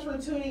guys so much for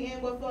tuning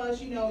in with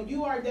us. You know,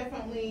 you are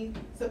definitely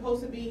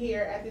supposed to be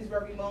here at this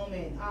very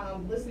moment,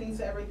 listening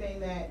to everything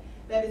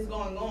that is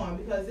going on,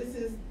 because this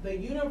is the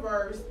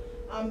universe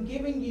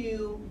giving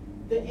you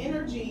the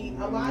energy,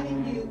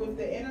 aligning you with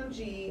the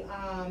energy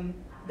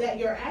that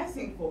you're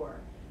asking for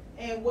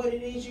and what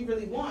it is you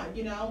really want,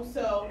 you know.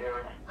 So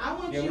I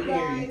want Yeah, you we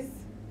can hear you. guys.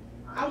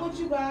 I want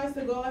you guys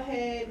to go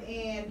ahead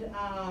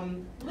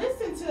and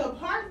listen to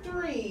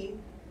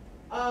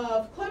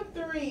clip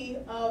 3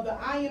 of the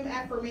I Am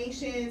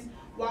affirmations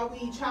while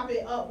we chop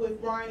it up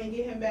with Brian and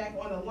get him back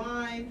on the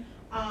line.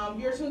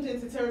 You're tuned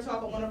into Terror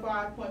Talk on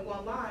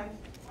 105.1 Live.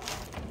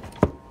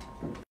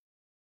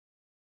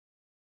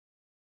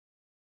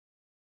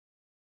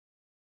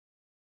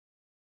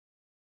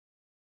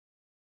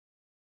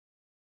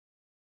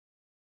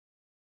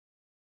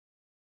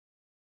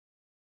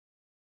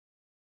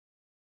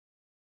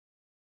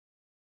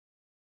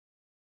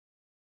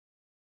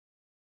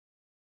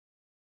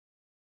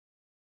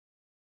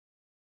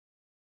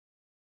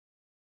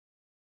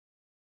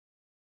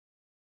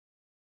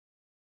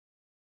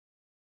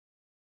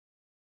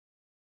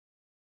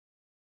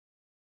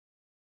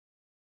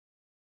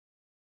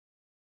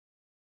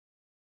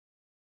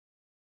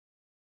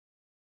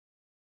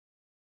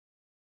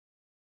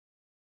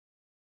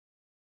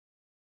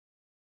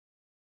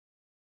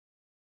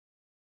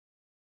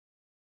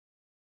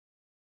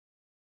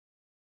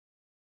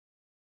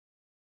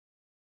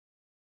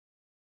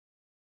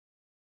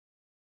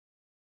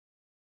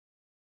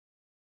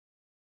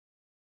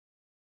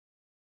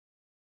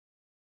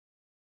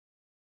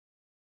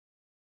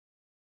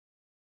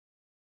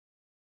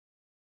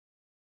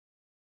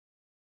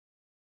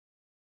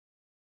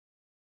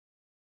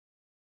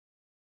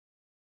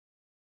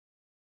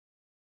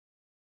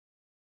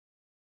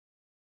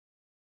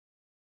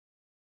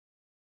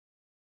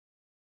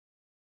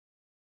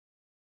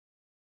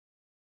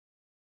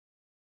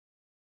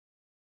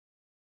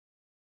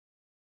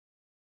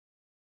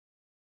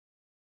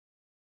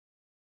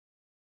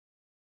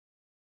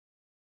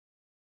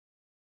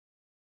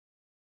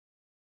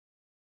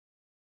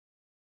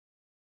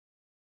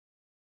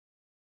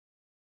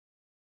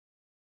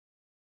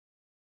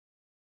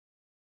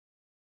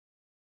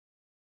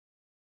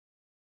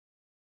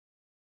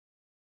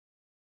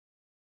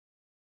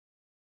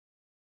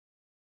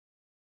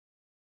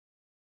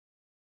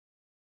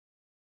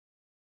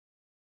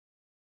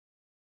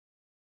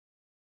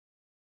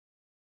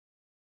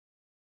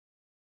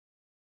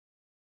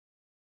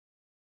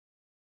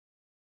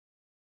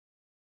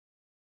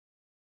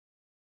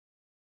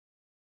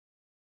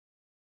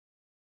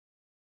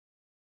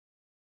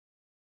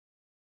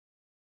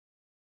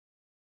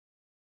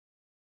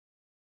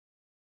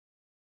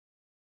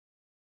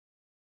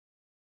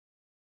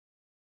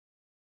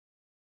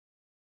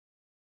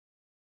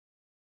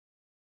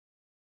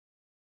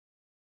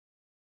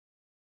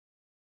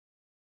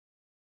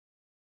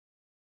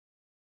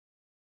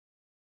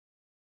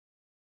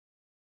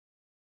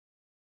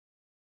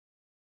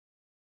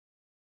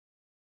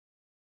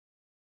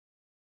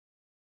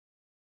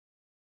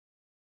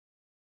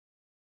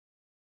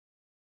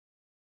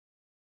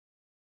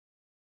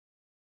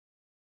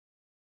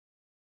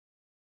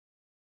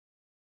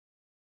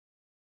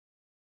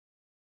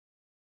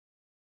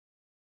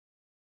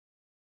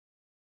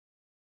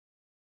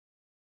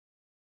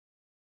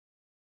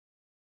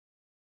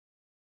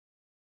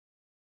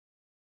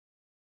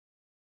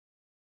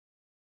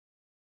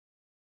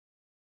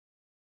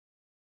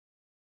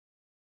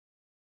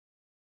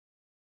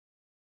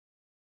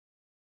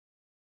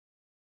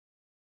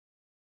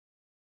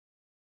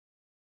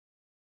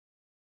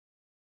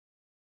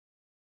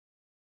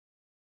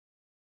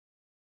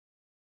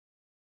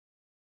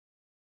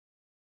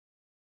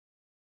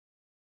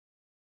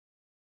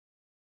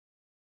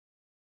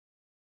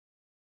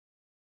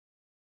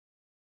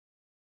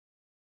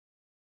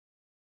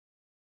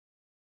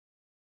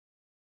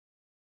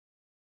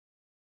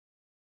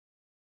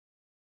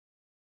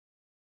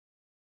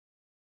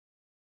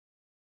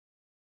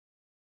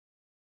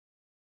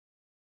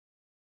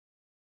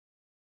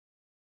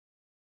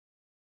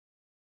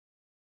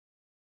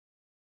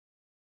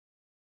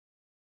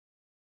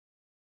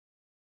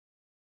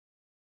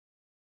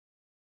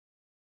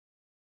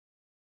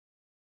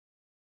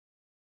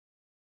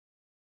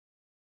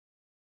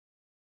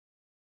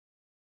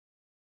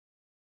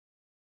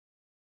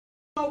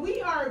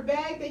 We are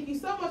back. Thank you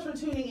so much for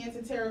tuning in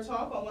to Terror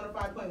Talk on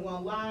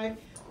 105.1 Live.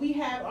 We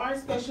have our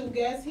special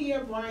guest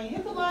here, Brian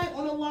Hyppolite,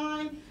 on the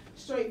line,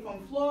 straight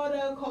from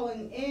Florida,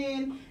 calling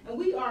in. And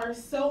we are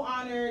so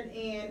honored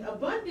and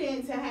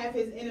abundant to have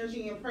his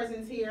energy and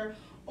presence here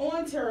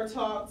on Terror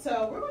Talk.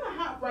 So we're going to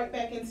hop right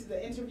back into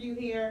the interview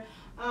here.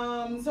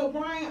 So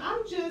Brian,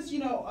 I'm just,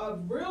 a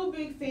real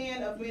big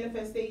fan of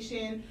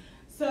manifestation.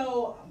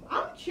 So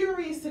I'm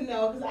curious to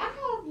know, because I have,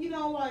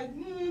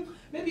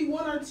 maybe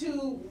one or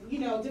two,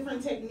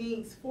 different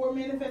techniques for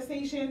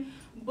manifestation.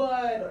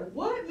 But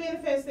what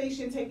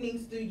manifestation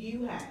techniques do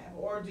you have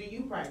or do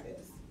you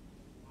practice?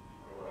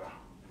 Well,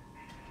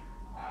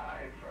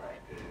 I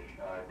practice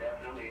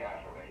definitely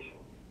affirmation.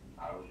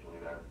 Obviously,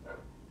 that's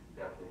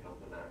definitely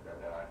something that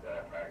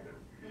I practice.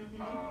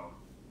 Mm-hmm.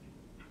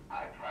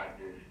 I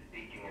practice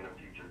speaking in a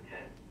future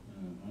tense.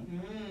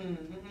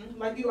 Mm-hmm.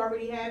 Like you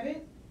already have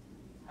it?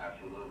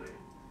 Absolutely.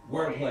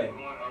 Wordplay.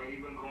 Or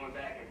even going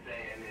back and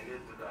saying, and this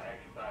is an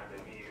exercise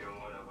that me and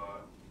one of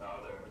the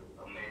other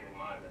amazing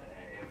minds at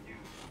MU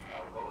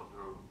go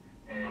through,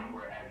 and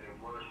we're as if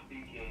we're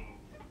speaking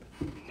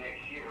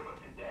next year,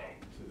 but today.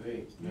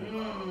 Next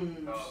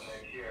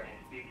year, and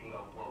speaking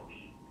of what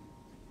we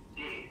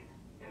did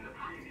in the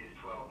previous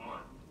 12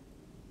 months.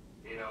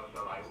 So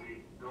like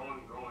we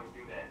going through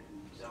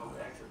those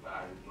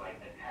exercises,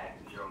 like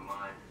attaches your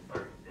mind to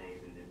certain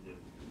things and then just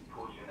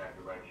push in that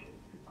direction.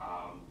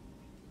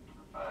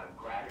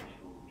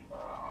 Gratitude,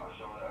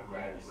 showing a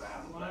gratitude. I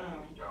have a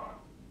blessings jar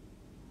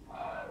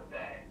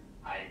that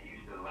I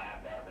used to laugh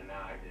at, but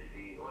now I just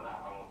see, well,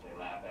 I won't say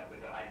laugh at, but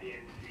I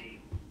did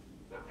see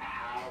the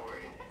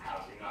power in it.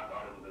 How I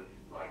thought it was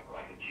like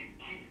a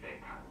keepsake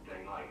kind of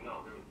thing. Like,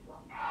 no, there was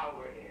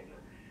power in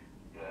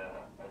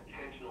the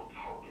intentional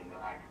token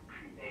that I could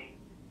create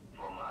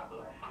for my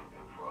blessings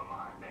and for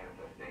my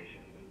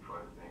manifestations and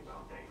for the things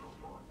I'm thankful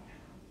for.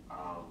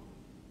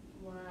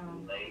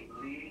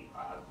 Lately,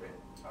 I've been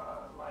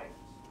like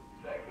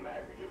sex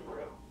magic is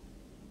real.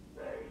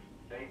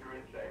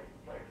 Sacred sex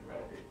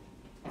magic.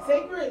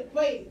 Sacred.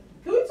 Wait,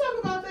 can we talk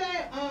about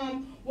that?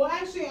 Well,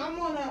 actually, I'm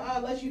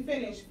gonna let you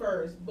finish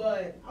first,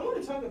 but I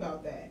want to talk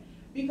about that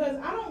because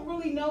I don't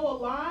really know a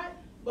lot,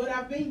 but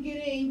I've been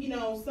getting,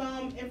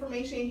 some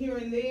information here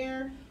and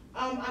there.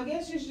 I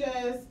guess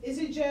is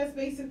it just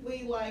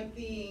basically like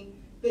the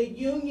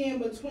union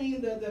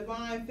between the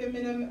divine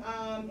feminine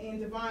and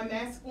divine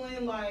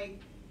masculine,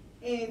 like,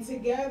 and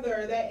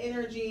together that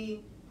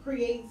energy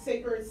creates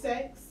sacred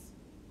sex,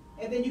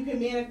 and then you can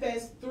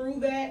manifest through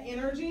that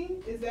energy?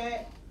 Is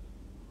that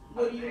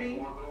what you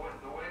mean? Well,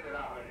 the way that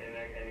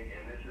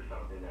and this is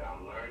something that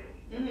I'm learning,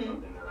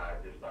 something that I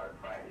just started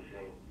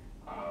practicing.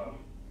 But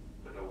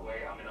the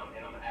way I'm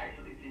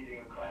actually teaching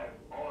a class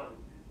on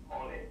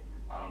it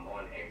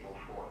on April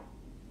 4th,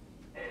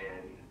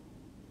 and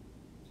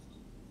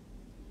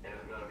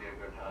it's going to be a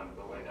good time.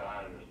 The way that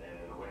I understand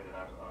it, the way that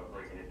I'm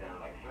breaking it down,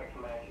 like sex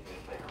magic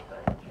and sacred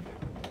sex.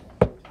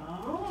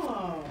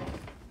 Oh,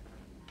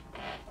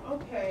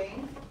 okay.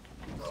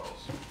 So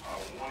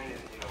one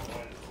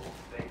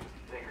thing,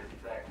 sacred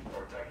sex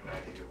or sex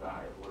magic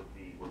desire would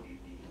be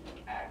the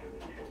act of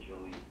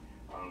intentionally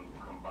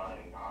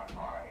combining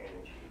our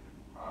energy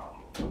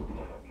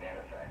with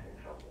manifesting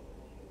something in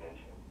this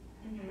dimension.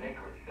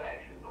 Sacred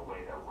sex is the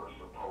way that we're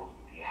supposed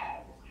to be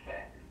having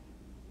sex.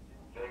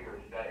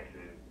 Sacred sex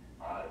is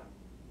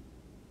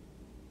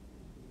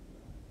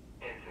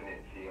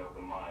intimacy of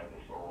the mind, the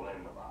soul,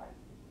 and the body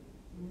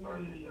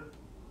versus just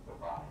the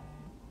body.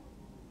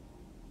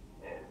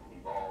 And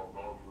we've all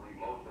most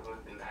of us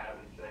been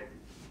having sex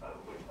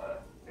with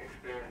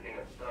experiencing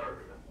a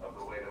third of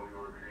the way that we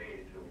were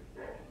created to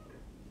experience it.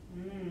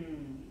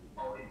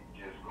 Or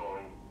just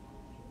going,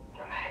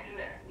 imagine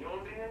that. You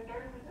only been in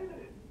 30%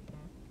 of it.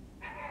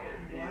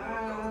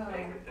 Wow. So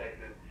sacred sex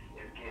is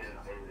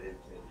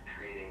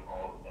creating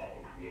all of that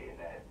and creating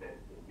that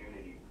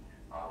unity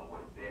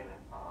within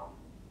that bond.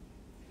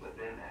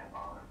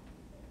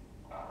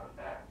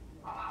 That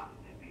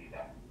to be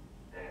that.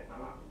 And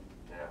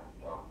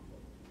so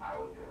I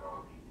was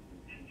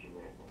teaching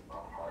it with my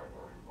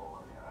partner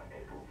on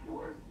April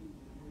 4th.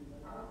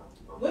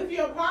 With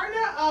your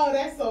partner? Oh,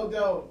 that's so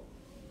dope.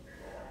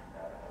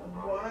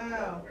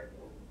 Wow.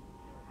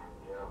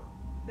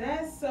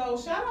 That's so.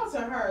 Shout out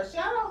to her.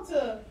 Shout out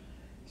to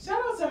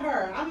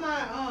her. I'm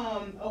not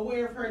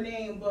aware of her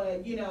name,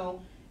 but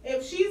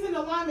if she's in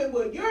alignment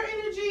with your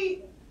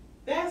energy,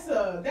 that's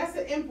an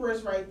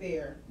empress right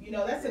there.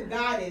 That's a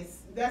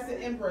goddess. That's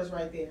an empress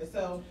right there.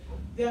 So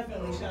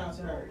definitely shout out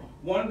to her.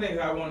 One thing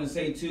I want to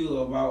say too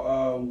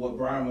about what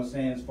Brian was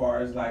saying as far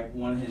as like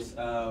one of his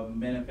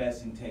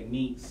manifesting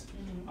techniques.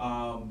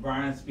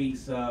 Brian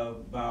speaks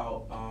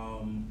about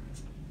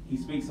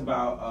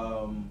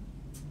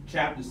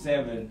chapter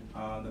 7,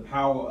 the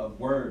power of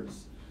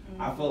words.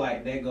 I feel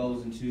like that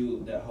goes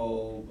into the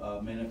whole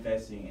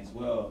manifesting as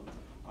well,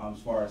 as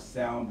far as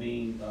sound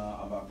being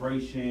a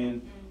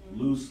vibration,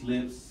 loose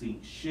lips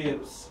sink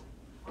ships,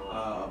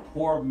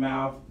 poor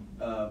mouth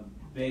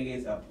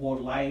beggars a poor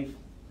life.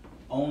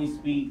 Only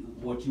speak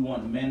what you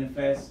want to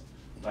manifest.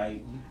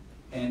 Like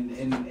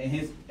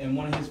and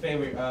one of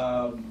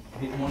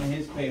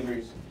his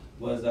favorites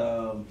was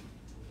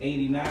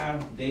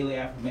 89 daily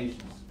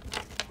affirmations.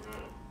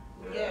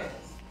 Yes.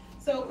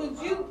 So could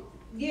you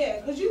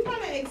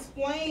kind of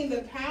explain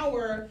the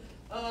power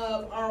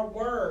of our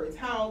words,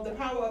 how the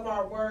power of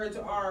our words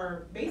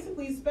are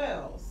basically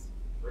spells?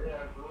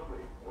 Yeah,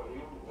 absolutely. When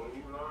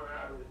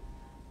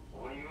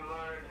you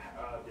learn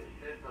the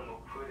system of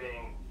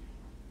putting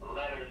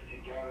letters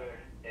together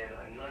and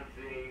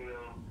enunciating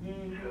them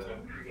to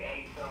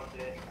create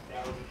something,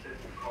 that was a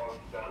system called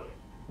spelling.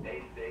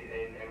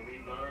 And we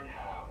learned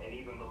how, and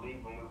even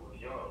believed when we was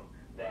young,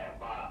 that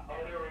by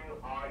uttering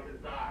our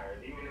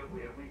desires, even if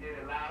we did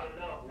it loud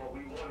enough, what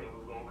we wanted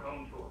was going to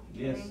come to us.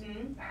 Yes.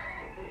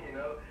 You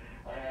know?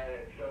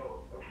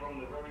 So from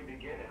the very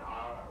beginning,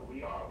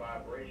 we are a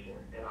vibration,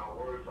 and our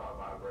words are a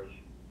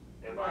vibration.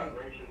 And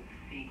vibrations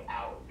seek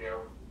out their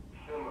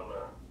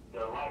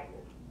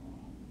likeness.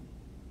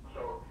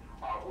 So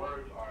our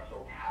words are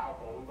so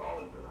powerful. We've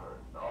always been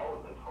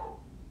told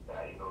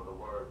that, the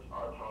words,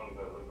 our tongues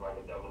look like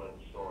a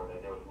double-edged sword,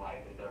 that there's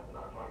life and death in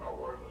our tongue. Our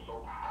words are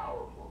so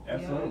powerful.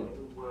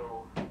 Absolutely. It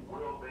will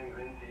will things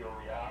into your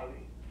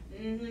reality.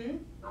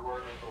 The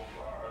words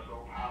are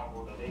so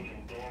powerful that they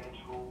can damage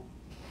who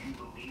you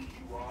believe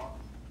you are.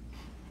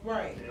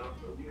 Right.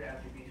 So you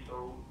have to be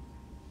so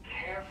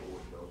careful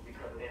with those,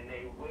 because then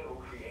they will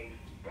create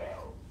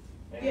spells.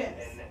 And, yes.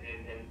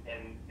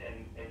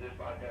 And just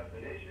by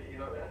definition,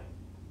 that's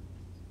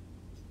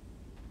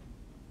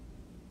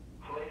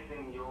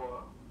placing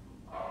your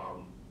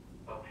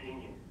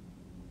opinion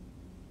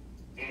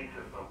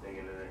into something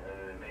and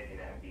then making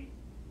that be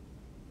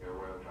in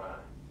real time,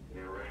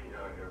 in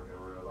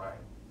real life.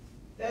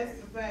 That's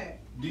the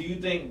fact. Do you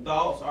think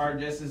thoughts are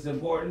just as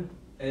important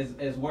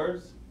as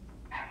words?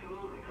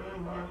 Absolutely, because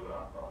it starts with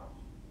our thoughts.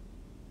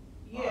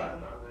 Yeah.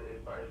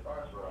 It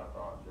starts with our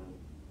thoughts,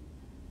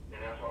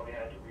 and that's why we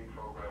had to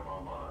reprogram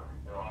our mind.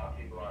 And a lot of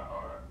people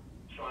are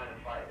trying to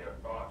fight their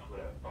thoughts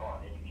with a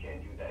thought, and you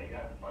can't do that. You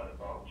have to fight a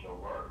thought with your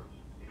words,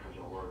 because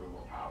your words are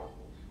more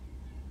powerful.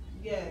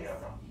 Yes.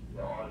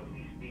 The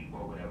audibly speak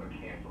or whatever,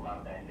 cancel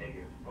out that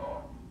negative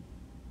thought,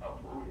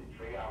 uproot it,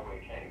 figure out where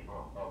it came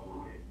from,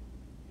 uproot it.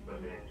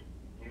 But then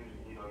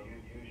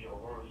use your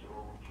words to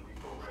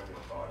reprogram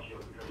your thoughts,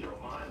 because your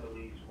mind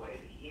believes what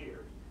it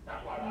hears.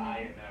 That's why the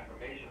I am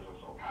affirmations are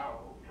so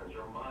powerful, because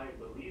your mind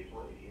believes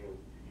what it hears,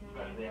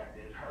 especially after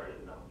it's heard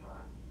it enough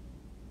times.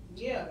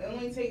 Yeah, it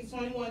only takes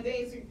 21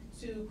 days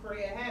to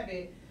create a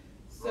habit.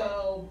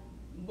 So,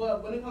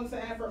 but when it comes to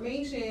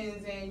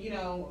affirmations and,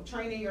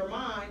 training your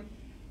mind,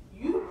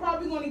 you're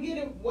probably going to get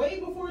it way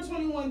before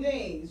 21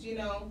 days,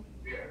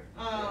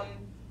 Yeah.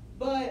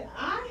 But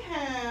I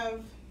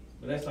have...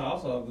 But that's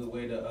also a good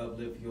way to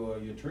uplift your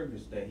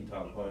triggers that he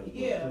talked about.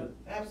 Yeah,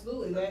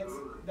 absolutely.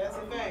 That's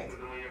a fact.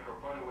 Because when you're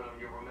confronted with them,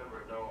 you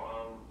remember,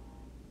 no,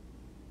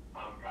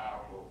 I'm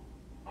powerful,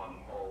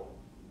 I'm whole.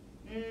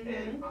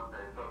 And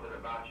something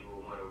about you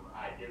will want to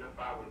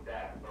identify with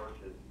that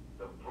versus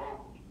the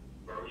broken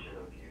version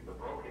of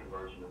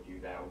you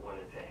that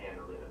wanted to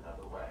handle it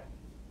another way.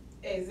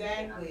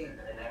 Exactly. And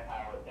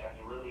that's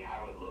really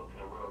how it looks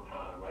in real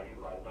time. Like,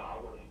 you're like, no, I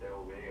want to stay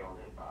over here on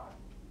this side.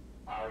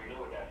 I already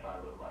know what that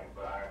side looks like,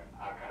 but I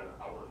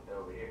want to stay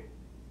over here.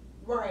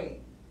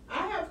 Right.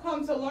 I have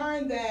come to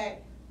learn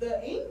that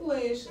the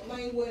English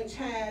language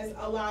has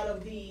a lot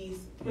of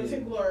these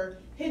particular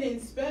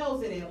hidden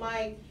spells in it.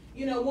 Like,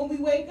 when we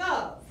wake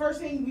up, first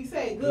thing we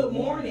say, good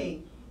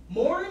morning.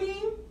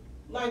 Morning?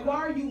 Like, why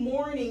are you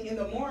mourning in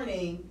the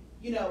morning?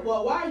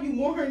 Why are you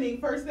mourning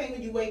first thing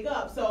when you wake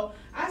up? So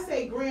I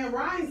say grand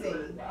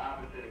rising. The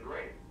opposite of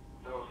great.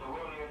 So we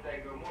don't even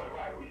say good morning,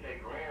 right? We say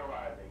grand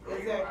rising.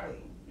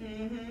 Exactly.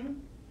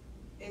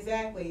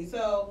 Exactly.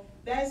 So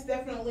that's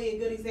definitely a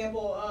good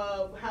example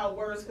of how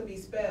words could be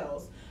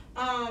spells.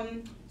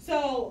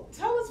 So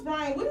tell us,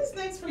 Brian, what is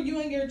next for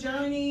you and your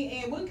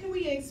journey, and what can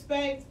we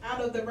expect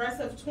out of the rest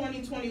of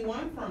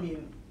 2021 from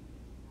you?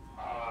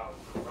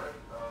 The rest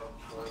of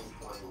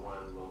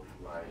 2021 looks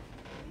like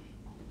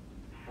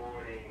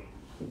forwarding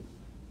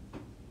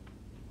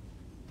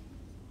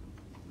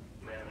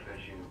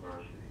Manifest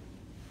University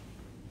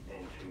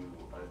into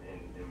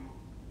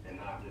and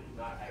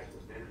not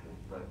actual business,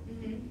 but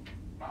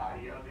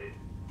body of it,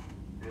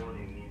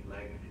 building these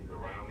legacies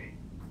around me,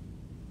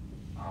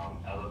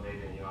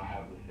 elevating. I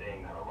have the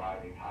saying that a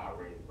rising tide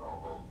raises all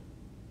boats.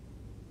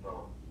 So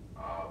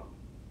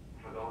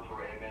for those who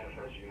were in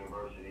Manifest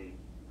University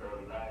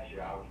early last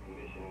year, I was committed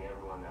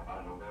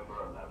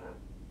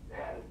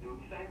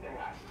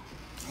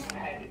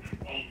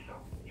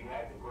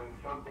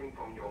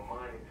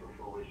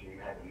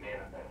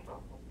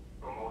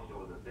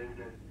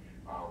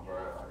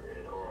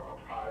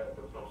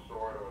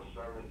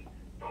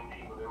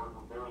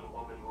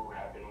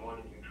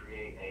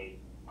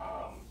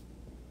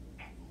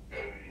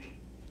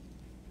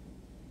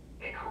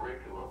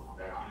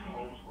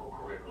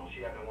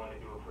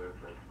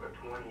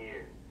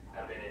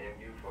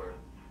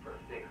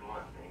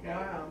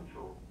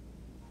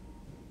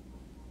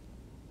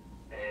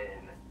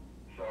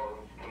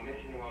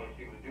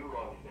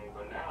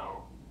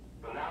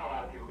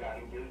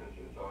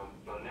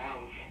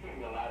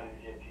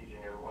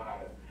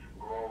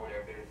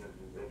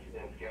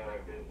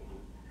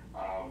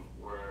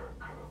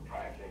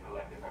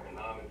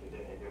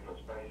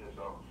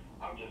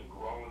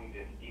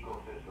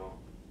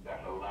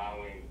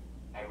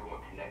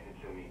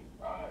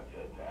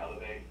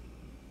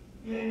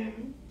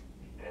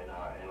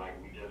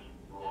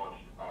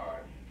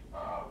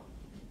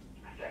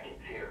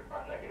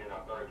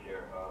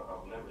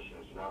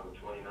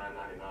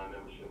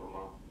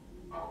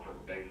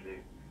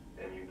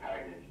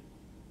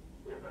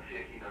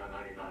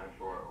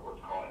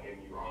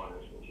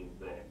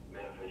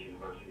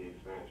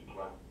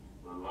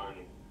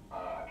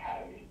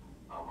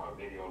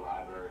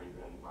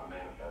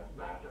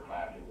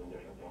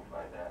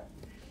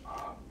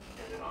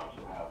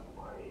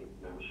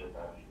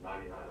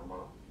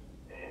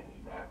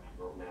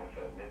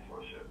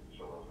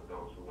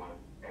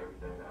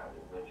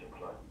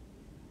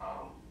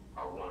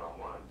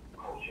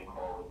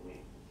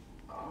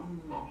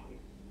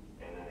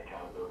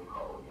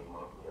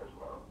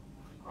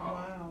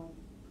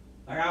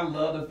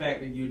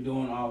fact that you're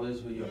doing all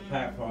this with your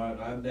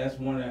platform. That's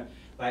one of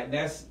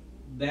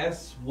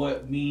that's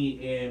what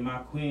me and my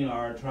queen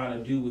are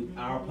trying to do with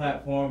our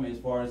platform as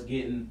far as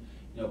getting,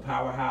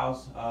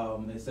 powerhouse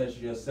and such as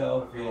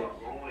yourself.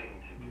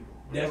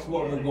 That's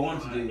what we're going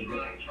to do.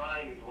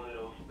 Trying is one of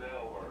those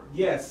spell words.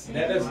 Yes,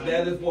 that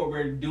is what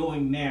we're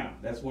doing now.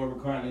 That's what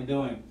we're currently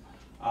doing.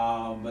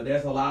 But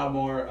there's a lot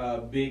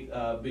more big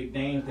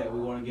names that we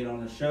want to get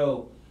on the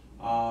show.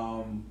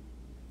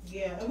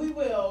 Yeah, and we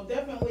will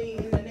definitely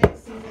in the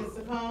next seasons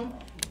to come,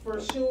 for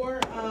sure.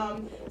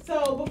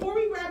 So before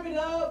we wrap it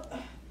up,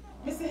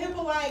 Mr.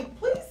 Hyppolite,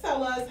 please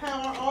tell us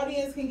how our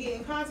audience can get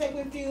in contact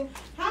with you.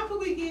 How can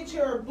we get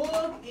your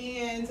book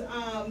and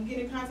get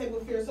in contact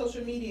with your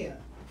social media?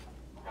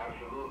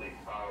 Absolutely.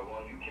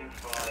 Well, you can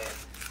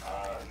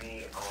find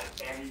me on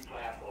every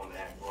platform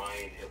at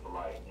Brian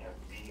Hyppolite.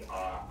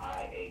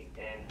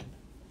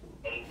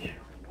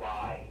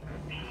 BrianHyppolite.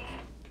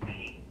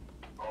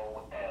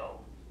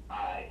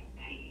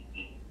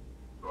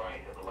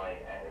 Brian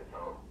Hyppolite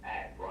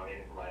at Brian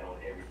Hyppolite on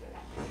everything.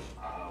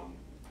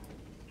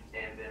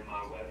 And then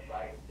my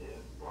website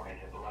is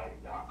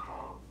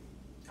brianhyppolite.com.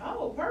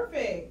 Oh,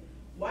 perfect.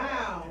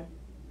 Wow.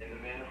 And the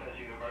Manifest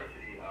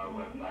University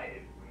website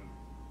is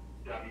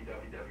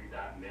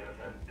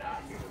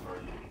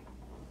www.manifest.university.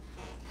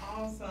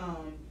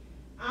 Awesome.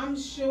 I'm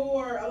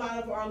sure a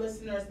lot of our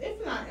listeners,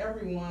 if not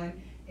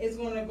everyone, is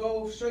going to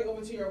go straight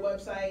over to your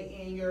website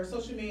and your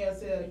social media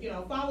to,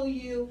 follow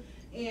you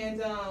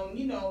and,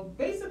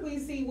 basically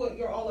see what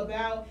you're all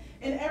about.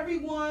 And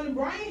everyone,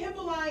 Brian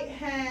Hyppolite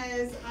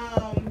has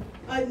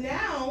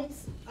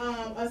announced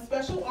a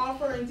special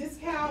offer and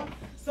discount.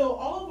 So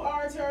all of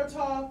our Tarot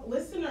Talk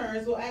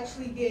listeners will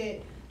actually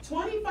get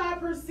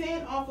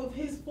 25% off of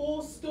his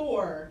full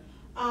store.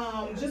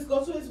 Just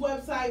go to his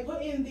website,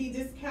 put in the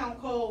discount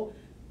code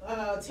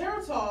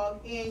Tarot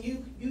Talk, and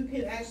you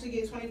can actually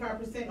get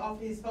 25%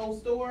 off his whole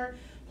store.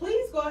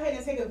 Please go ahead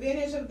and take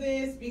advantage of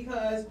this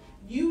because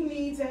you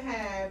need to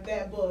have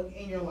that book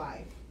in your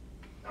life.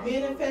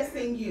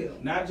 Manifesting you.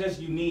 Not just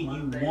you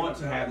want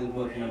to have this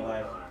book in your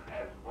life.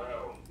 As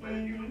well, but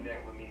if you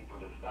connect with me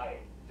through the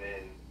site,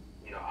 then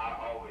I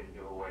always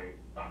give away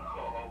a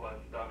whole bunch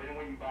of stuff. And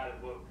when you buy the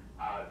book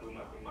through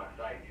my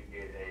site, you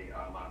get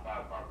my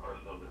 5-part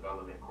personal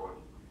development course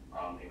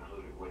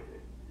included with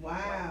it.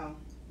 Wow.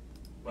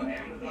 But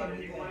Amazon, if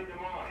you want it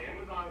tomorrow,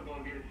 Amazon is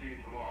going to get it to you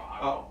tomorrow.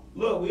 Oh,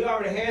 look, we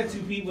already had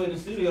 2 people in the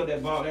studio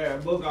that bought their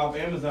book off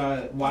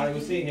Amazon while they were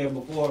sitting here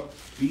before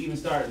we even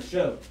started the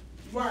show.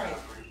 Right. I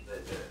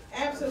appreciate that.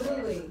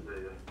 Absolutely.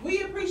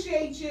 We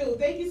appreciate you.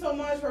 Thank you so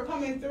much for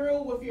coming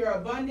through with your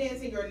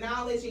abundance and your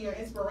knowledge and your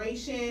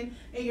inspiration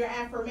and your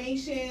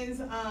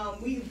affirmations.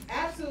 We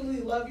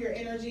absolutely love your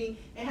energy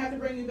and have to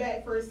bring you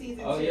back for season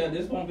 2. Oh yeah,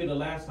 this won't be the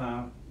last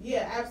time.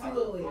 Yeah,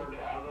 absolutely. I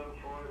look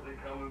forward to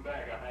coming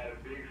back. I had a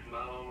big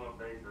smile on my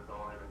face this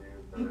whole interview.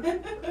 So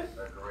that's a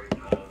great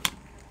time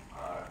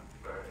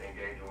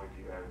engaging with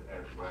you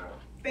as well.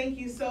 Thank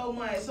you so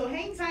much. So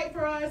hang tight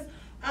for us.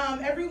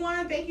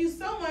 Everyone, thank you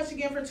so much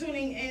again for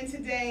tuning in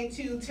today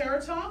to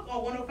Tarot Talk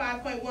on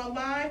 105.1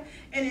 Live.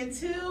 And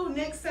until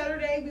next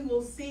Saturday, we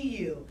will see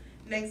you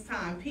next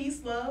time.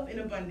 Peace, love,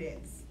 and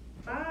abundance.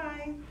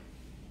 Bye.